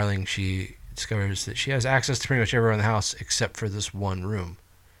 You know, Darling, she discovers that she has access to pretty much everywhere in the house except for this one room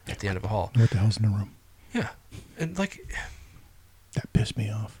at the end of a hall. What the hell's in the room? Yeah, and like that pissed me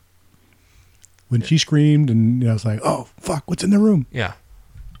off when she screamed, and I was like, "Oh fuck, what's in the room?" Yeah,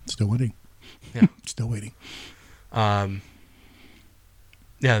 still waiting. Yeah, still waiting.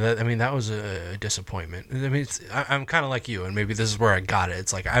 Yeah, that was a disappointment. I mean, I'm kind of like you, and maybe this is where I got it.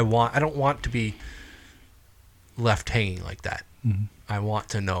 It's like I don't want to be left hanging like that. Mm-hmm. I want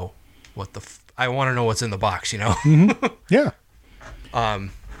to know I want to know what's in the box, you know? Mm-hmm. Yeah.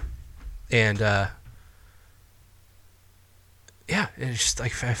 Yeah, it's just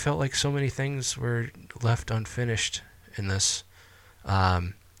like I felt like so many things were left unfinished in this.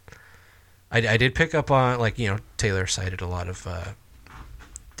 I did pick up on, like, you know, Taylor cited a lot of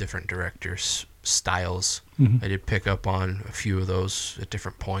different directors' styles. Mm-hmm. I did pick up on a few of those at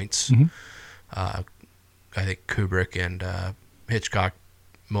different points. Mm-hmm. I think Kubrick and Hitchcock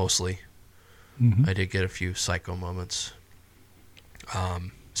mostly. Mm-hmm. I did get a few psycho moments,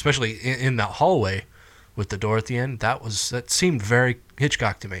 especially in that hallway with the door at the end. That seemed very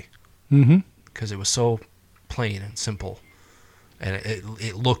Hitchcock to me, because it was so plain and simple, and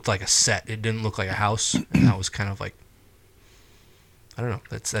it looked like a set. It didn't look like a house, and that was kind of like, I don't know.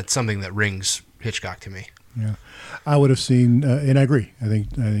 That's something that rings Hitchcock to me. Yeah, I would have seen, and I agree. I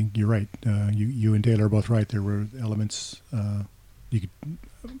think you're right. You and Taylor are both right. There were elements.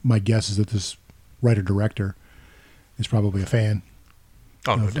 My guess is that this writer-director is probably a fan.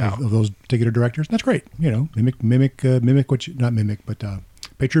 Oh, no doubt. Of those particular directors. That's great. You know, mimic what you, not mimic, but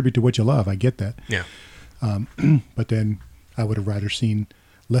pay tribute to what you love. I get that. Yeah. But then I would have rather seen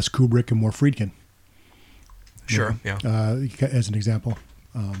less Kubrick and more Friedkin. Sure. You know, yeah. As an example.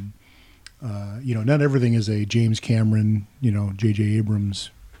 You know, not everything is a James Cameron, you know, J.J. Abrams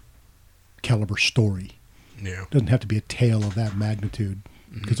caliber story. Yeah. It doesn't have to be a tale of that magnitude,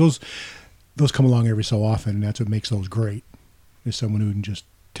 because those come along every so often, and that's what makes those great, is someone who can just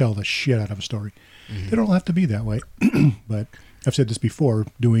tell the shit out of a story. They don't have to be that way. But I've said this before,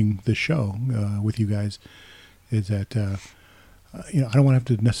 doing this show with you guys, is that, you know, I don't want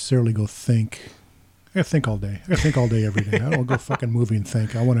to have to necessarily go think. I got to think all day. I got to think all day every day. I don't want to go fucking movie and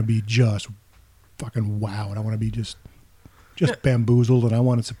think. I want to be just fucking wowed. I want to be just bamboozled, and I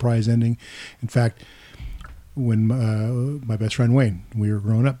want a surprise ending. In fact, when my best friend Wayne, we were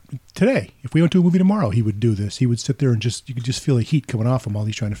growing up, today, if we went to a movie tomorrow, he would do this. He would sit there and you could just feel the heat coming off him while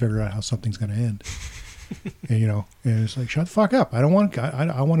he's trying to figure out how something's going to end. And, you know, and it's like, shut the fuck up. I want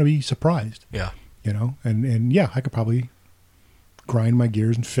to be surprised. Yeah. You know, and yeah, I could probably grind my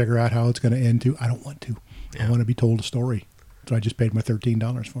gears and figure out how it's going to end too. I don't want to. Yeah. I want to be told a story. So I just paid my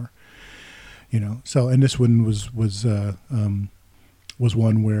 $13 for. You know, so, and this one was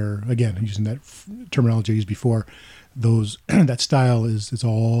one where, again, using that terminology I used before, that style is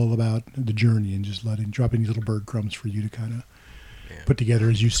all about the journey and just dropping these little bird crumbs for you to kind of put together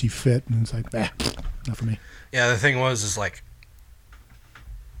as you see fit. And it's like, not for me. Yeah, the thing is like,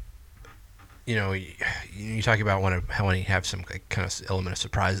 you know, you talk about when you have some kind of element of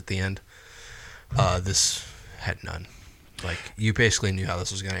surprise at the end. This had none. Like, you basically knew how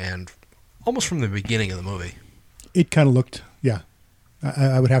this was going to end almost from the beginning of the movie. It kind of looked, yeah.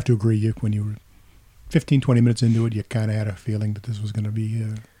 I would have to agree. When you were 15, 20 minutes into it, you kind of had a feeling that this was going to be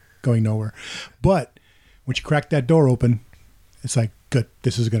going nowhere. But when you cracked that door open, it's like, good,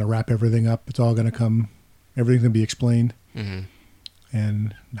 this is going to wrap everything up. It's all going to come, everything's going to be explained. Mm-hmm.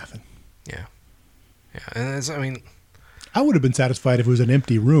 And nothing. Yeah. Yeah. And I would have been satisfied if it was an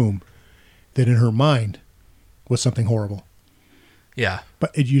empty room that in her mind was something horrible. Yeah.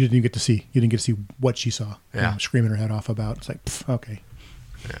 But you didn't even get to see. You didn't get to see what she saw. Yeah. Screaming her head off about. It's like, okay.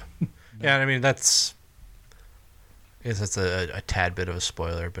 Yeah. Yeah, I mean, that's a tad bit of a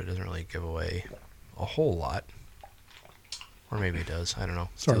spoiler, but it doesn't really give away a whole lot. Or maybe it does. I don't know.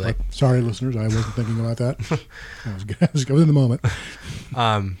 Sorry, listeners. I wasn't thinking about that. I was in the moment.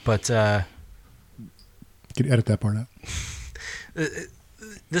 But could edit that part out.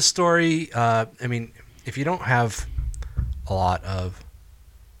 This story, I mean, if you don't have a lot of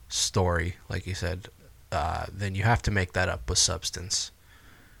story, like you said, then you have to make that up with substance.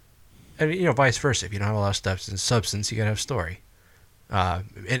 And, you know, vice versa. If you don't have a lot of substance, you got to have story.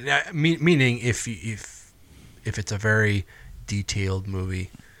 Meaning if it's a very detailed movie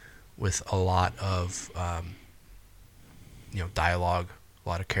with a lot of, dialogue, a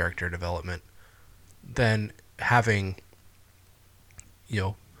lot of character development, then having,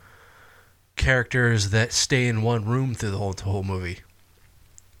 characters that stay in one room through the whole movie,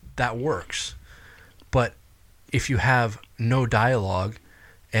 that works. But if you have no dialogue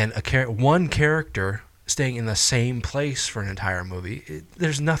and one character staying in the same place for an entire movie,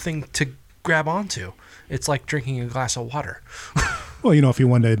 there's nothing to grab onto. It's like drinking a glass of water. Well, if you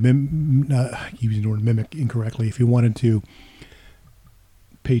wanted to using the word mimic incorrectly, if you wanted to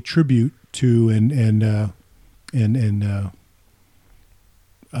pay tribute to and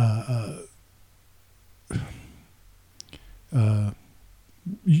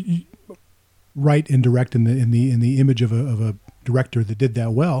write and direct in the image of a director that did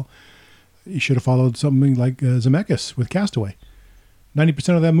that well, you should have followed something like Zemeckis with Castaway.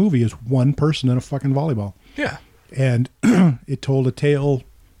 90% of that movie is one person in a fucking volleyball. Yeah. And it told a tale.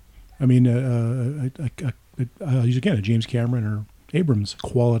 I mean, I'll use again a James Cameron or Abrams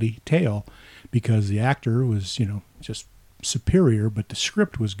quality tale, because the actor was, just superior, but the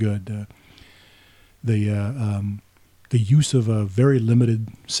script was good. The use of a very limited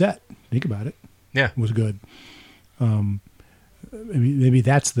set, think about it, was good. Maybe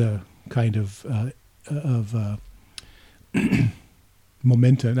that's the kind of that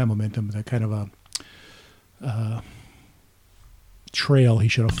kind of a trail he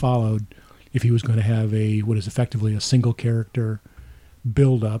should have followed if he was going to have what is effectively a single character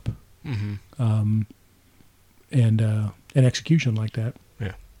build up, and an execution like that.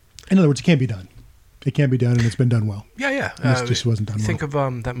 Yeah. In other words, it can't be done. It can be done, and it's been done well. Yeah. And this just wasn't done well. Think of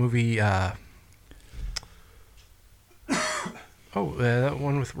that movie. That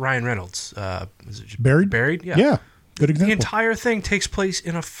one with Ryan Reynolds. Is it Buried? Buried? Yeah. Yeah. Good example. The entire thing takes place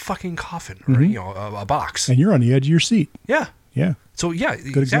in a fucking coffin, or a box, and you're on the edge of your seat. Yeah. Yeah. So yeah,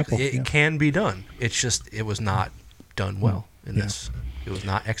 good exactly. Example. It can be done. It's just it was not done well in this. It was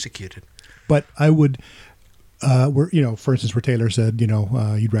not executed. But I would, for instance, where Taylor said,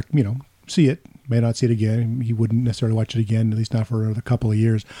 you'd see it, may not see it again. He wouldn't necessarily watch it again, at least not for another couple of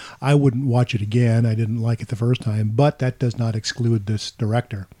years. I wouldn't watch it again. I didn't like it the first time, but that does not exclude this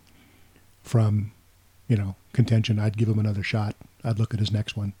director from, contention. I'd give him another shot. I'd look at his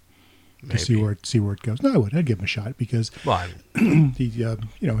next one. Maybe. To see where it goes. No, I would. I'd give him a shot because he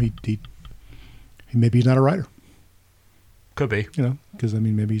maybe he's not a writer. Could be. Because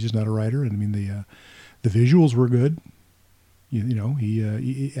maybe he's just not a writer. And the visuals were good. He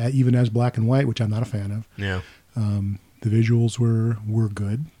even as black and white, which I'm not a fan of. Yeah. The visuals were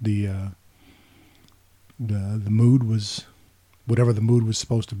good. The mood was whatever the mood was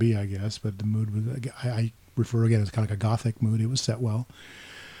supposed to be, I guess. But the mood was, I refer again as kind of like a gothic mood. It was set well.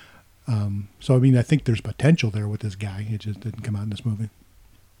 So I think there's potential there with this guy. It just didn't come out in this movie.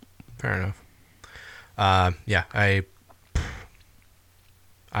 Fair enough. Yeah, I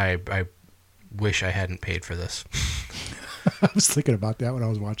wish I hadn't paid for this. I was thinking about that when I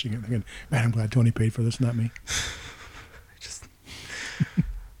was watching it. Thinking, man, I'm glad Tony paid for this, not me. Just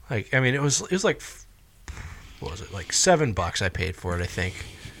it was like, what was it, like $7 I paid for it, I think.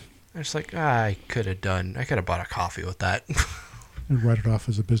 I was like, I could have bought a coffee with that. And write it off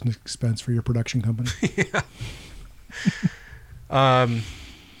as a business expense for your production company.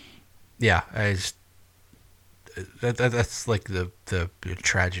 Yeah. I just that's like the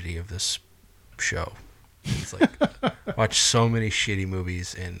tragedy of this show. It's like watch so many shitty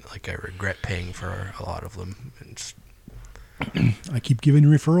movies and like I regret paying for a lot of them. And just... I keep giving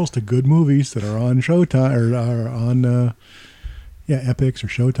referrals to good movies that are on Showtime or are on Epix or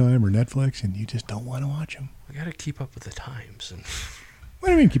Showtime or Netflix, and you just don't want to watch them. I got to keep up with the times. And what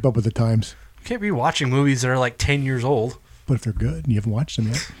do you mean keep up with the times? You can't be watching movies that are like 10 years old. But if they're good and you haven't watched them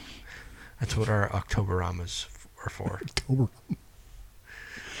yet. That's what our Octoberamas are for.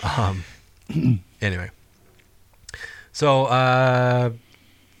 Anyway. So,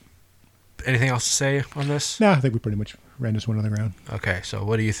 anything else to say on this? No, I think we pretty much ran this one on the ground. Okay, so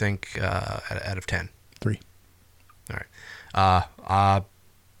what do you think out of 10? 3. All right.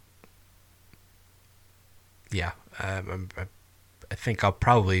 Yeah. I think I'll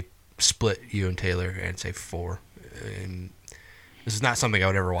probably split you and Taylor and say 4. And this is not something I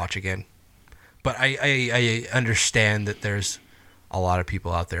would ever watch again. But I understand that there's a lot of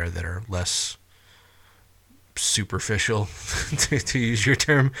people out there that are less superficial, to use your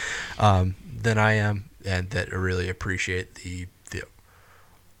term, than I am, and that really appreciate the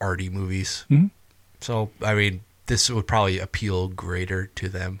arty movies. Mm-hmm. So, I mean, this would probably appeal greater to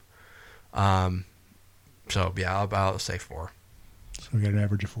them. So, yeah, I'll say 4. So we got an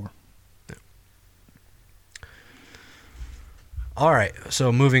average of 4. Yeah. All right,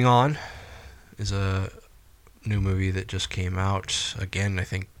 so moving on is a new movie that just came out again, I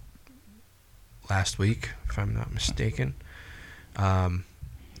think last week, if I'm not mistaken.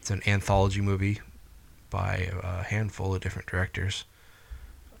 It's an anthology movie by a handful of different directors.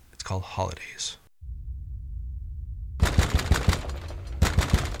 It's called Holidays.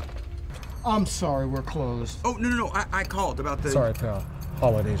 I'm sorry, we're closed. Oh, no. I called about the... Sorry, pal.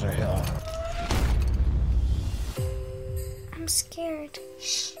 Holidays are hell. I'm scared.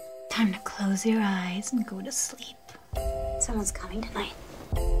 Shh. Time to close your eyes and go to sleep. Someone's coming tonight.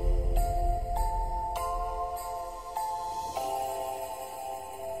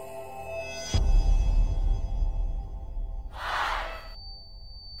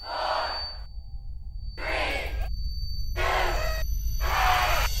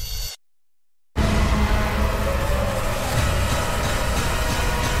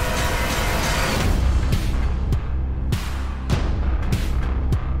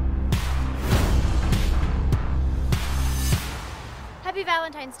 Happy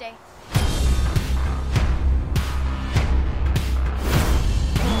Valentine's Day.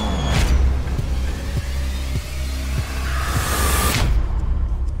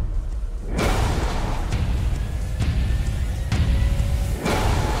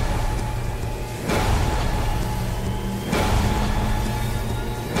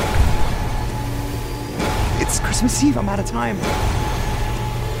 It's Christmas Eve. I'm out of time.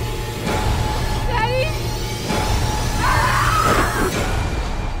 Daddy!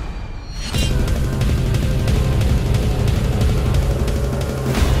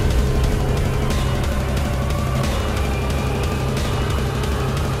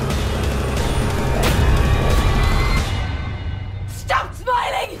 Stop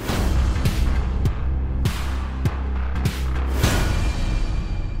smiling!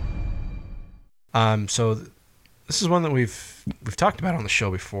 So this is one that we've talked about on the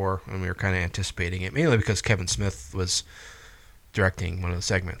show before, and we were kind of anticipating it, mainly because Kevin Smith was directing one of the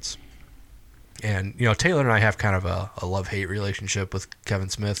segments. And, you know, Taylor and I have kind of a love-hate relationship with Kevin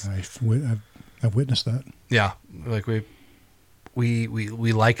Smith. I've witnessed that. Yeah, like we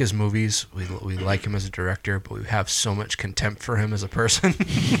like his movies. We like him as a director, but we have so much contempt for him as a person.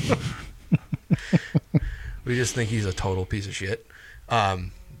 We just think he's a total piece of shit.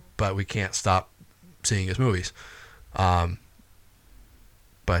 But we can't stop seeing his movies.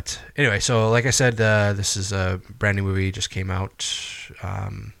 But anyway, so like I said, this is a brand new movie, just came out.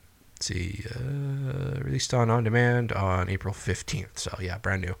 Released on demand on April 15th. So yeah,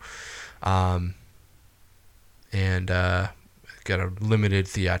 brand new. And got a limited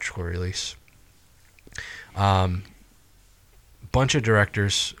theatrical release. Bunch of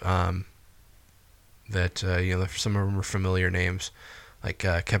directors that some of them are familiar names, like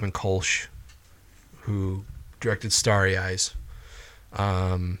Kevin Kolsch, who directed Starry Eyes.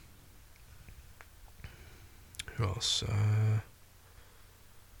 Who else?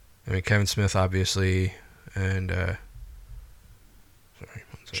 Kevin Smith, obviously, and sorry.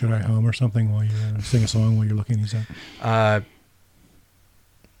 Should I hum or something while you sing a song while you're looking these up?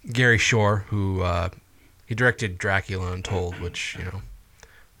 Gary Shore, who he directed Dracula Untold, which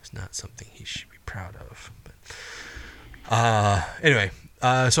is not something he should be proud of. But anyway,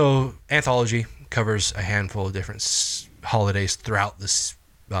 so anthology covers a handful of different holidays throughout this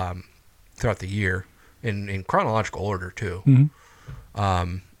throughout the year in chronological order too.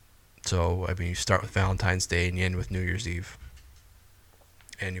 Mm-hmm. So you start with Valentine's Day and you end with New Year's Eve,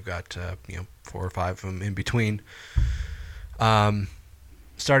 and you've got 4 or 5 of them in between.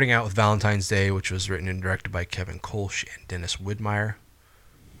 Starting out with Valentine's Day, which was written and directed by Kevin Kolsch and Dennis Widmeyer.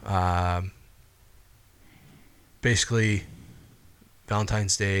 Basically,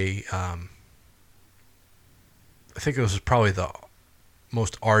 Valentine's Day, I think it was probably the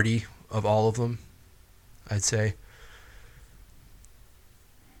most arty of all of them, I'd say.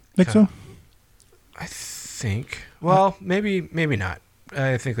 Think so? I think. Well, maybe not.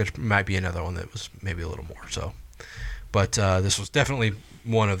 I think there might be another one that was maybe a little more so. But this was definitely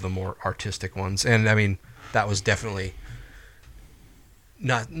one of the more artistic ones. And, I mean, that was definitely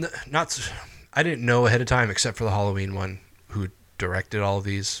not. I didn't know ahead of time, except for the Halloween one, who directed all of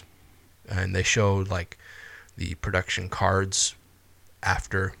these. And they showed, like, the production cards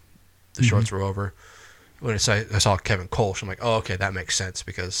after the shorts were over. When I saw Kevin Kolsch, I'm like, oh, okay, that makes sense,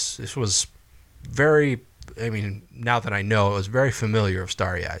 because this was very, I mean, now that I know, it was very familiar of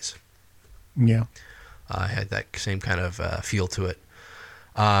Starry Eyes. Yeah. Had that same kind of feel to it.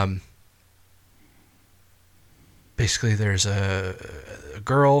 Basically, there's a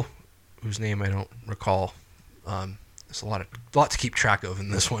girl whose name I don't recall. There's a lot to keep track of in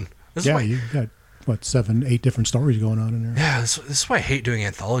this one. You got, 7, 8 different stories going on in there. Yeah, this is why I hate doing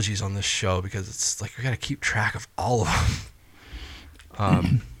anthologies on this show, because it's like we got to keep track of all of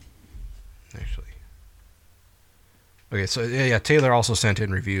them. Actually. Okay, so yeah, Taylor also sent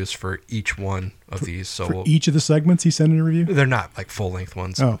in reviews for each one of these. So for each of the segments, he sent in a review? They're not like full-length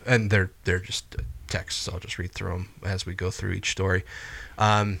ones. Oh. And they're just text, so I'll just read through them as we go through each story.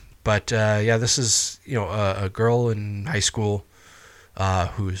 But this is, a girl in high school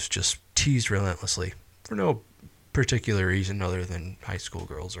who's just teased relentlessly for no particular reason other than high school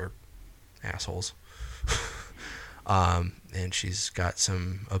girls are assholes. And she's got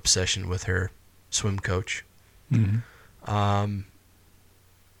some obsession with her swim coach. Mm-hmm.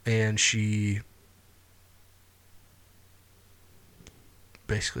 And she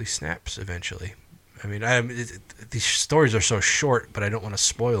basically snaps eventually. I mean, these stories are so short, but I don't want to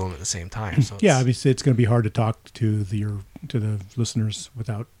spoil them at the same time. So yeah, obviously it's going to be hard to talk to the listeners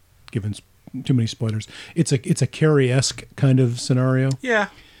without giving too many spoilers. It's a Carrie-esque kind of scenario. Yeah.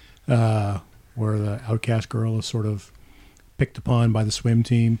 Where the outcast girl is sort of picked upon by the swim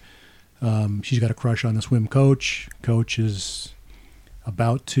team. She's got a crush on the swim coach. Coach is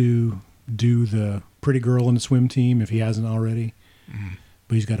about to do the pretty girl in the swim team if he hasn't already. Mm.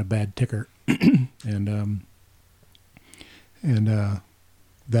 But he's got a bad ticker. and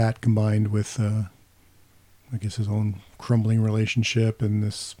that combined with, I guess, his own crumbling relationship and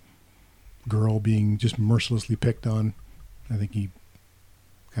this girl being just mercilessly picked on, I think he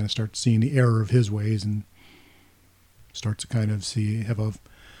kind of starts seeing the error of his ways and starts to kind of have a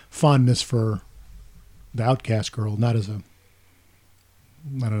fondness for the outcast girl, not in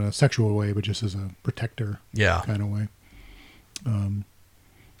a sexual way, but just as a protector kind of way.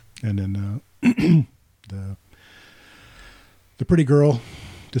 And then the pretty girl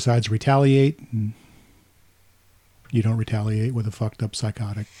decides to retaliate, and you don't retaliate with a fucked up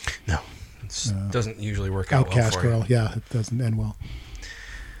psychotic. No, it doesn't usually work out outcast well for girl. you. Yeah, it doesn't end well.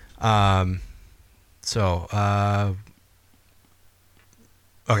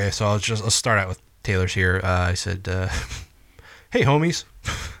 Okay, so I'll start out with Taylor's here. I said, hey, homies.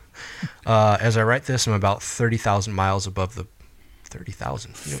 As I write this, I'm about 30,000 miles above the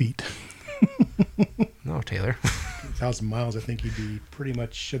 30,000 feet. No, Taylor. 1,000 miles, I think you'd be pretty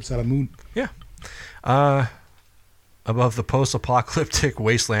much outside of the moon. Yeah. Above the post-apocalyptic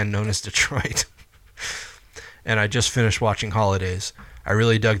wasteland known as Detroit. And I just finished watching Holidays. I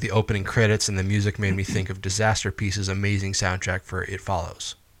really dug the opening credits, and the music made me think of Disaster Piece's amazing soundtrack for It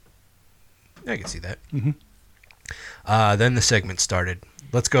Follows. I can see that. Mm-hmm. Then the segment started.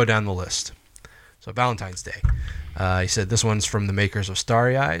 Let's go down the list. So Valentine's Day. He said, this one's from the makers of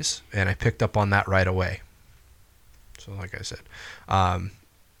Starry Eyes, and I picked up on that right away. So like I said,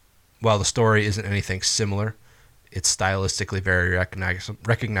 while the story isn't anything similar, it's stylistically very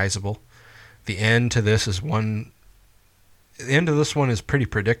recognizable. The end to this one is pretty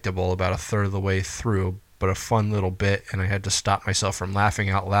predictable about a third of the way through, but a fun little bit, and I had to stop myself from laughing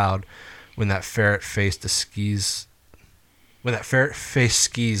out loud when that ferret-faced skis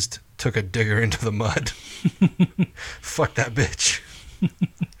took a digger into the mud. Fuck that bitch.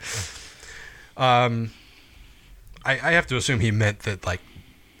 I have to assume he meant that, like,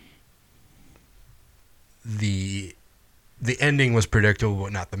 the ending was predictable,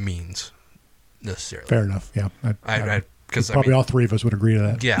 but not the means necessarily. Fair enough. Yeah, because probably all three of us would agree to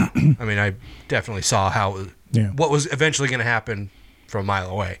that. Yeah, I mean, I definitely saw what was eventually going to happen from a mile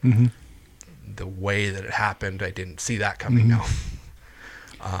away. Mm-hmm. The way that it happened, I didn't see that coming. Mm-hmm.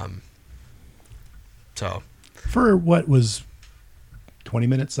 No. So, for what was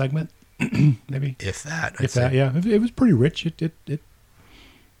 20-minute segment, maybe if that, yeah, it was pretty rich. It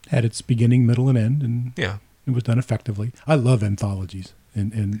had its beginning, middle, and end, and it was done effectively. I love anthologies,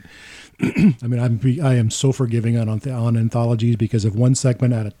 and I mean, I am so forgiving on anthologies, because if one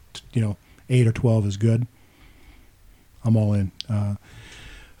segment out of 8 or 12 is good, I'm all in.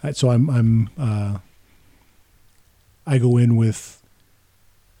 So I go in with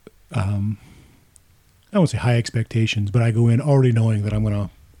I won't say high expectations, but I go in already knowing that I'm going to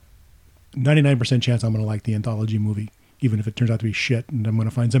 99% chance I'm going to like the anthology movie, even if it turns out to be shit, and I'm going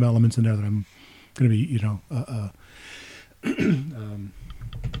to find some elements in there that I'm going to be,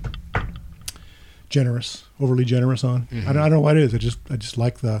 overly generous on. Mm-hmm. I don't know what it is. I just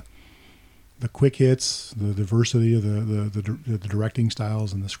like the quick hits, the diversity of the directing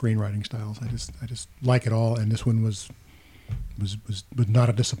styles and the screenwriting styles. I just like it all, and this one was not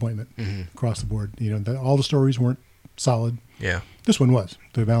a disappointment across the board. All the stories weren't solid. Yeah. This one was.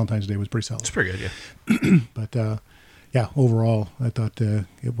 The Valentine's Day was pretty solid. It's pretty good, yeah. But overall, I thought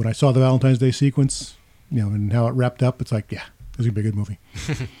when I saw the Valentine's Day sequence, and how it wrapped up, it's like, yeah, it was gonna be a good movie.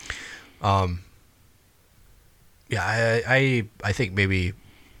 I think maybe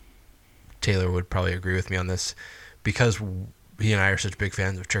Taylor would probably agree with me on this, because he and I are such big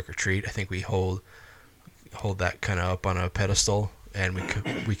fans of Trick or Treat. I think we hold that kind of up on a pedestal, and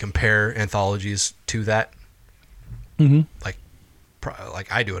we compare anthologies to that. Mm-hmm. Like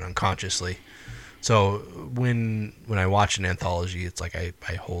I do it unconsciously. So when I watch an anthology, it's like I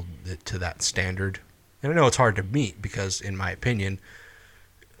hold it to that standard. And I know it's hard to meet because, in my opinion,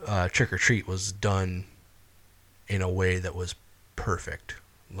 Trick or Treat was done in a way that was perfect.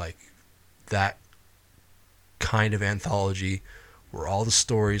 Like that kind of anthology where all the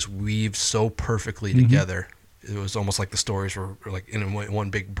stories weave so perfectly together. It was almost like the stories were like in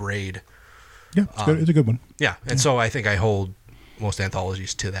one big braid. Yeah, it's a good one. Yeah, and so I think I hold most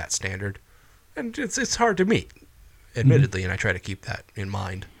anthologies to that standard. And it's hard to meet, admittedly, and I try to keep that in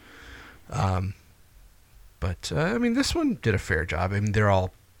mind. But this one did a fair job. I mean, they're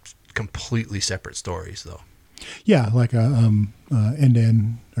all completely separate stories, though. Yeah, like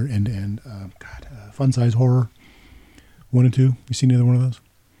end-to-end, Fun Size Horror 1 and 2. You seen either one of those?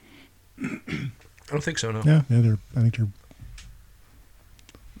 I don't think so, no. Yeah, I think they're,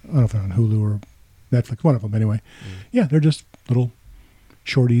 I don't know if they're on Hulu or Netflix, one of them anyway. Yeah, they're just little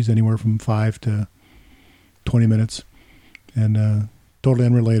shorties, anywhere from 5 to 20 minutes, and totally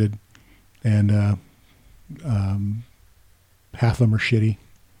unrelated. And half of them are shitty.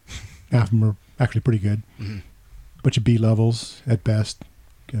 Half of them are actually pretty good. Bunch of B levels at best.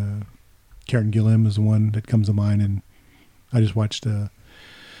 Karen Gillan is the one that comes to mind, and I just rewatched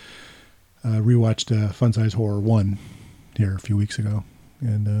Fun Size Horror 1 here a few weeks ago,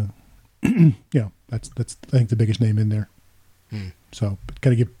 and that's I think the biggest name in there. So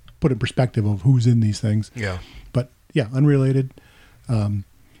kind of put in perspective of who's in these things. Yeah, but yeah, unrelated.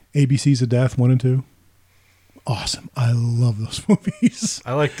 ABCs of Death 1 and 2. Awesome. I love those movies.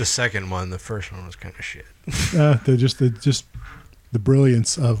 I like the second one. The first one was kind of shit. They're just the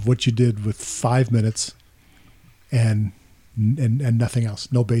brilliance of what you did with 5 minutes and nothing else.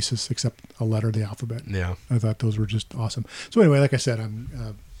 No basis except a letter of the alphabet. Yeah. I thought those were just awesome. So anyway, like I said,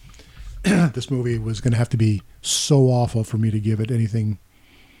 this movie was going to have to be so awful for me to give it anything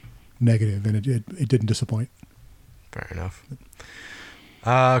negative, and it didn't disappoint. Fair enough.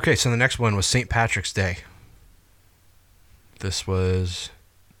 Okay, so the next one was St. Patrick's Day. This was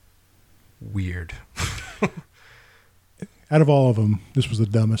weird. Out of all of them, this was the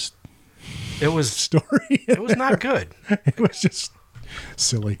dumbest. It was story. It was not good. It was just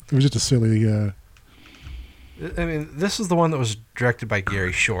silly. It was just a silly. I mean, this is the one that was directed by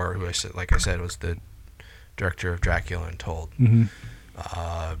Gary Shore, who was the director of Dracula Untold.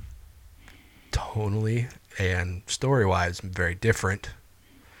 Tonally and story-wise, very different.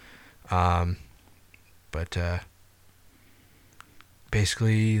 But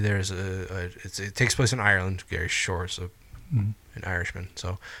basically, there's it takes place in Ireland. Gary Shore is an Irishman,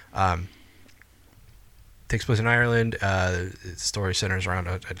 so takes place in Ireland. The story centers around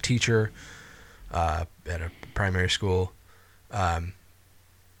a teacher at a primary school.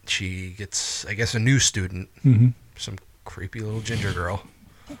 She gets, I guess, a new student, some creepy little ginger girl.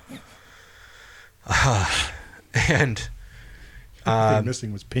 And the thing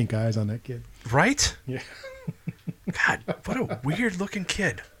missing was pink eyes on that kid. Right? Yeah. God, what a weird looking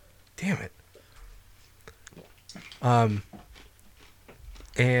kid. Damn it.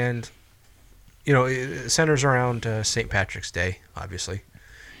 And it centers around St. Patrick's Day, obviously,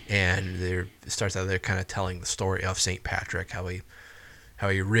 and it starts out there kind of telling the story of St. Patrick, how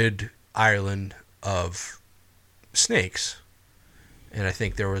he rid Ireland of snakes, and I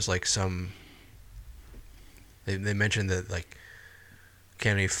think there was like some. They mentioned that like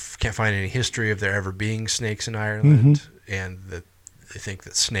can't find any history of there ever being snakes in Ireland, and that they think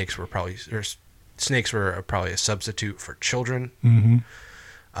that snakes were probably a substitute for children.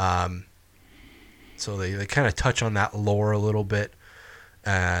 So they kind of touch on that lore a little bit,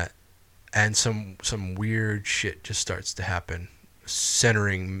 and some weird shit just starts to happen,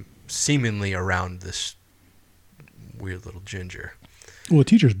 centering seemingly around this weird little ginger. Well, the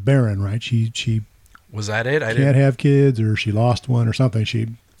teacher's barren, right? She was that it? I can't have kids, or she lost one, or something. She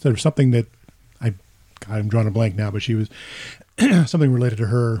said something that I'm drawing a blank now, but she was something related to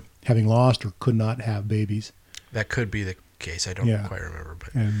her having lost or could not have babies. That could be the case. I don't quite remember,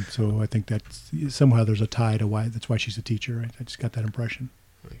 but and so I think that's somehow there's a tie to that's why she's a teacher. Right? I just got that impression.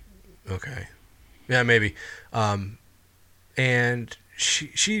 Okay, yeah, maybe. And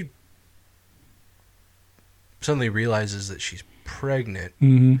she suddenly realizes that she's pregnant,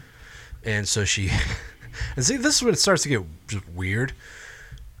 and so she and see, this is when it starts to get just weird.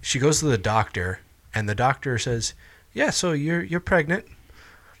 She goes to the doctor, and the doctor says, "Yeah, so you're pregnant.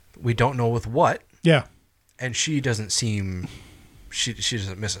 We don't know with what." Yeah. And she doesn't seem, she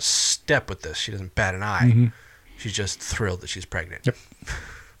doesn't miss a step with this. She doesn't bat an eye. She's just thrilled that she's pregnant.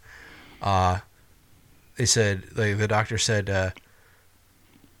 Yep. They said, like the doctor said,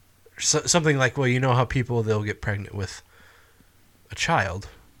 something like, well, you know how they'll get pregnant with a child.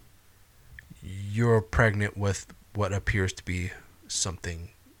 You're pregnant with what appears to be something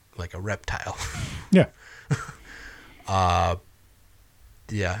like a reptile. Yeah.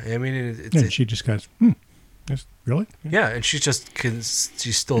 Yeah. I mean, and she just goes, really? Yeah, and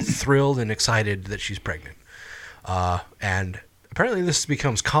she's still thrilled and excited that she's pregnant. And apparently this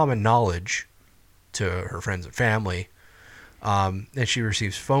becomes common knowledge to her friends and family. And she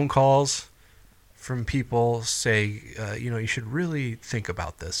receives phone calls from people say, you should really think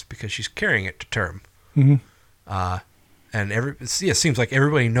about this because she's carrying it to term. And it seems like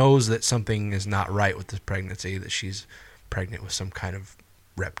everybody knows that something is not right with this pregnancy, that she's pregnant with some kind of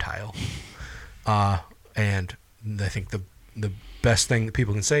reptile. And I think the best thing that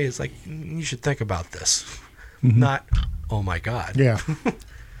people can say is like, you should think about this, not, oh my God. Yeah.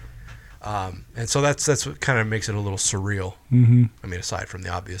 And so that's what kind of makes it a little surreal. I mean, aside from the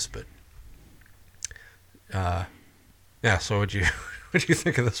obvious, but yeah. So what'd you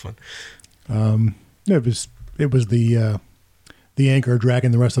think of this one? It was the anchor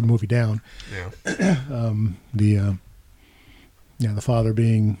dragging the rest of the movie down. Yeah. The father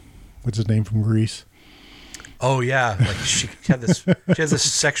being, what's his name from Greece? Oh yeah, like she has this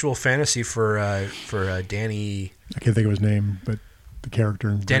sexual fantasy for Danny. I can't think of his name, but the character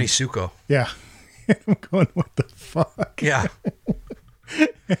in Danny Greece. Suko. Yeah. I'm going, what the fuck? Yeah.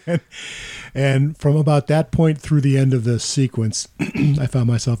 and from about that point through the end of the sequence, I found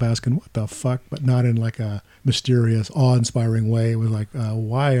myself asking, what the fuck? But not in like a mysterious, awe-inspiring way. It was like,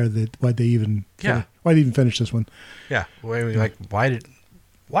 why'd they even finish this one? Yeah. Like, why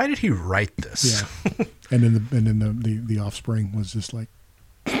did he write this? Yeah. and then the offspring was just like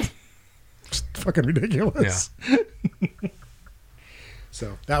just fucking ridiculous. Yeah.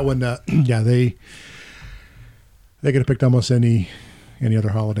 So that one, they could have picked almost any other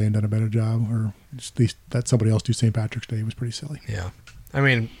holiday and done a better job, or at least that somebody else do St. Patrick's Day was pretty silly. Yeah. I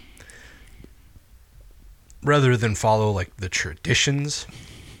mean, rather than follow like the traditions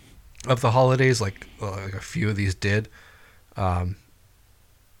of the holidays, like a few of these did,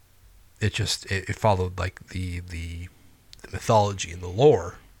 it followed like the mythology and the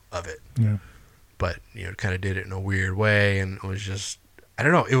lore of it. Yeah. But it kind of did it in a weird way, and it was just, I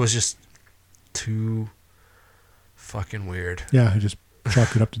don't know, it was just too fucking weird. Yeah, I just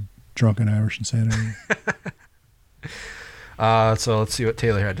chalked it up to drunken Irish insanity. So let's see what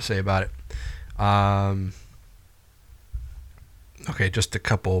Taylor had to say about it. Okay, just a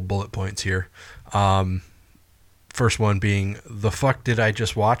couple bullet points here. First one being, the fuck did I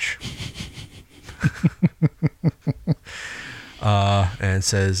just watch? And it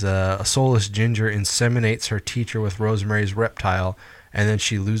says, a soulless ginger inseminates her teacher with Rosemary's reptile, and then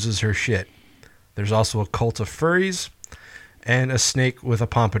she loses her shit. There's also a cult of furries and a snake with a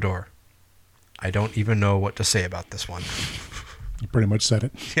pompadour. I don't even know what to say about this one. You pretty much said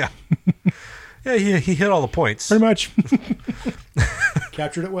it. Yeah. Yeah, he hit all the points. Pretty much.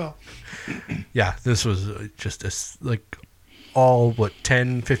 Captured it well. Yeah, this was just like all,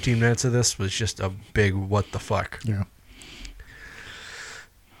 10, 15 minutes of this was just a big what the fuck. Yeah.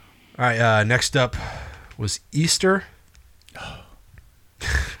 All right, next up was Easter.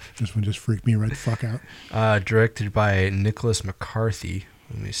 This one just freaked me right the fuck out. Directed by Nicholas McCarthy.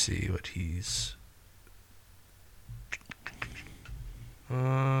 Let me see what he's...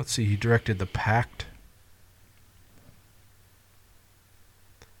 let's see, he directed The Pact.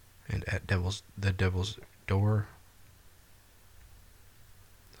 And The Devil's Door.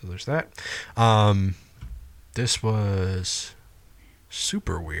 So there's that. This was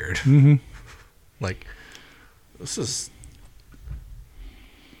super weird. Mm-hmm. Like, this is...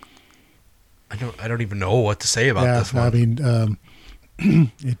 I don't even know what to say about this one. I mean,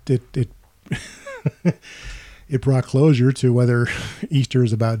 it it brought closure to whether Easter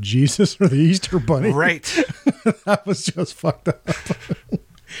is about Jesus or the Easter Bunny. Right. That was just fucked up.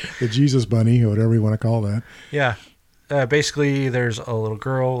 The Jesus Bunny, or whatever you want to call that. Yeah. Basically, there's a little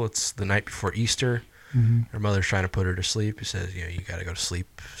girl. It's the night before Easter. Mm-hmm. Her mother's trying to put her to sleep. He says, you got to go to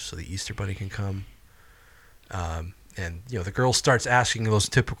sleep so the Easter Bunny can come. And, the girl starts asking those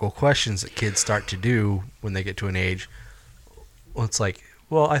typical questions that kids start to do when they get to an age. Well, it's like,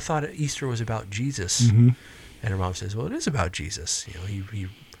 well, I thought Easter was about Jesus. Mm-hmm. And her mom says, well, it is about Jesus. He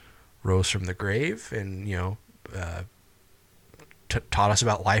rose from the grave and, taught us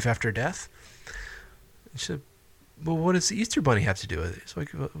about life after death. She said, well, what does the Easter Bunny have to do with it? It's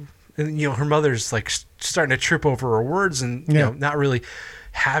like, and her mother's like starting to trip over her words and not really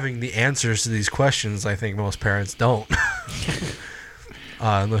having the answers to these questions. I think most parents don't,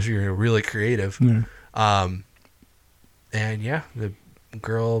 unless you're really creative. Yeah. And the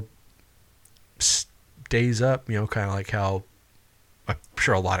girl stays up, kind of like how I'm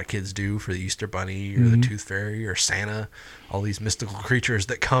sure a lot of kids do for the Easter Bunny or the Tooth Fairy or Santa, all these mystical creatures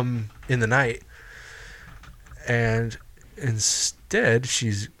that come in the night. And instead,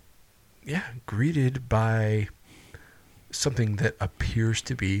 she's, greeted by something that appears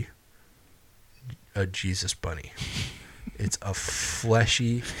to be a Jesus Bunny. It's a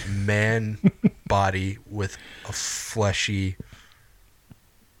fleshy man body with a fleshy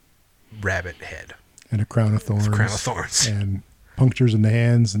rabbit head. And a crown of thorns. And punctures in the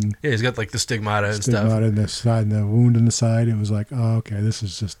hands. And he's got like the stigmata and stuff. Stigmata in the side, and the wound in the side. It was like, oh, okay, this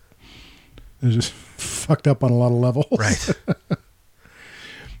is just fucked up on a lot of levels. Right.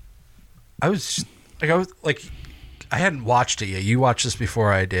 I hadn't watched it yet. You watched this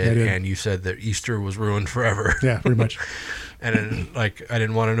before I did, and you said that Easter was ruined forever. Yeah, pretty much. And then, I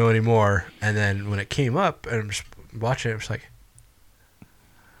didn't want to know anymore. And then when it came up, and I'm just watching it, I was like,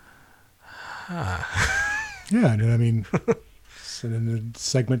 Yeah, and I mean, and then the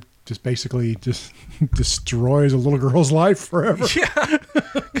segment just basically just destroys a little girl's life forever. Yeah,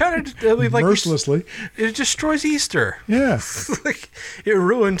 kind of like mercilessly. It destroys Easter. Yeah, it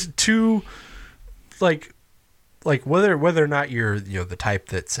ruined two, like whether or not you're the type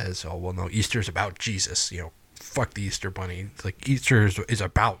that says, oh well, no, Easter's about Jesus. Fuck the Easter Bunny. Like Easter is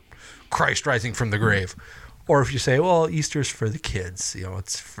about Christ rising from the grave. Or if you say, well, Easter's for the kids,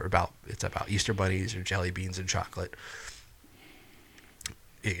 it's about Easter bunnies or jelly beans and chocolate.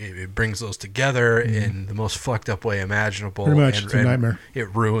 It brings those together in the most fucked up way imaginable. Pretty much, it's a nightmare.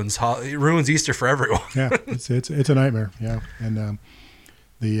 It ruins Easter for everyone. Yeah, it's a nightmare. Yeah, and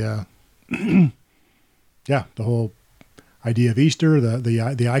the whole idea of Easter,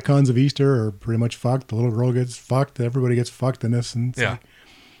 the icons of Easter are pretty much fucked. The little girl gets fucked. Everybody gets fucked in this, and it's like,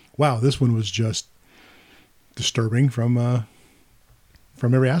 wow, this one was just disturbing from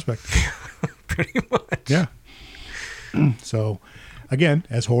every aspect. Pretty much. Yeah. So, again,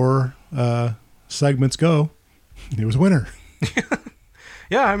 as horror segments go, it was a winner.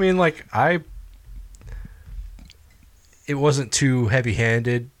 Yeah, I mean, it wasn't too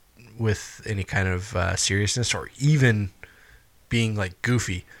heavy-handed with any kind of seriousness or even being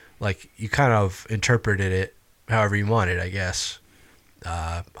goofy. You kind of interpreted it however you wanted, I guess.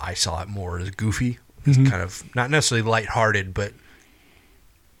 I saw it more as goofy. It's kind of not necessarily lighthearted, but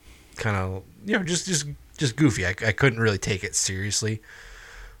kind of just goofy. I couldn't really take it seriously,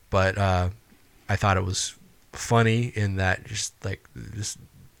 but I thought it was funny in that just this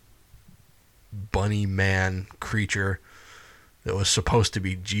bunny man creature that was supposed to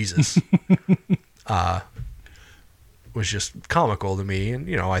be Jesus was just comical to me, and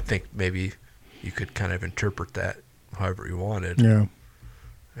I think maybe you could kind of interpret that however you wanted. Yeah.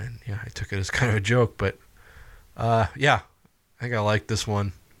 And I took it as kind of a joke, but I think I liked this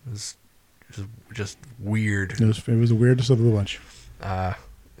one. It was just weird. It was the weirdest of the bunch.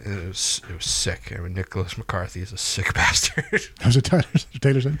 It was sick. I mean, Nicholas McCarthy is a sick bastard. That was what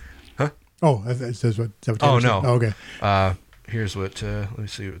Taylor said? Huh? Oh, is that what Taylor said? No. Oh, okay. Here's what, let me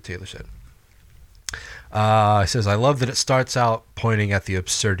see what Taylor said. It says, I love that it starts out pointing at the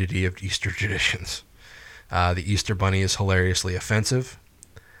absurdity of Easter traditions. The Easter Bunny is hilariously offensive.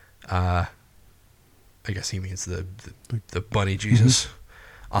 I guess he means the bunny Jesus.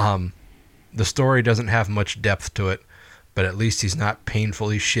 The story doesn't have much depth to it, but at least he's not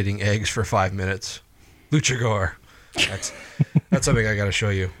painfully shitting eggs for 5 minutes. Luchagore. That's something I got to show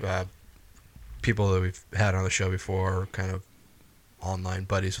you. People that we've had on the show before, kind of online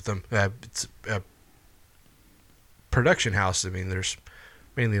buddies with them. It's a production house. I mean, there's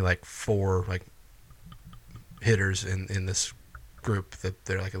mainly 4 hitters in this group that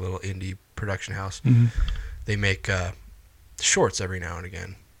they're a little indie production house. Mm-hmm. They make shorts every now and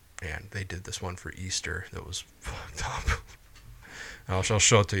again. And they did this one for Easter that was fucked up. I'll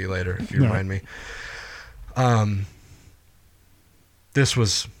show it to you later if you remind me. This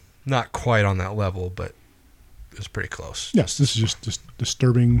was not quite on that level, but it was pretty close. Yes, this is just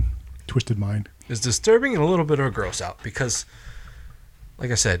disturbing, twisted mind. It's disturbing and a little bit of a gross out because,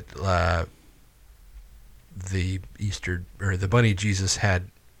 like I said, the bunny Jesus had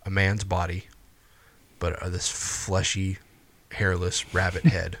a man's body, but this fleshy, hairless rabbit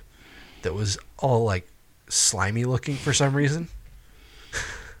head that was all like slimy looking for some reason.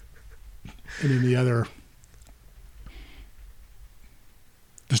 And then the other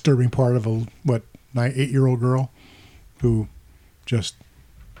disturbing part of a 8-year-old girl who just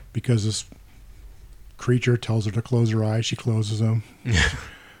because this creature tells her to close her eyes, she closes them.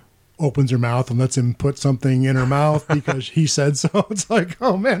 Opens her mouth and lets him put something in her mouth because he said so. It's like,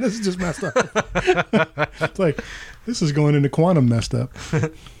 oh man, this is just messed up. It's like, this is going into quantum messed up.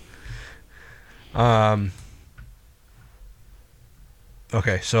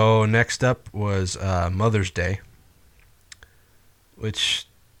 Okay, so next up was Mother's Day, which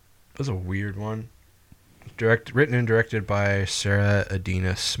was a weird one. Written and directed by Sarah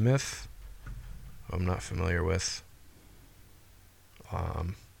Adina Smith, who I'm not familiar with.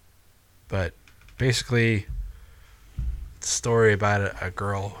 But basically, it's a story about a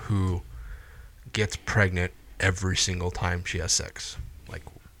girl who gets pregnant every single time she has sex, like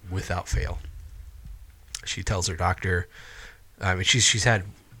without fail. She tells her doctor, I mean, she says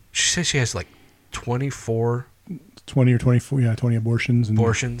she has like 20 or 24, 20 abortions.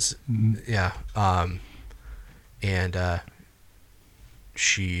 Abortions, mm-hmm. Yeah. And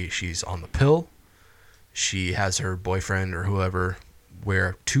she's on the pill. She has her boyfriend or whoever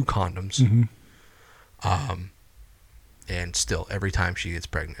wear 2 condoms. Mm-hmm. And still, every time she gets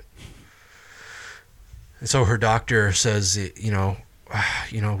pregnant. And so her doctor says,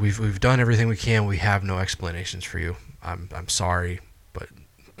 we've done everything we can. We have no explanations for you. I'm sorry, but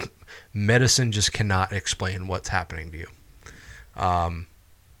medicine just cannot explain what's happening to you. The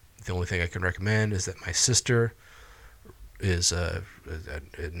only thing I can recommend is that my sister is a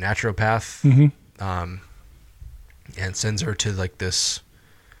naturopath, mm-hmm. And sends her to like this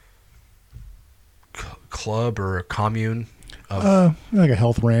club or a commune of like a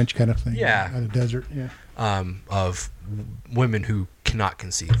health ranch kind of thing. Yeah, out of the desert. Yeah, of women who cannot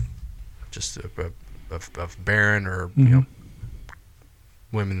conceive, just of barren or mm-hmm.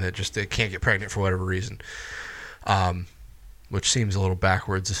 Women that just they can't get pregnant for whatever reason, which seems a little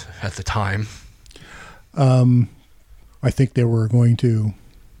backwards at the time. I think they were going to.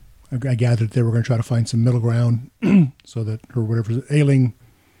 I gathered they were going to try to find some middle ground so that or whatever's ailing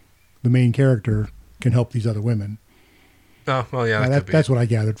the main character can help these other women. Oh, well, yeah, that's what I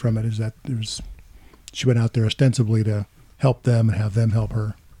gathered from it is that she went out there ostensibly to help them and have them help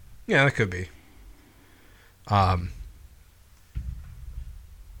her. Yeah, that could be.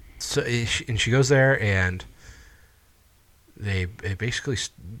 So and she goes there and they basically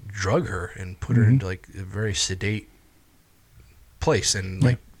drug her and put her mm-hmm. into like a very sedate place and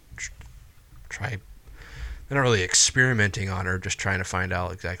like try. They're not really experimenting on her, just trying to find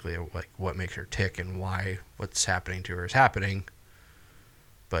out exactly like what makes her tick and why what's happening to her is happening.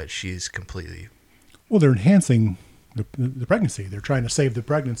 But she's completely. Well, they're enhancing the pregnancy. They're trying to save the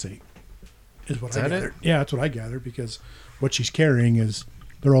pregnancy. Is what I gathered. Yeah, that's what I gathered because what she's carrying is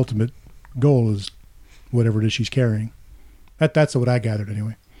their ultimate goal is whatever it is she's carrying. That's what I gathered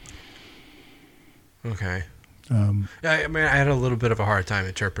anyway. Okay. Yeah, I mean, I had a little bit of a hard time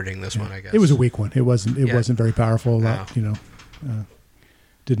interpreting this one. I guess it was a weak one. It wasn't very powerful. No.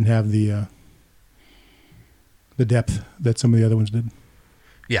 Didn't have the depth that some of the other ones did.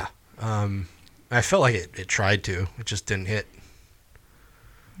 Yeah, I felt like it tried to. It just didn't hit.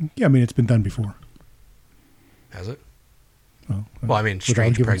 Yeah, I mean, it's been done before. Has it? Well, I mean,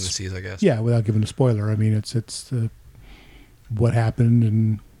 strange pregnancies, I guess. Yeah, without giving a spoiler. I mean, it's what happened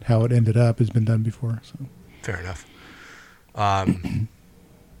and how it ended up has been done before. So. Fair enough.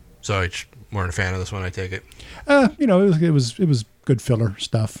 So you weren't a fan of this one, I take it. It was good filler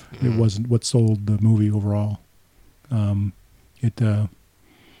stuff. Mm-hmm. It wasn't what sold the movie overall. I mean,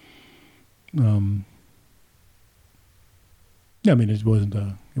 it wasn't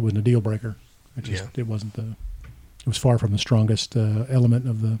a deal breaker. It wasn't it was far from the strongest element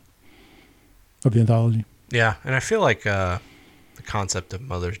of the anthology. Yeah, and I feel like the concept of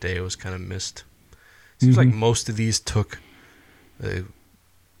Mother's Day was kind of missed. Seems mm-hmm. like most of these took the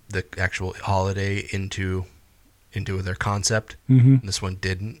actual holiday into their concept. Mm-hmm. This one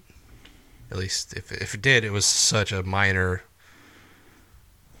didn't. At least if it did, it was such a minor.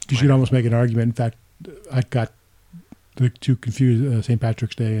 You should almost make an argument. In fact, I got to confuse St.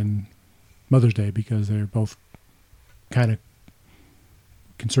 Patrick's Day and Mother's Day because they're both kind of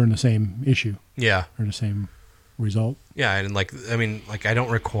concern the same issue. Yeah. Or the same result. Yeah, and I don't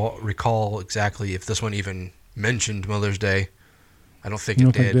recall exactly if this one even mentioned Mother's Day. I don't think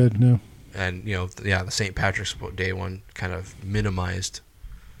it did. No. And the St. Patrick's Day one kind of minimized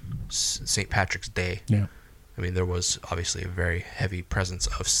St. Patrick's Day. Yeah. I mean, there was obviously a very heavy presence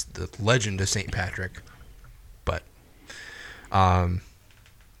of the legend of St. Patrick, but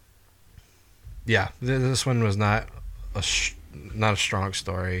this one was not a strong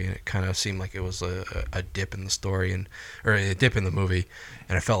story. It kind of seemed like it was a dip in the story or a dip in the movie,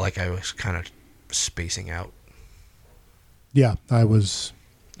 and I felt like I was kind of spacing out. Yeah, I was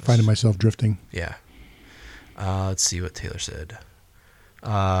finding myself drifting. Yeah. Let's see what Taylor said.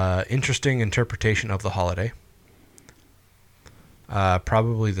 Interesting interpretation of the holiday.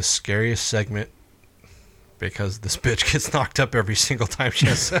 Probably the scariest segment because this bitch gets knocked up every single time she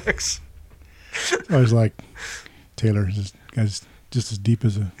has sex. I was like, Taylor, this guy's just as deep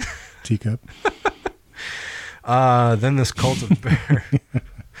as a teacup. Then this cult of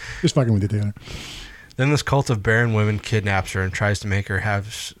just fucking with you, Taylor. Then this cult of barren women kidnaps her and tries to make her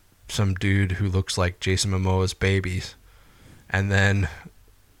have some dude who looks like Jason Momoa's babies. And then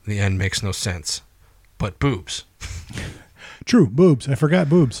the end makes no sense. But boobs. True, boobs. I forgot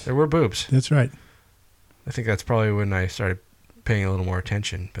boobs. There were boobs. That's right. I think that's probably when I started paying a little more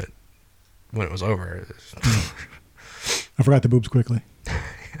attention, but when it was over. I forgot the boobs quickly.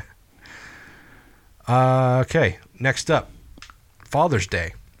 Okay, next up, Father's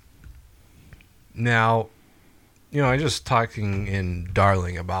Day. Now, I just talking in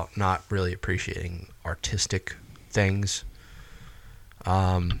Darling about not really appreciating artistic things.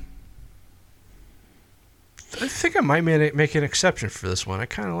 I think I might make an exception for this one. I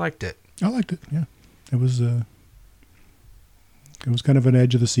kind of liked it. I liked it, yeah. It was kind of an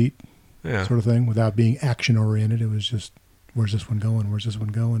edge of the seat sort of thing without being action oriented. It was just, where's this one going? Where's this one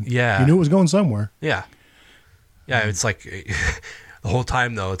going? Yeah. You knew it was going somewhere. Yeah. Yeah, it's like the whole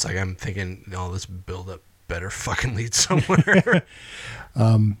time, though, it's like I'm thinking, let's build up better fucking lead somewhere.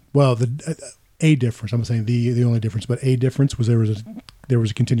 Well, a difference, I'm not saying the only difference, but a difference was there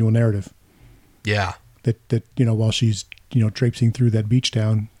was a continual narrative. Yeah. That while she's traipsing through that beach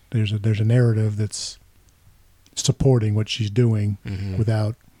town, there's a narrative that's supporting what she's doing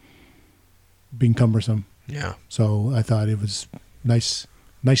without being cumbersome. Yeah. So I thought it was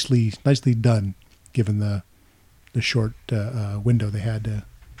nicely done, given the short window they had to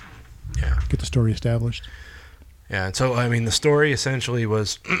get the story established. Yeah, and so the story essentially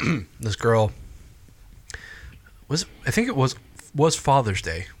was this girl I think it was Father's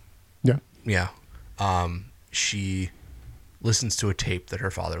Day. Yeah. Yeah. She listens to a tape that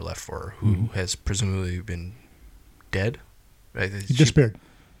her father left for her, who has presumably been dead. Right? He disappeared.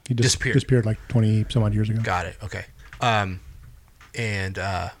 He disappeared like 20 some odd years ago. Got it. Okay. And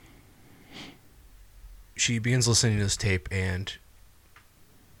she begins listening to this tape, and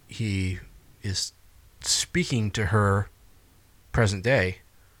he is speaking to her present day,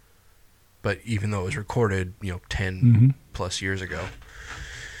 but even though it was recorded, 10 plus years ago,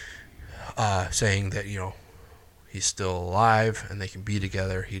 saying that, he's still alive and they can be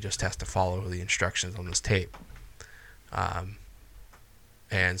together. He just has to follow the instructions on this tape.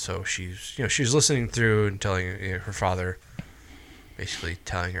 And so she's listening through and telling her father, basically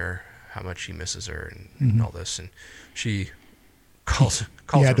telling her how much he misses her and all this. And she calls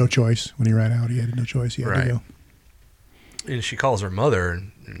he had her, no choice when he ran out. He had no choice. He had to go. And she calls her mother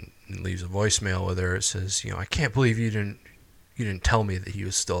and leaves a voicemail with her. It says, I can't believe you didn't tell me that he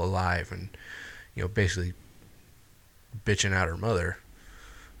was still alive, and basically bitching out her mother.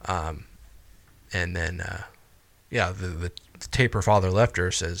 And then the tape her father left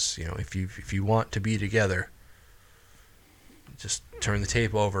her says, if you want to be together, just turn the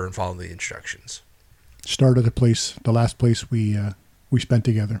tape over and follow the instructions. Start at the last place we spent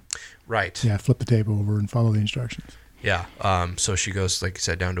together. Right. Yeah, flip the tape over and follow the instructions. Yeah. So she goes, like I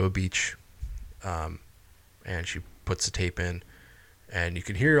said, down to a beach, and she puts the tape in, and you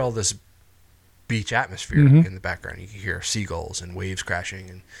can hear all this beach atmosphere in the background. You can hear seagulls and waves crashing,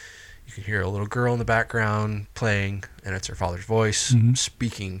 and you can hear a little girl in the background playing, and it's her father's voice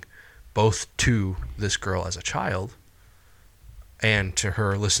speaking both to this girl as a child and to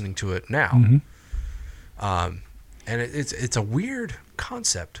her listening to it now. And it's a weird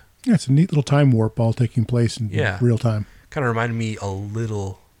concept. Yeah, it's a neat little time warp all taking place in real time. Kind of reminded me a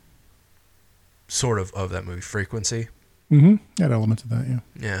little sort of that movie Frequency. Had elements of that, yeah.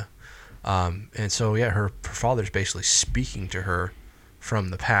 Yeah. And so, her father's basically speaking to her from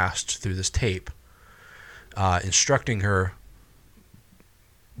the past through this tape. instructing her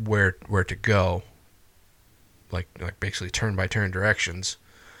where to go, like basically turn by turn directions,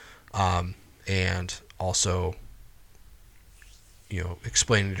 and also,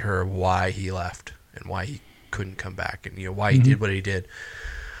 explaining to her why he left and why he couldn't come back, and why he did what he did,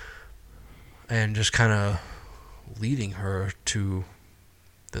 and just kind of leading her to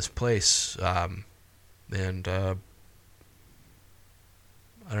this place, and I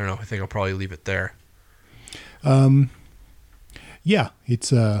don't know. I think I'll probably leave it there. Yeah, it's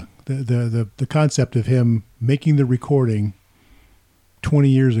the concept of him making the recording 20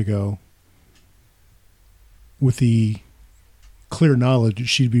 years ago with the clear knowledge that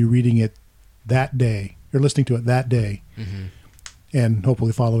she'd be reading it that day or listening to it that day, and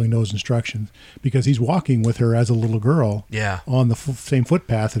hopefully following those instructions, because he's walking with her as a little girl on the same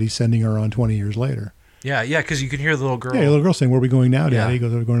footpath that he's sending her on 20 years later. Yeah, because you can hear the little girl. Yeah, the little girl saying, "Where are we going now, Daddy?" Yeah. He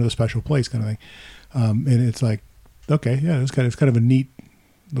goes, "We're going to the special place," kind of thing. And it's like, okay, yeah, it's kind of a neat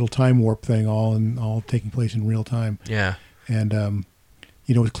little time warp thing, all taking place in real time. Yeah. And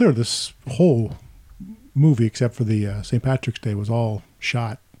it's clear this whole movie, except for the St. Patrick's Day, was all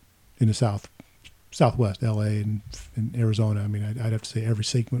shot in the Southwest, L.A. and Arizona. I mean, I'd have to say every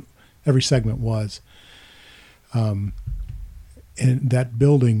segment was. And that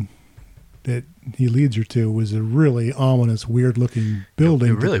building that he leads her to was a really ominous, weird-looking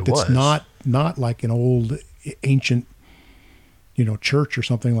building. It really that's was. not like an old, ancient, church or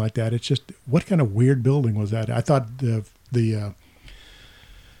something like that. It's just, what kind of weird building was that? I thought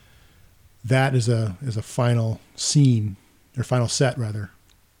that is a final scene, or final set rather,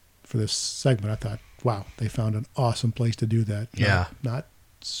 for this segment. I thought, wow, they found an awesome place to do that. Yeah. Not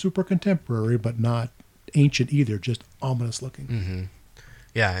super contemporary, but not ancient either. Just ominous looking. Mm-hmm.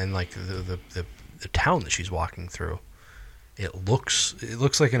 Yeah, and like the town that she's walking through, it looks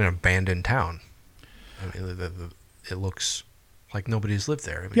like an abandoned town. I mean, it looks like nobody's lived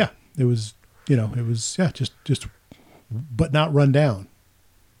there. I mean, Yeah, it was just, but not run down.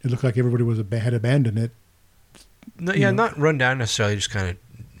 It looked like everybody had abandoned it. No, yeah, not run down necessarily, just kind of,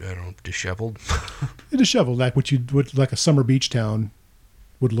 I don't know, disheveled. Disheveled, like what like a summer beach town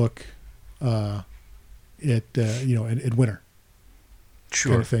would look in winter.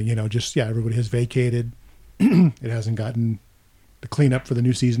 Sure. Kind of thing, just, everybody has vacated. It hasn't gotten, the cleanup for the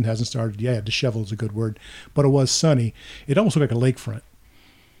new season hasn't started. Yeah, disheveled is a good word, but it was sunny. It almost looked like a lakefront.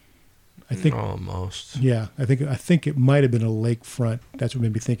 I think almost. Yeah, I think it might have been a lakefront. That's what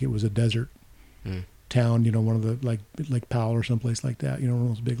made me think it was a desert town. One of the Lake Powell or someplace like that. One of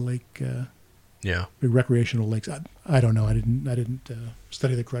those big lake, big recreational lakes. I don't know. I didn't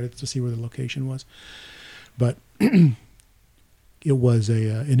study the credits to see where the location was, but it was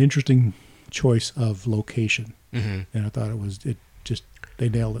an interesting choice of location, and I thought they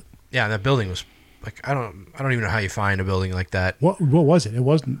nailed it. Yeah, that building was like, I don't even know how you find a building like that. What was it? It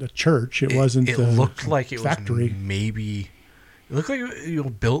wasn't a church. It wasn't. It looked like it factory. Was maybe. It looked like it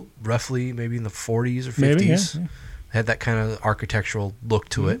was built roughly maybe in the 40s or 50s. Maybe, yeah. Had that kind of architectural look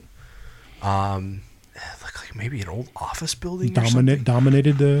to it. It looked like maybe an old office building.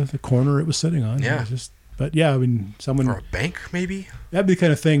 Dominated the corner it was sitting on. Yeah. But yeah, I mean, someone or a bank maybe. That'd be the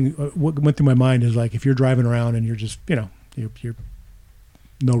kind of thing. What went through my mind is like, if you're driving around and you're just you're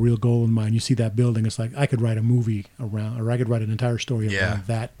no real goal in mind. You see that building, it's like, I could write a movie around, or I could write an entire story around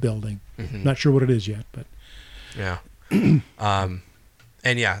that building. Mm-hmm. Not sure what it is yet, but yeah. And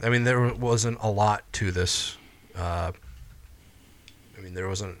yeah, I mean, there wasn't a lot to this. I mean, there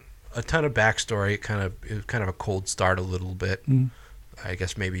wasn't a ton of backstory. It was kind of a cold start a little bit. I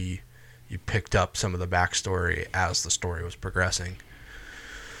guess maybe you picked up some of the backstory as the story was progressing.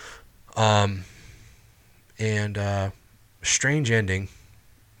 And strange ending.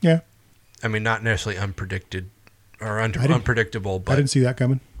 Yeah. I mean, not necessarily unpredictable, but I didn't see that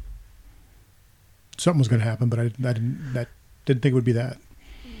coming. Something was going to happen, but I didn't think it would be that.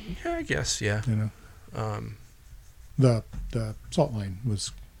 Yeah, I guess. Yeah. The salt line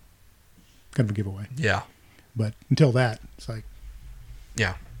was kind of a giveaway. Yeah. But until that, it's like,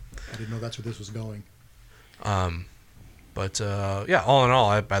 yeah, I didn't know that's where this was going. But yeah, all in all,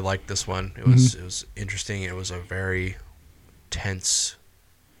 I liked this one. It was interesting. It was a very tense.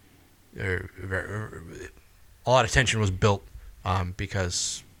 A lot of tension was built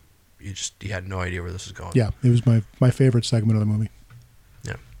because you had no idea where this was going. Yeah, it was my favorite segment of the movie.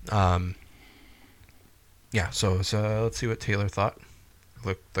 Yeah. Yeah. So let's see what Taylor thought. It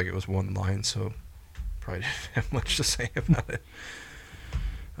looked like it was one line, so probably didn't have much to say about it.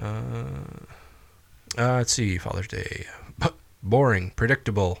 Let's see. Father's Day. Boring,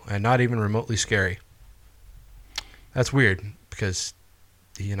 predictable, and not even remotely scary. That's weird because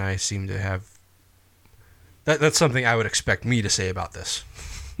he and I seem to have That's something I would expect me to say about this.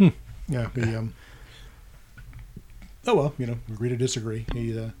 Yeah. Oh well, agree to disagree.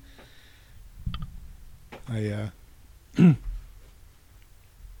 I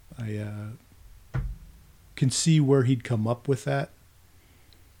can see where he'd come up with that.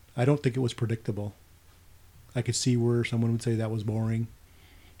 I don't think it was predictable. I could see where someone would say that was boring.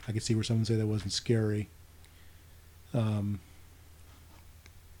 I could see where someone would say that wasn't scary.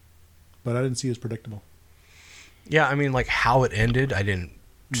 But I didn't see it as predictable. Yeah, I mean, like how it ended, I didn't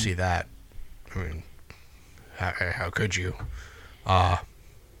see that. I mean, how could you? I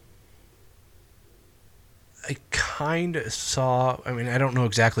kind of saw. I mean, I don't know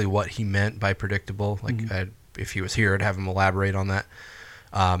exactly what he meant by predictable. Like, if he was here, I'd have him elaborate on that.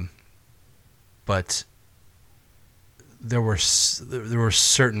 But there were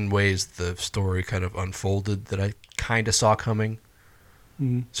certain ways the story kind of unfolded that I kind of saw coming.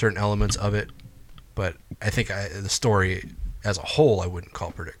 Certain elements of it, but I think the story as a whole I wouldn't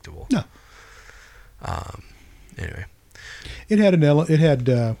call predictable. No. Anyway, it had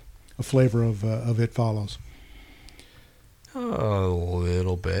a flavor of It Follows. A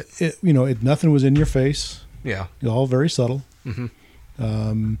little bit. Nothing was in your face. Yeah. It was all very subtle.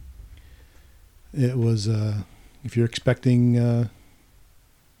 Mm-hmm. It was if you're expecting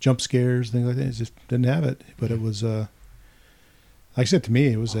jump scares, things like that, it just didn't have it. But it was like I said, to me,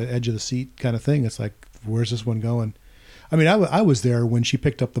 it was an edge of the seat kind of thing. It's like, where's this one going? I mean, I was there when she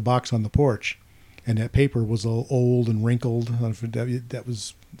picked up the box on the porch, and that paper was all old and wrinkled. That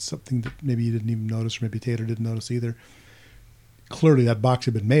was something that maybe you didn't even notice, or maybe Tater didn't notice either. Clearly, that box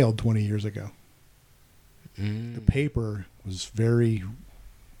had been mailed 20 years ago. The paper was very.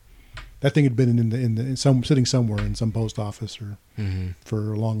 That thing had been sitting somewhere in some post office or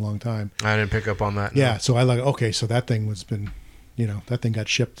for a long, long time. I didn't pick up on that. Yeah, so so that thing was been. That thing got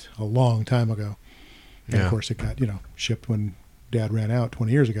shipped a long time ago. And of course it got, shipped when Dad ran out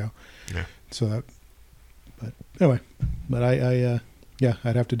 20 years ago. Yeah. So but anyway, I'd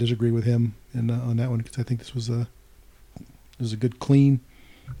have to disagree with him on that one, because I think this was a good, clean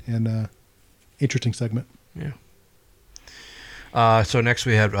and interesting segment. Yeah. So next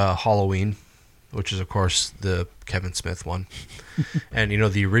we had Halloween, which is of course the Kevin Smith one. And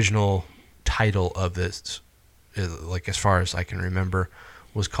the original title of this, like as far as I can remember,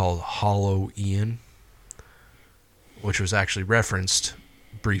 was called Hollow-Ian, which was actually referenced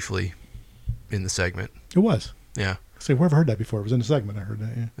briefly in the segment. It was. Yeah. So whoever heard that before? It was in the segment. I heard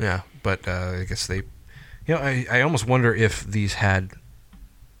that. Yeah. Yeah, but I guess they, I almost wonder if these had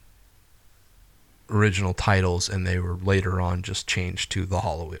original titles and they were later on just changed to the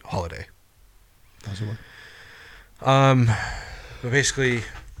holiday. Possibly. But basically,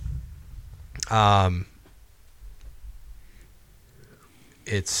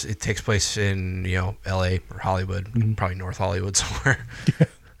 it takes place in L.A. or Hollywood, probably North Hollywood somewhere.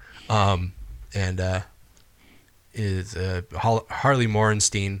 And is Harley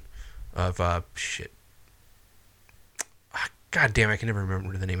Morenstein of God damn, I can never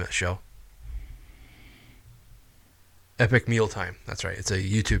remember the name of the show. Epic Mealtime. That's right. It's a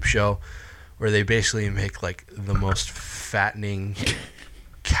YouTube show where they basically make like the most fattening,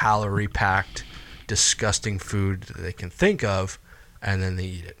 calorie-packed, disgusting food that they can think of, and then they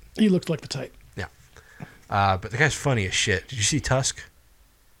eat it. He looks like the type. Yeah. But the guy's funny as shit. Did you see Tusk?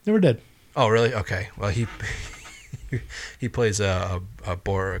 Never did. Oh, really? Okay. Well, he plays a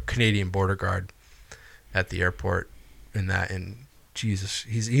Canadian border guard at the airport in that, and Jesus,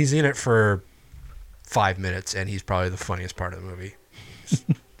 he's in it for 5 minutes, and he's probably the funniest part of the movie.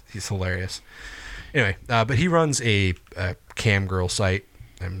 He's hilarious. Anyway, but he runs a cam girl site.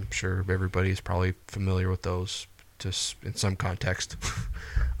 I'm sure everybody's probably familiar with those, just in some context.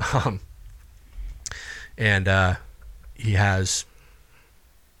 And he has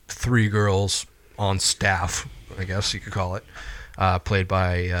 3 girls on staff, I guess you could call it, played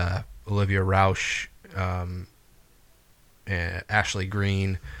by Olivia Rauch, Ashley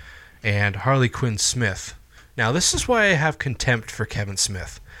Greene, and Harley Quinn Smith. Now, this is why I have contempt for Kevin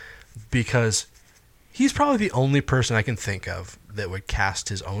Smith, because he's probably the only person I can think of that would cast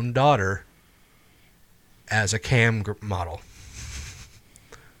his own daughter as a cam model.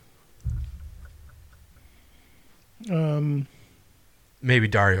 Maybe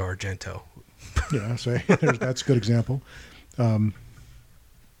Dario Argento. Yeah, that's a good example. One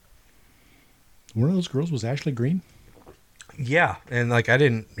of those girls was Ashley Greene. Yeah, and like I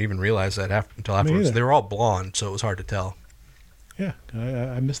didn't even realize that until afterwards. They were all blonde, so it was hard to tell. Yeah,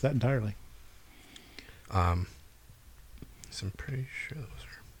 I missed that entirely. So I'm pretty sure those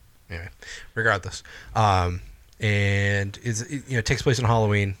are. Anyway, regardless, and it takes place on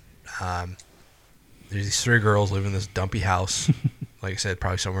Halloween. there's these 3 girls live in this dumpy house. Like I said,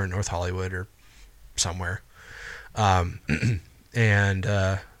 probably somewhere in North Hollywood or somewhere. And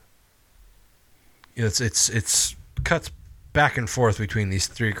it's cuts back and forth between these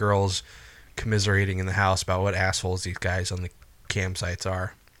 3 girls commiserating in the house about what assholes these guys on the campsites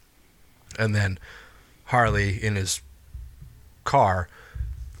are. And then Harley in his car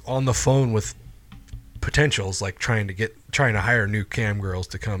on the phone with potentials, like trying to hire new cam girls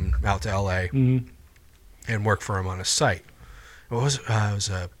to come out to LA and work for him on a site. What was it? It was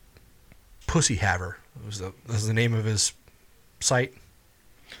a Pussy Haver. Was the name of his site.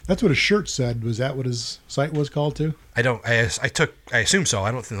 That's what his shirt said. Was that what his site was called too? I assume so.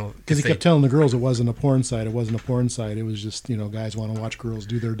 I don't know. Because he kept telling the girls it wasn't a porn site. It wasn't a porn site. It was just, guys want to watch girls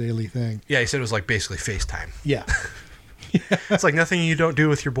do their daily thing. Yeah, he said it was like basically FaceTime. Yeah. It's like nothing you don't do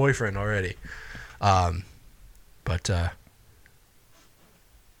with your boyfriend already.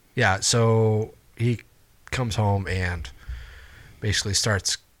 So he comes home and basically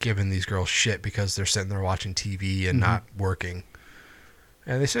starts giving these girls shit because they're sitting there watching TV and not working.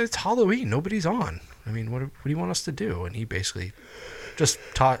 And they said, it's Halloween. Nobody's on. I mean, what do you want us to do? And he basically just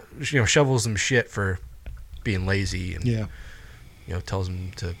shovels them shit for being lazy and, tells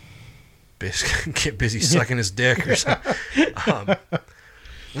them to basically get busy sucking his dick or something.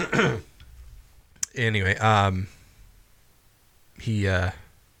 Anyway,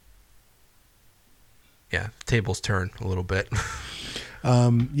 tables turn a little bit.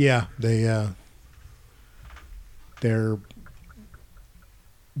 They're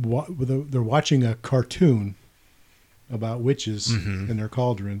watching a cartoon about witches in their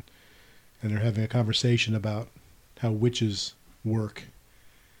cauldron, and they're having a conversation about how witches work.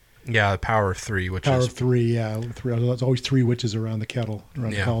 Yeah, the power of 3 witches. Power of 3, yeah. There's always 3 witches around the kettle,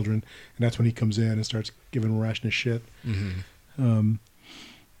 around the cauldron, and that's when he comes in and starts giving Ration of shit.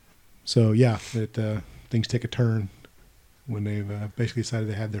 Things take a turn when they've basically decided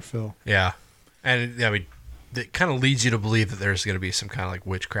they had their fill. Yeah, and it kind of leads you to believe that there's going to be some kind of like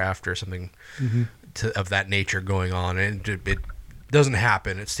witchcraft or something of that nature going on, and it doesn't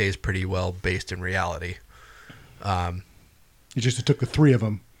happen. It stays pretty well based in reality. It took the 3 of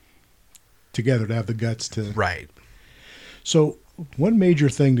them together to have the guts to... Right. So one major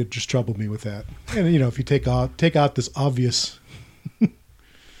thing that just troubled me with that, and if you take out this obvious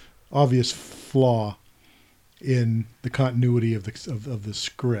flaw in the continuity of the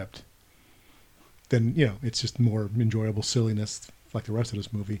script, then it's just more enjoyable silliness like the rest of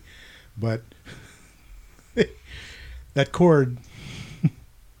this movie. But that cord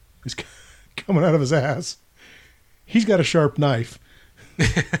is coming out of his ass. He's got a sharp knife.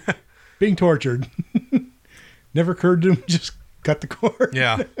 Being tortured. Never occurred to him, just cut the cord.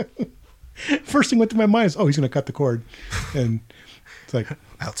 Yeah. First thing went through my mind is, he's going to cut the cord. And it's like...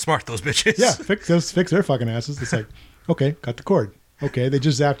 outsmart those bitches. Yeah, fix their fucking asses. It's like, okay, cut the cord. Okay, they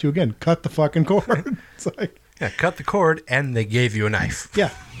just zapped you again. Cut the fucking cord. It's like... Yeah, cut the cord, and they gave you a knife.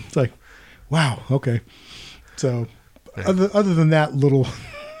 Yeah. It's like, wow, okay. So, other than that little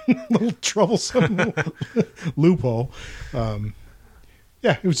troublesome loophole,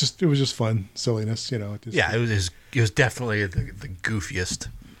 it was just fun silliness, it was definitely the goofiest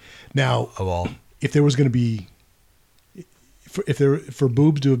now of all. If there was going to be for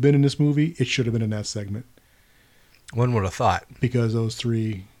boobs to have been in this movie, it should have been in that segment. One would have thought, because those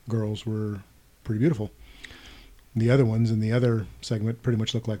 3 girls were pretty beautiful. The other ones in the other segment pretty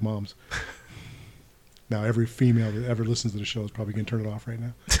much look like moms. Now every female that ever listens to the show is probably going to turn it off right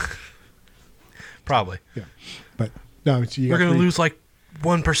now. Probably. Yeah. But no, we're going to lose like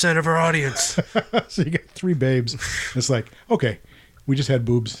 1% of our audience. So you got 3 babes. It's like, okay, we just had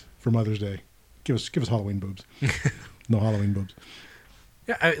boobs for Mother's Day. Give us Halloween boobs. No Halloween boobs.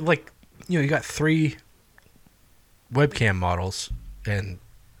 Yeah, you got 3 webcam models and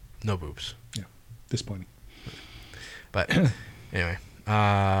no boobs. Yeah, disappointing. But anyway,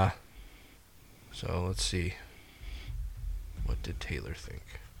 so let's see. What did Taylor think?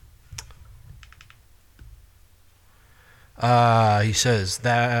 He says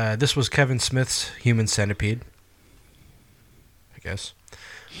that this was Kevin Smith's Human Centipede. I guess.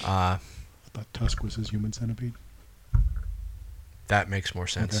 I thought Tusk was his Human Centipede. That makes more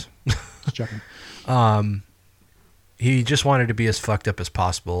sense. Okay. Just checking. He just wanted to be as fucked up as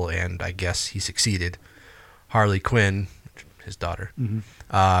possible, and I guess he succeeded. Harley Quinn, his daughter,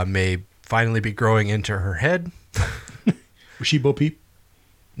 may finally be growing into her head. Was she Bo Peep?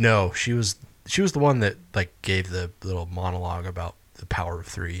 No, she was the one that gave the little monologue about the power of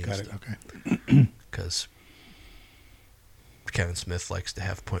 3. Got it. Okay. Because Kevin Smith likes to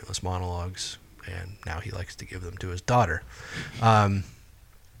have pointless monologues, and now he likes to give them to his daughter.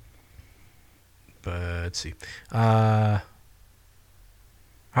 But let's see. Harley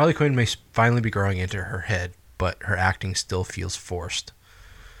Quinn may finally be growing into her head, but her acting still feels forced.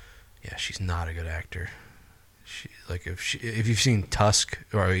 Yeah, she's not a good actor. If you've seen Tusk,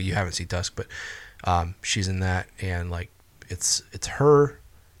 or you haven't seen Tusk, but she's in that, and like it's her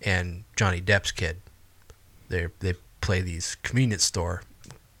and Johnny Depp's kid. They play these convenience store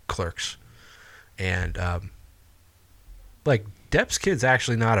clerks, and like Depp's kid's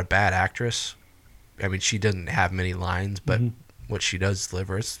actually not a bad actress. I mean, she doesn't have many lines, but what she does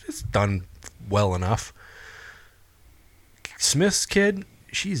deliver, it's done well enough. Smith's kid,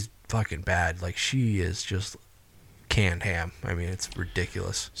 she's fucking bad. Like, she is just canned ham. I mean, it's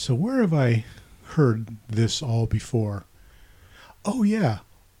ridiculous. So where have I heard this all before? Oh, yeah.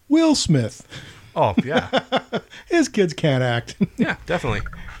 Will Smith. Oh, yeah. His kids can't act. Yeah, definitely.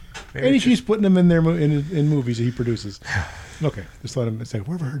 Maybe And he keeps putting them in there in movies that he produces. Okay, just let him say,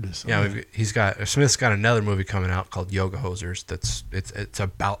 where have I heard this? Yeah, Smith's got another movie coming out called Yoga Hosers. It's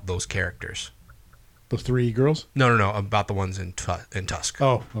about those characters. Those three girls? No, about the ones in Tusk.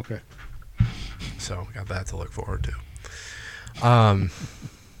 Oh, okay. So we got that to look forward to.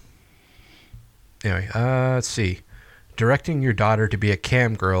 Anyway, let's see. Directing your daughter to be a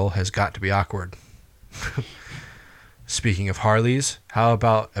cam girl has got to be awkward. Speaking of Harleys, how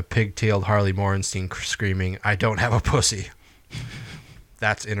about a pigtailed Harley Morenstein screaming, "I don't have a pussy"?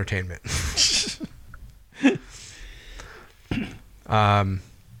 That's entertainment.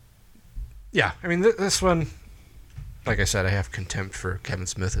 Yeah, I mean, this one, like I said, I have contempt for Kevin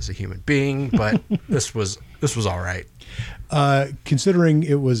Smith as a human being, but this was all right. Considering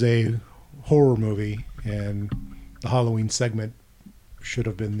it was a horror movie and the Halloween segment should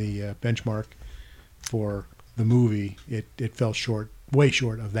have been the benchmark for the movie, it fell short, way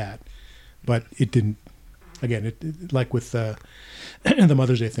short of that. But it didn't. Again, it like with the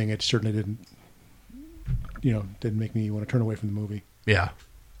Mother's Day thing, it certainly didn't. Didn't make me want to turn away from the movie. Yeah.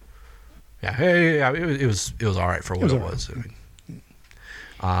 Yeah. Hey, yeah. It was all right for what it was. I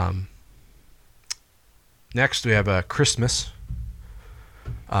mean, next we have Christmas.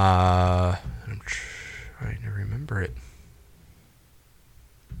 I'm trying to remember it.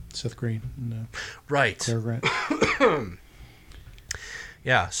 Seth Green. No. Right. Cary Grant.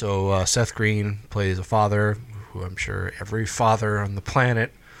 Yeah, so Seth Green plays a father who I'm sure every father on the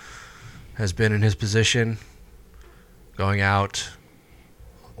planet has been in his position, going out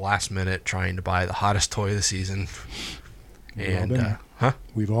last minute trying to buy the hottest toy of the season.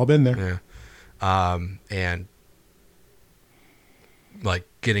 We've all been there. Yeah. And like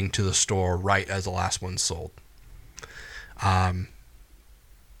getting to the store right as the last one sold.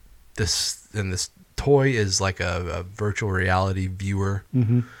 This toy is like a virtual reality viewer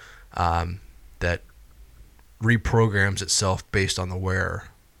that reprograms itself based on the wearer.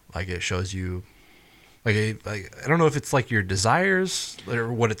 Like, it shows you, like I don't know if it's like your desires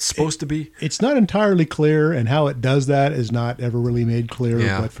or what it's supposed to be. It's not entirely clear, and how it does that is not ever really made clear.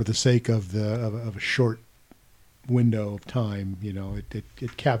 Yeah. But for the sake of of a short window of time,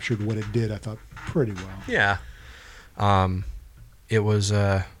 it captured what it did, I thought, pretty well. Yeah. It was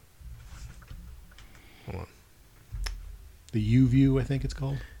hold on. The U-View, I think it's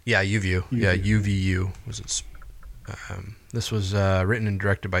called. Yeah, U-View. Yeah, UVU was its. This was written and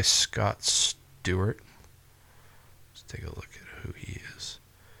directed by Scott Stewart. Let's take a look at who he is.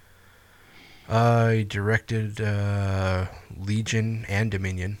 He directed Legion and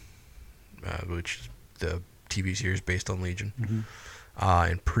Dominion, which is the TV series based on Legion,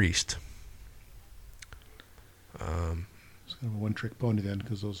 and Priest. It's kind of a one-trick pony then,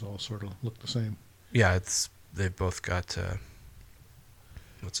 because those all sort of look the same. Yeah, they've both got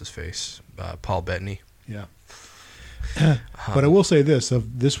what's his face, Paul Bettany. Yeah. But I will say this: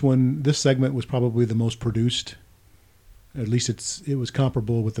 this segment was probably the most produced. At least it was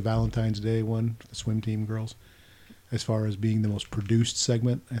comparable with the Valentine's Day one, the swim team girls, as far as being the most produced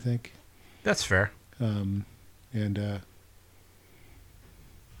segment. I think that's fair. And who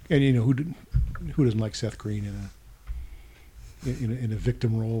doesn't like Seth Green in a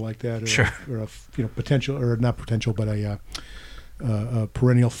victim role like that, or a potential, or not potential, but a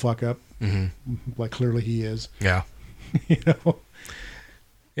perennial fuck up, like clearly he is. Yeah.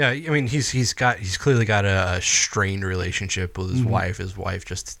 Yeah, I mean he's clearly got a strained relationship with his wife. His wife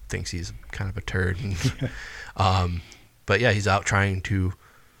just thinks he's kind of a turd. But yeah, he's out trying to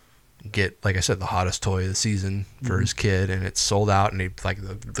get, like I said, the hottest toy of the season for his kid, and it's sold out. And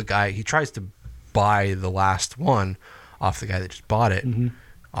the guy, he tries to buy the last one off the guy that just bought it,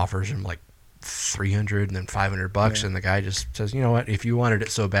 offers him like $300 and then $500, and the guy just says, "You know what? If you wanted it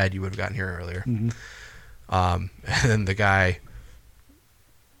so bad, you would have gotten here earlier." And then the guy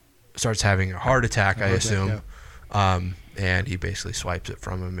starts having a heart attack, I assume. Yeah. And he basically swipes it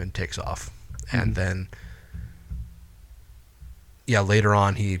from him and takes off. And then, later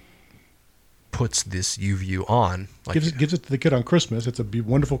on he puts this U-view on. Like, gives it to the kid on Christmas. It's a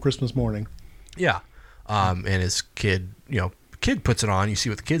wonderful Christmas morning. Yeah. And his kid, kid puts it on. You see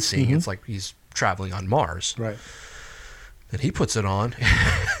what the kid's seeing. It's like he's traveling on Mars. Right. And he puts it on,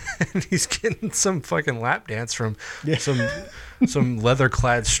 and he's getting some fucking lap dance from some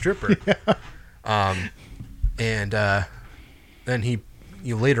leather-clad stripper. Yeah. And then he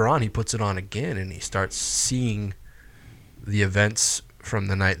later on he puts it on again, and he starts seeing the events from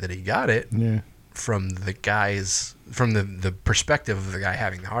the night that he got it. Yeah. From the perspective of the guy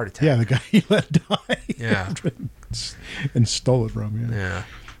having the heart attack. Yeah, the guy he let die. Yeah. And stole it from him. Yeah.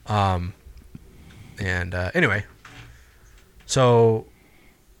 Anyway, so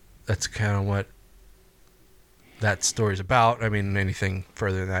that's kind of what that story's about. I mean, anything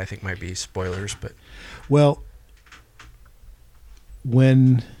further than that I think might be spoilers, but well,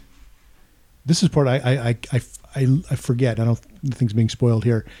 when this is part I forget. I don't think it's being spoiled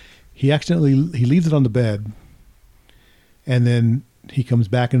here. He leaves it on the bed, and then he comes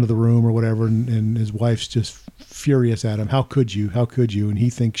back into the room or whatever, and his wife's just furious at him. How could you? How could you? And he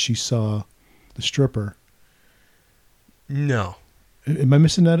thinks she saw the stripper. No. Am I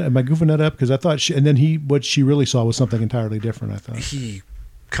missing that? Am I goofing that up? Because I thought what she really saw was something entirely different, I thought. He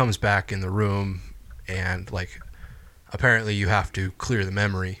comes back in the room, and apparently you have to clear the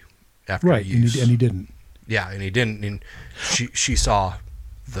memory after use. And he didn't. Yeah, and he didn't. And she saw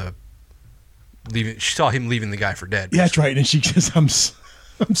she saw him leaving the guy for dead. Yeah, that's right. And she says, I'm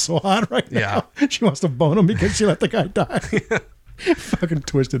so hot right now. Yeah. She wants to bone him because she let the guy die. Fucking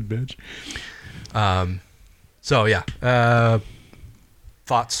twisted bitch. So yeah.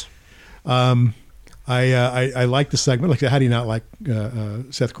 Thoughts? I like the segment. Like, how do you not like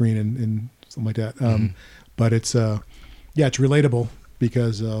Seth Green and something like that? But it's it's relatable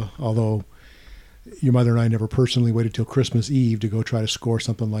because although your mother and I never personally waited till Christmas Eve to go try to score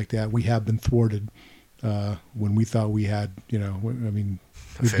something like that, we have been thwarted when we thought we had, we've given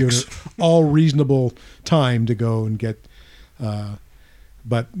it all reasonable time to go and get.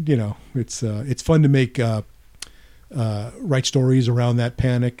 But it's fun to make. Write stories around that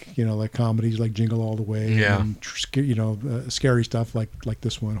panic, like comedies like Jingle All the Way, and scary stuff like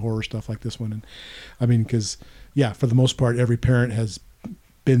this one, horror stuff like this one, and I mean, because for the most part, every parent has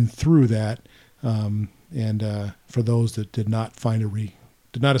been through that, and for those that did not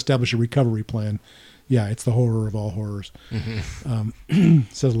establish a recovery plan, it's the horror of all horrors.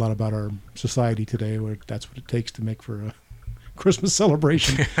 Says a lot about our society today, where that's what it takes to make for a Christmas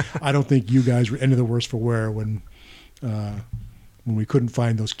celebration. I don't think you guys were any the worse for wear when we couldn't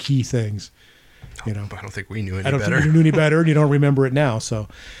find those key things, I don't think we knew any better. I don't think we knew any better, and you don't remember it now. So,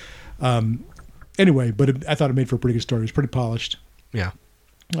 anyway, but I thought it made for a pretty good story. It was pretty polished. Yeah.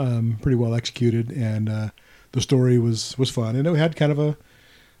 Pretty well executed, and the story was fun, and it had kind of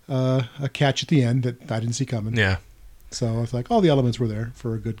a catch at the end that I didn't see coming. Yeah. So I was like, all the elements were there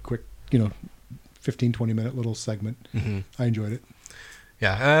for a good, quick, 15, 20-minute little segment. I enjoyed it.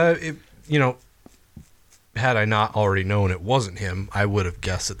 Yeah. Had I not already known it wasn't him, I would have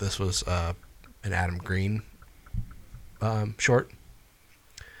guessed that this was an Adam Green short.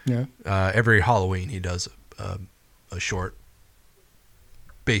 Yeah. Every Halloween he does a short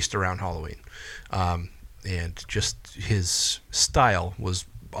based around Halloween. And just his style was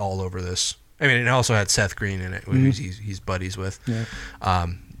all over this. I mean, it also had Seth Green in it, who he's buddies with. Yeah.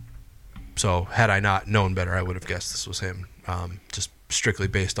 So had I not known better, I would have guessed this was him. Just strictly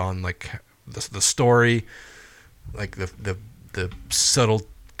based on the story, like the subtle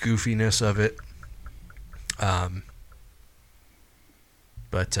goofiness of it.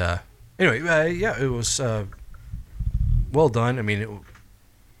 But anyway, it was well done. I mean,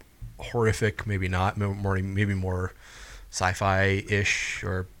 horrific, maybe not, maybe more sci-fi-ish,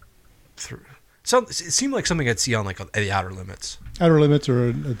 or it seemed like something I'd see on the Outer Limits. Outer Limits,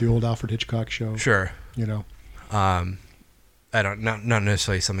 or the old Alfred Hitchcock show. Sure. I don't not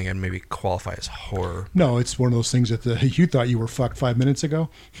necessarily something I'd maybe qualify as horror. No, it's one of those things that you thought you were fucked 5 minutes ago.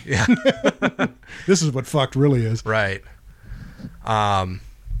 Yeah. This is what fucked really is. Right.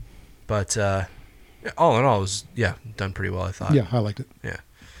 But all in all, it was done pretty well, I thought. Yeah, I liked it. Yeah.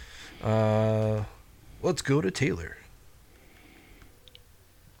 Let's go to Taylor.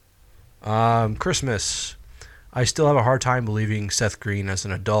 Christmas. I still have a hard time believing Seth Green as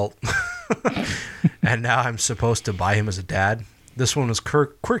an adult. And now I'm supposed to buy him as a dad. This one was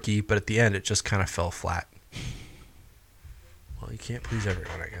quirky, but at the end it just kind of fell flat. Well, you can't please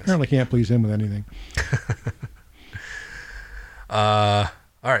everyone, I guess. Apparently can't please him with anything.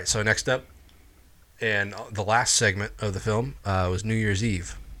 All right, so next up, and the last segment of the film was New Year's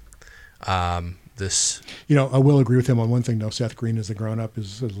Eve. This, I will agree with him on one thing though. Seth Green as a grown-up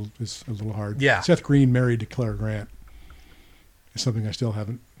is a little hard. Yeah. Seth Green married to Claire Grant. It's something I still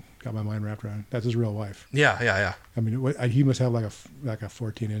haven't got my mind wrapped around. That's his real wife. Yeah. I mean, he must have like a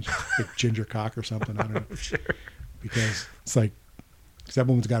 14-inch ginger cock or something. I don't know. Sure. Because it's like that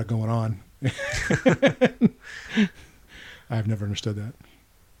woman's got it going on. I've never understood that.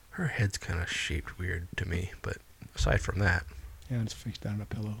 Her head's kind of shaped weird to me, but aside from that, yeah, it's face down on a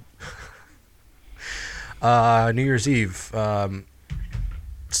pillow. New Year's Eve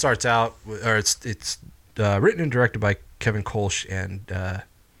starts out, it's written and directed by Kevin Kolsch and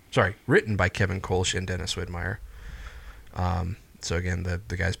written by Kevin Kolsch and Dennis Widmeyer. So again,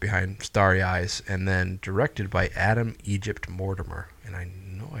 the guys behind Starry Eyes, and then directed by Adam Egypt Mortimer, and I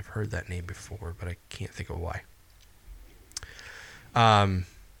know I've heard that name before, but I can't think of why.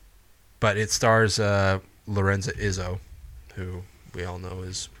 But it stars Lorenza Izzo, who we all know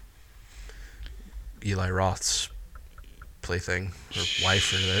is Eli Roth's plaything, or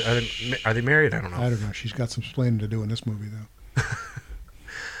wife. Are they married? I don't know. I don't know. She's got some explaining to do in this movie,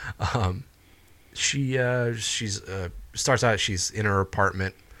 though. She's starts out. She's in her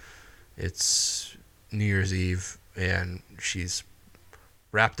apartment. It's New Year's Eve, and she's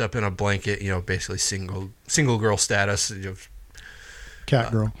wrapped up in a blanket. Basically single girl status.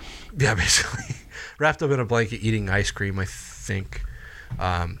 Cat girl. Yeah, basically wrapped up in a blanket, eating ice cream, I think.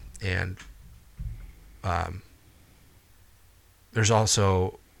 And there's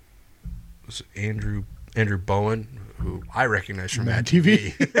also Andrew Bowen, who I recognize from Mad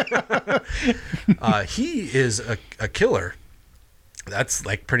TV. He is a killer. That's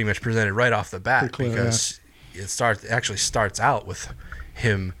like pretty much presented right off the bat, because it starts out with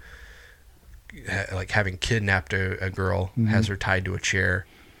him like having kidnapped a girl, has her tied to a chair,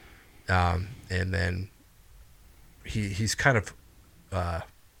 and then he's kind of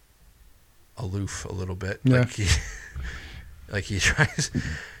aloof a little bit. Yeah. Like he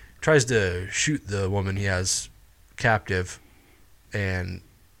tries to shoot the woman he has captive, and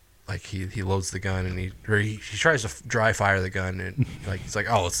like he loads the gun, and he tries to dry fire the gun, and like he's like,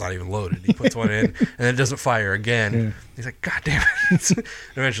 oh, it's not even loaded. He puts one in, and then it doesn't fire again. Yeah. He's like, God damn it!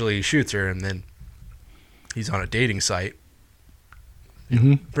 Eventually, he shoots her, and then he's on a dating site.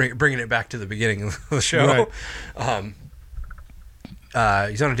 Bringing it back to the beginning of the show. Right.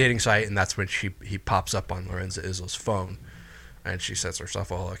 He's on a dating site, and that's when he pops up on Lorenza Izzo's phone, and she says to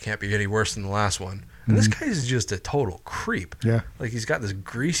herself, "Oh, it can't be any worse than the last one." And this guy is just a total creep. Yeah, like he's got this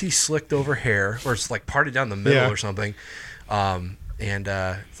greasy, slicked over hair, or it's like parted down the middle or something, and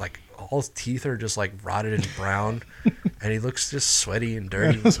it's like all his teeth are just like rotted and brown, and he looks just sweaty and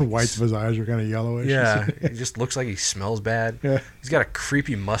dirty. Yeah, the whites of his eyes are kind of yellowish. Yeah, he just looks like he smells bad. Yeah, he's got a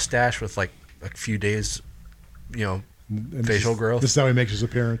creepy mustache with like a few days, and facial growth. This is how he makes his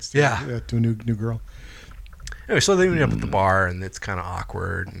appearance. To a new girl. Anyway, so they meet up at the bar, and it's kind of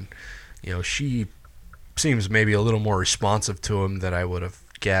awkward, and she seems maybe a little more responsive to him than I would have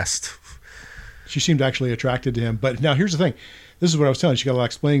guessed. She seemed actually attracted to him. But now here's the thing. This is what I was telling you. She got a lot of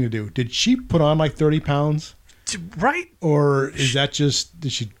explaining to do. Did she put on like 30 pounds? Right. Or is that just,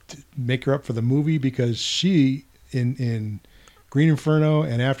 did she make her up for the movie? Because she, in Green Inferno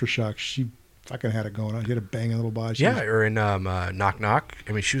and Aftershock, she fucking had it going on. She had a banging little body. Or in Knock Knock.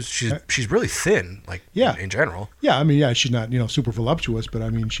 I mean, she's really thin, like in general. Yeah, I mean, she's not super voluptuous, but I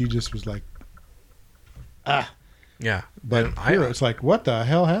mean, she just was like, Yeah. But here it's like, what the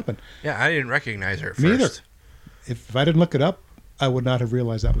hell happened? Yeah, I didn't recognize her at Me first. either. If I didn't look it up, I would not have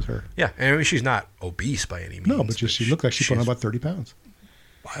realized that was her. Yeah, and I mean, she's not obese by any means. No, but she looked like she put on about 30 pounds.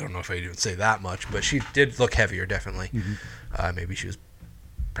 I don't know if I'd even say that much, but she did look heavier, definitely. Mm-hmm. Maybe she was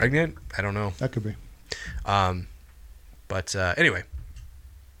pregnant. I don't know. That could be. But anyway,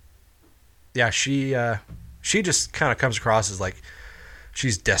 yeah, she just kind of comes across as like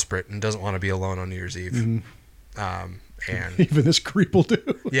she's desperate and doesn't want to be alone on New Year's Eve. Mm-hmm. And even this creep will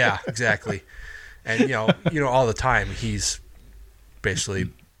do. Yeah, exactly. And all the time he's basically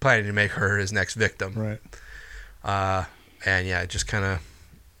planning to make her his next victim. Right. And yeah, it just kind of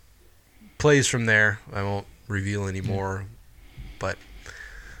plays from there. I won't reveal any more, but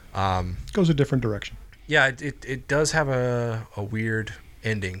goes a different direction. Yeah, it does have a weird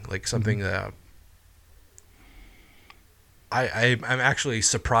ending, like something that I'm actually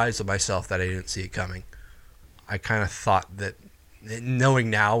surprised at myself that I didn't see it coming. I kind of thought that,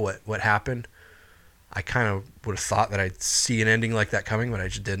 knowing now what happened, I kind of would have thought that I'd see an ending like that coming, but I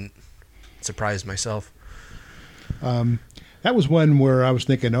just didn't. Surprised myself. That was one where I was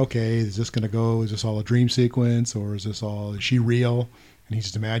thinking, okay, is this going to go? Is this all a dream sequence, or is she real? and he's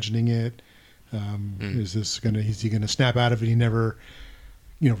just imagining it. Is he gonna snap out of it? He never,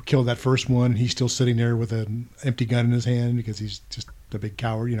 killed that first one. He's still sitting there with an empty gun in his hand because he's just a big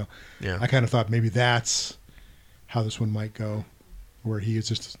coward. Yeah. I kind of thought maybe that's how this one might go, where he is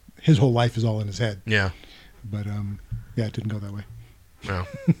just his whole life is all in his head. Yeah. But it didn't go that way. No.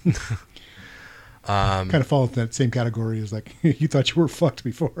 Kind of fall into that same category as like you thought you were fucked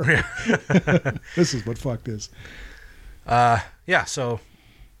before. Yeah. This is what fucked is. Yeah. So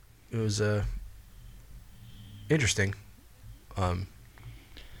it was interesting. The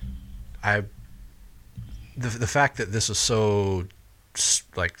fact that this was so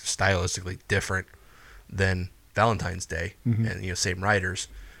like stylistically different than Valentine's Day, and same writers,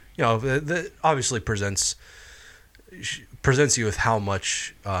 that obviously presents you with how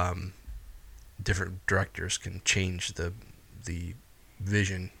much different directors can change the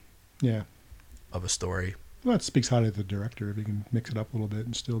vision of a story. Well, it speaks highly of the director if he can mix it up a little bit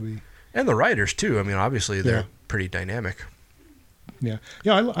and still be. And the writers too. I mean, obviously they're pretty dynamic. Yeah,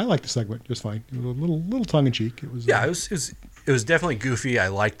 I liked the segment just fine. It was a little tongue in cheek. It was. Yeah, it was definitely goofy. I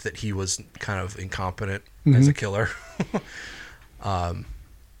liked that he was kind of incompetent as a killer.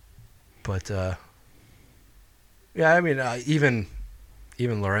 But yeah, I mean, even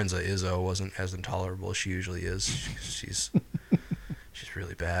Lorenza Izzo wasn't as intolerable as she usually is. She's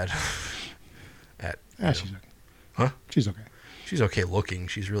really bad at. She's okay. Huh? She's okay. She's okay looking.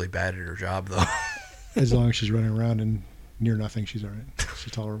 She's really bad at her job, though. As long as she's running around and near nothing, she's all right.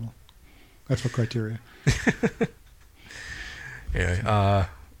 She's tolerable. That's what criteria. Anyway,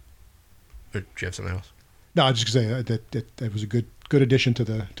 do you have something else? No, I was just gonna say that was a good addition to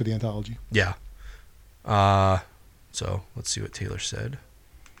the anthology. Yeah. So let's see what Taylor said.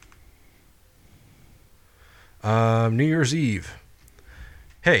 New Year's Eve.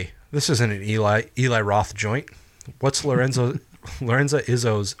 Hey, this isn't an Eli Roth joint. What's Lorenza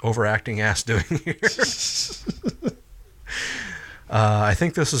Izzo's overacting ass doing here? I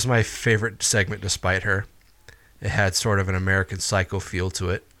think this was my favorite segment despite her. It had sort of an American Psycho feel to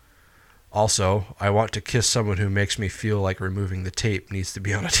it. Also, I want to kiss someone who makes me feel like removing the tape needs to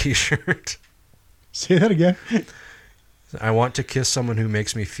be on a t-shirt. Say that again. I want to kiss someone who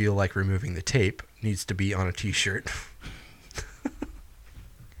makes me feel like removing the tape needs to be on a t-shirt.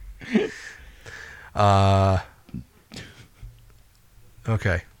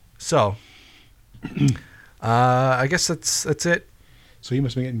 Okay. So, I guess that's it. So he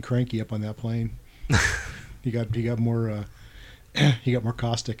must be getting cranky up on that plane. He got more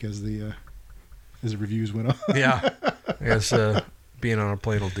caustic as the reviews went on. Yeah, I guess being on a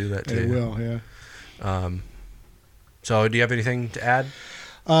plane will do that too. It will, yeah. So do you have anything to add?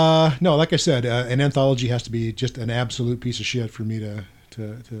 No, like I said, an anthology has to be just an absolute piece of shit for me to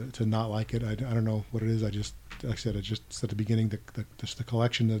not like it. I don't know what it is. Like I said, I just at the beginning, the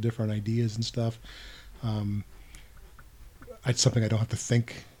collection of different ideas and stuff. It's something I don't have to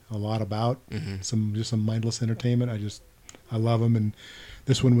think a lot about. Some mindless entertainment. I love them, and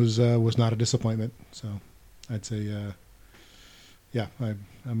this one was not a disappointment. So I'd say,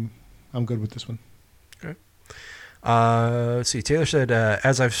 I'm good with this one. Okay. Let's see. Taylor said,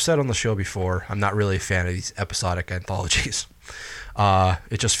 as I've said on the show before, I'm not really a fan of these episodic anthologies.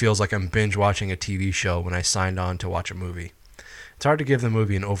 It just feels like I'm binge watching a TV show when I signed on to watch a movie. It's hard to give the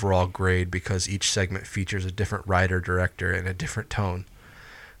movie an overall grade because each segment features a different writer, director, and a different tone.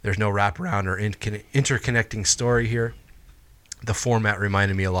 There's no wraparound or interconnecting story here. The format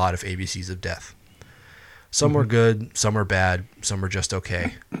reminded me a lot of ABCs of Death. Some were good, some are bad, some are just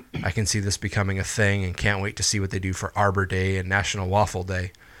okay. I can see this becoming a thing and can't wait to see what they do for Arbor Day and National Waffle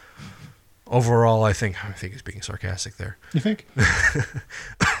Day. Overall, I think he's being sarcastic there. You think?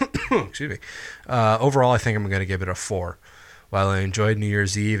 Excuse me. Overall, I think I'm going to give it a 4. While I enjoyed New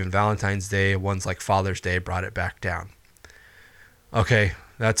Year's Eve and Valentine's Day, ones like Father's Day brought it back down. Okay,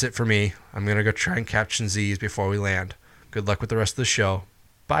 that's it for me. I'm going to go try and catch some Z's before we land. Good luck with the rest of the show.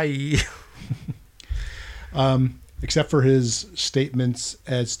 Bye. Except for his statements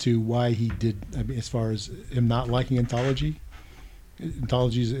as to why he did, I mean, as far as him not liking anthologies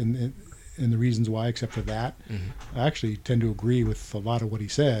and the reasons why, except for that, I actually tend to agree with a lot of what he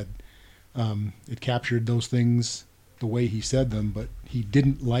said. It captured those things the way he said them, but he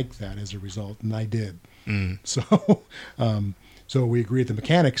didn't like that as a result, and I did. So, so we agree at the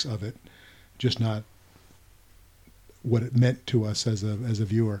mechanics of it, just not what it meant to us as a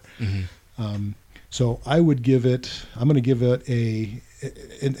viewer. So I would give it. I'm going to give it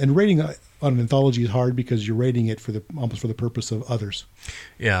and rating on an anthology is hard because you're rating it almost for the purpose of others.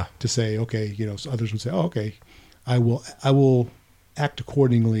 Yeah. To say, okay, so others would say, oh, okay, I will act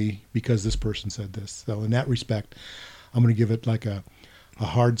accordingly because this person said this. So in that respect, I'm going to give it like a a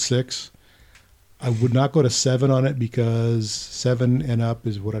hard 6. I would not go to 7 on it because 7 and up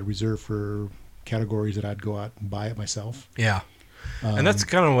is what I'd reserve for categories that I'd go out and buy it myself. Yeah. And that's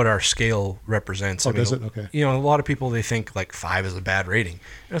kind of what our scale represents. Oh, does it? Okay. You know, a lot of people, they think like 5 is a bad rating.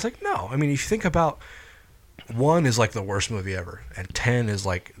 And it's like, no. I mean, if you think about 1 is like the worst movie ever, and 10 is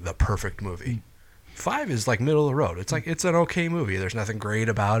like the perfect movie. 5 is like middle of the road. It's like, it's an okay movie. There's nothing great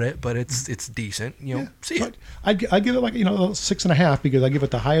about it, but it's decent. You know, see it. I give it like, 6.5 because I give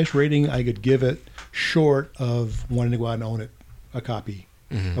it the highest rating I could give it, short of wanting to go out and own it, a copy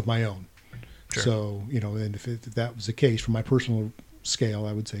of my own. Sure. So, and if that was the case for my personal scale,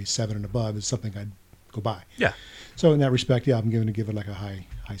 I would say 7 and above is something I'd go buy. Yeah. So in that respect, yeah, I'm going to give it like a high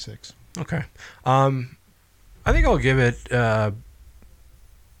 6. Okay. I think I'll give it, I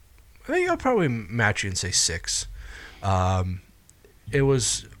think I'll probably match you and say 6. It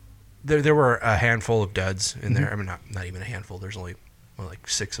was, there were a handful of duds in there. I mean, not even a handful. There's only like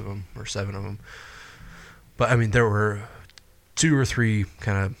 6 of them or 7 of them. But I mean, there were 2 or 3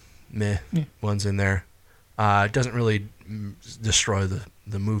 kind of meh ones in there. It doesn't really destroy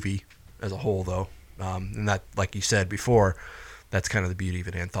the movie as a whole, though. And that, like you said before, that's kind of the beauty of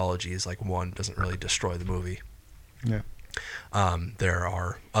an anthology, is like 1 doesn't really destroy the movie. Yeah. There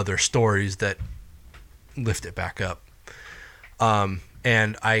are other stories that lift it back up.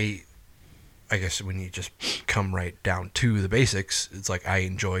 And I guess when you just come right down to the basics, it's like I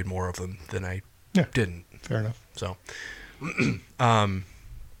enjoyed more of them than I didn't. Fair enough. So,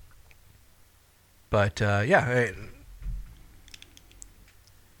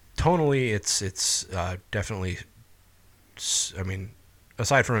 tonally, it's definitely. I mean,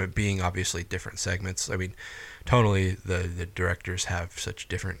 aside from it being obviously different segments, I mean, tonally the directors have such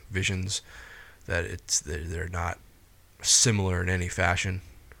different visions that they're not similar in any fashion,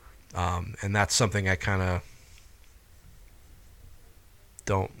 and that's something I kind of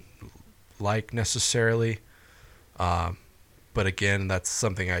don't like necessarily. But again, that's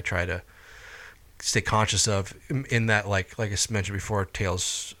something I try to stay conscious of in that, like I mentioned before, Trick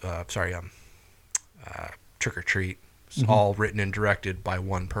or Treat. It's all written and directed by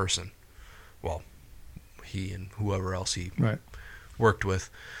one person. Well, he and whoever else he worked with.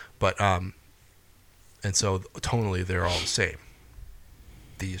 But, and so tonally they're all the same.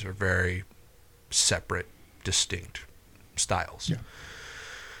 These are very separate, distinct styles.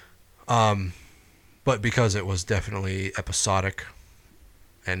 Yeah. But because it was definitely episodic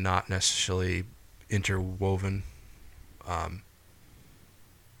and not necessarily interwoven,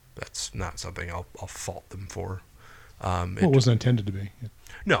 that's not something I'll fault them for. It wasn't intended to be. Yeah.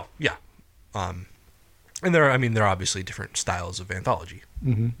 No, yeah. And there are obviously different styles of anthology,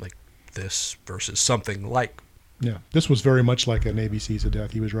 like this versus something like. Yeah, this was very much like an ABC's of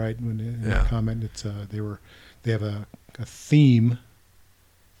Death. He was right in that comment. It's they have a theme,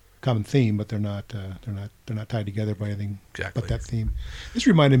 common theme, but they're not tied together by anything but that theme. This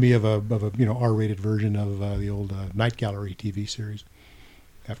reminded me of a R-rated version of the old Night Gallery TV series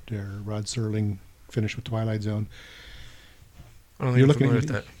after Rod Serling finished with Twilight Zone. You're looking at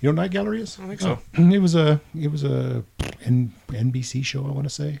that. You know what Night Gallery is? I don't think so. It was a NBC show, I want to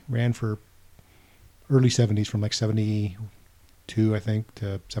say. Ran for early 70s, from like 72, I think,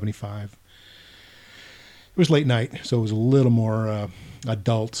 to 75. It was late night, so it was a little more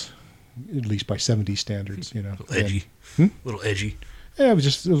adult, at least by 70s standards. A little edgy. A little edgy. Yeah, it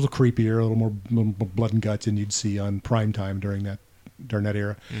was a little creepier, a little more blood and guts than you'd see on prime time during that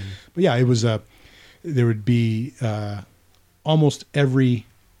era. But yeah, it was there would be almost every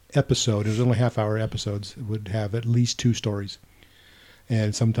episode, it was only half-hour episodes, would have at least 2 stories.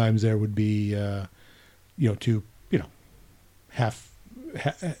 And sometimes there would be, 2,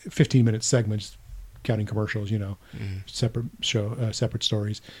 15-minute segments, counting commercials, separate separate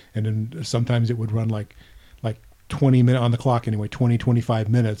stories. And then sometimes it would run like 20 minutes on the clock anyway, 20, 25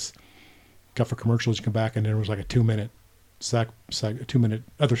 minutes, cut for commercials, you come back, and then it was like a 2-minute, 2-minute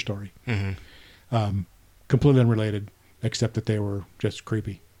other story. Completely unrelated, except that they were just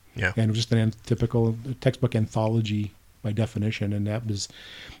creepy. Yeah. And it was just a typical textbook anthology by definition. And that was,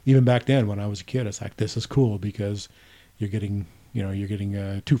 even back then when I was a kid, it's like, this is cool because you're getting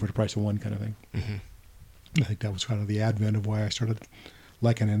 2 for the price of 1 kind of thing. I think that was kind of the advent of why I started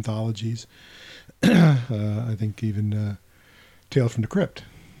liking anthologies. I think even Tale from the Crypt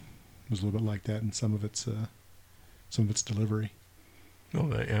was a little bit like that in some of its delivery. Oh,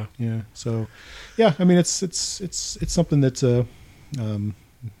 that, yeah. Yeah. So, yeah, I mean, it's something that's I don't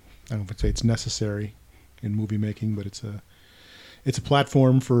know if I'd say it's necessary in movie making, but it's a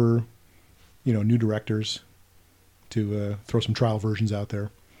platform for new directors to throw some trial versions out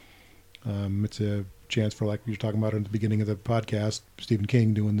there. It's chance for, like you were talking about at the beginning of the podcast, Stephen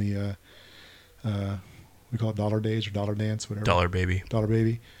King doing the, we call it Dollar Days or Dollar Dance, whatever. Dollar Baby. Dollar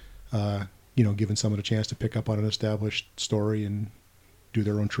Baby. Giving someone a chance to pick up on an established story and do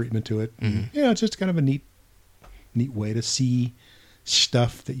their own treatment to it. Mm-hmm. And, it's just kind of a neat way to see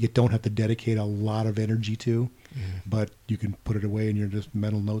stuff that you don't have to dedicate a lot of energy to, but you can put it away in your just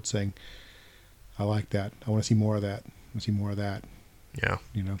mental note saying, I like that. I want to see more of that. I want to see more of that. Yeah.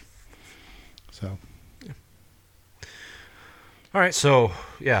 So. Yeah. All right. So,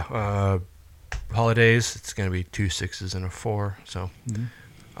 holidays, it's going to be 2 6s and a 4. So,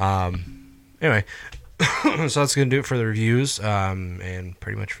 anyway, so that's going to do it for the reviews and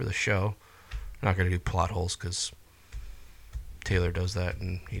pretty much for the show. I'm not going to do plot holes because Taylor does that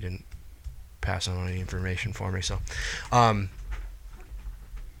and he didn't pass on any information for me. So,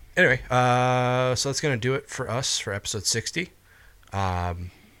 anyway, so that's going to do it for us for episode 60.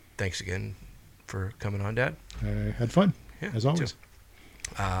 Thanks again for coming on, Dad. I had fun, as always.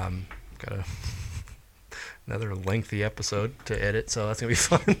 Got another lengthy episode to edit, so that's going to be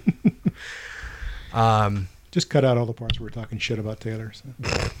fun. Just cut out all the parts where we're talking shit about Taylor. So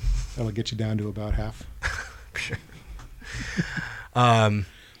that'll get you down to about half. Sure.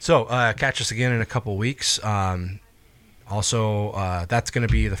 So catch us again in a couple weeks. Also, that's going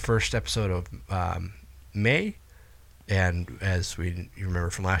to be the first episode of May. And as you remember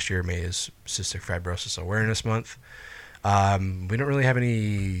from last year, May is Cystic Fibrosis Awareness Month. We don't really have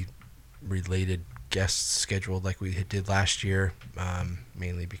any related guests scheduled like we did last year,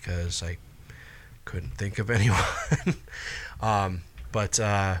 mainly because I couldn't think of anyone. But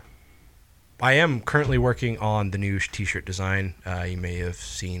I am currently working on the new t-shirt design. You may have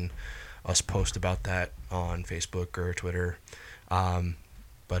seen us post about that on Facebook or Twitter.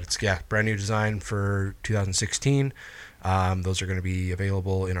 But it's brand new design for 2016. Those are going to be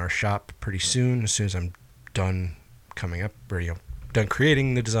available in our shop pretty soon. As soon as I'm done coming up, or done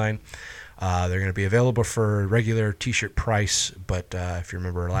creating the design, they're going to be available for regular t-shirt price. But if you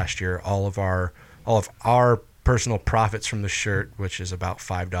remember last year, all of our personal profits from the shirt, which is about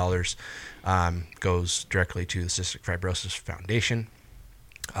 $5, goes directly to the Cystic Fibrosis Foundation.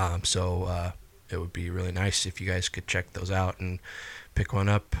 So it would be really nice if you guys could check those out and pick one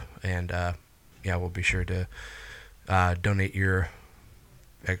up, and we'll be sure to donate your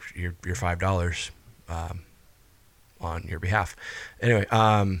 $5 on your behalf. Anyway,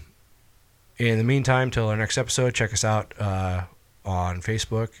 in the meantime, till our next episode, check us out on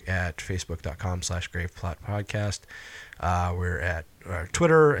Facebook at facebook.com/graveplotpodcast. We're at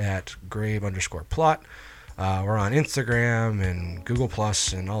Twitter at grave_plot. We're on Instagram and Google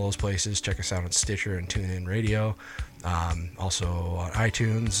Plus and all those places. Check us out on Stitcher and TuneIn Radio. Also on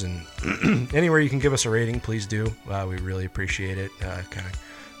iTunes, and anywhere you can give us a rating, please do. We really appreciate it. Kind of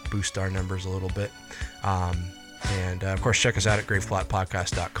boost our numbers a little bit. And of course, check us out at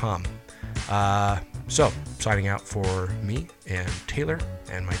graveplotpodcast.com. So, signing out for me and Taylor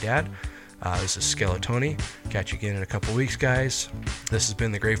and my dad. This is Skeletoni. Catch you again in a couple weeks, guys. This has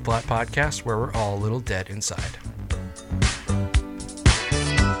been the Graveplot Podcast, where we're all a little dead inside.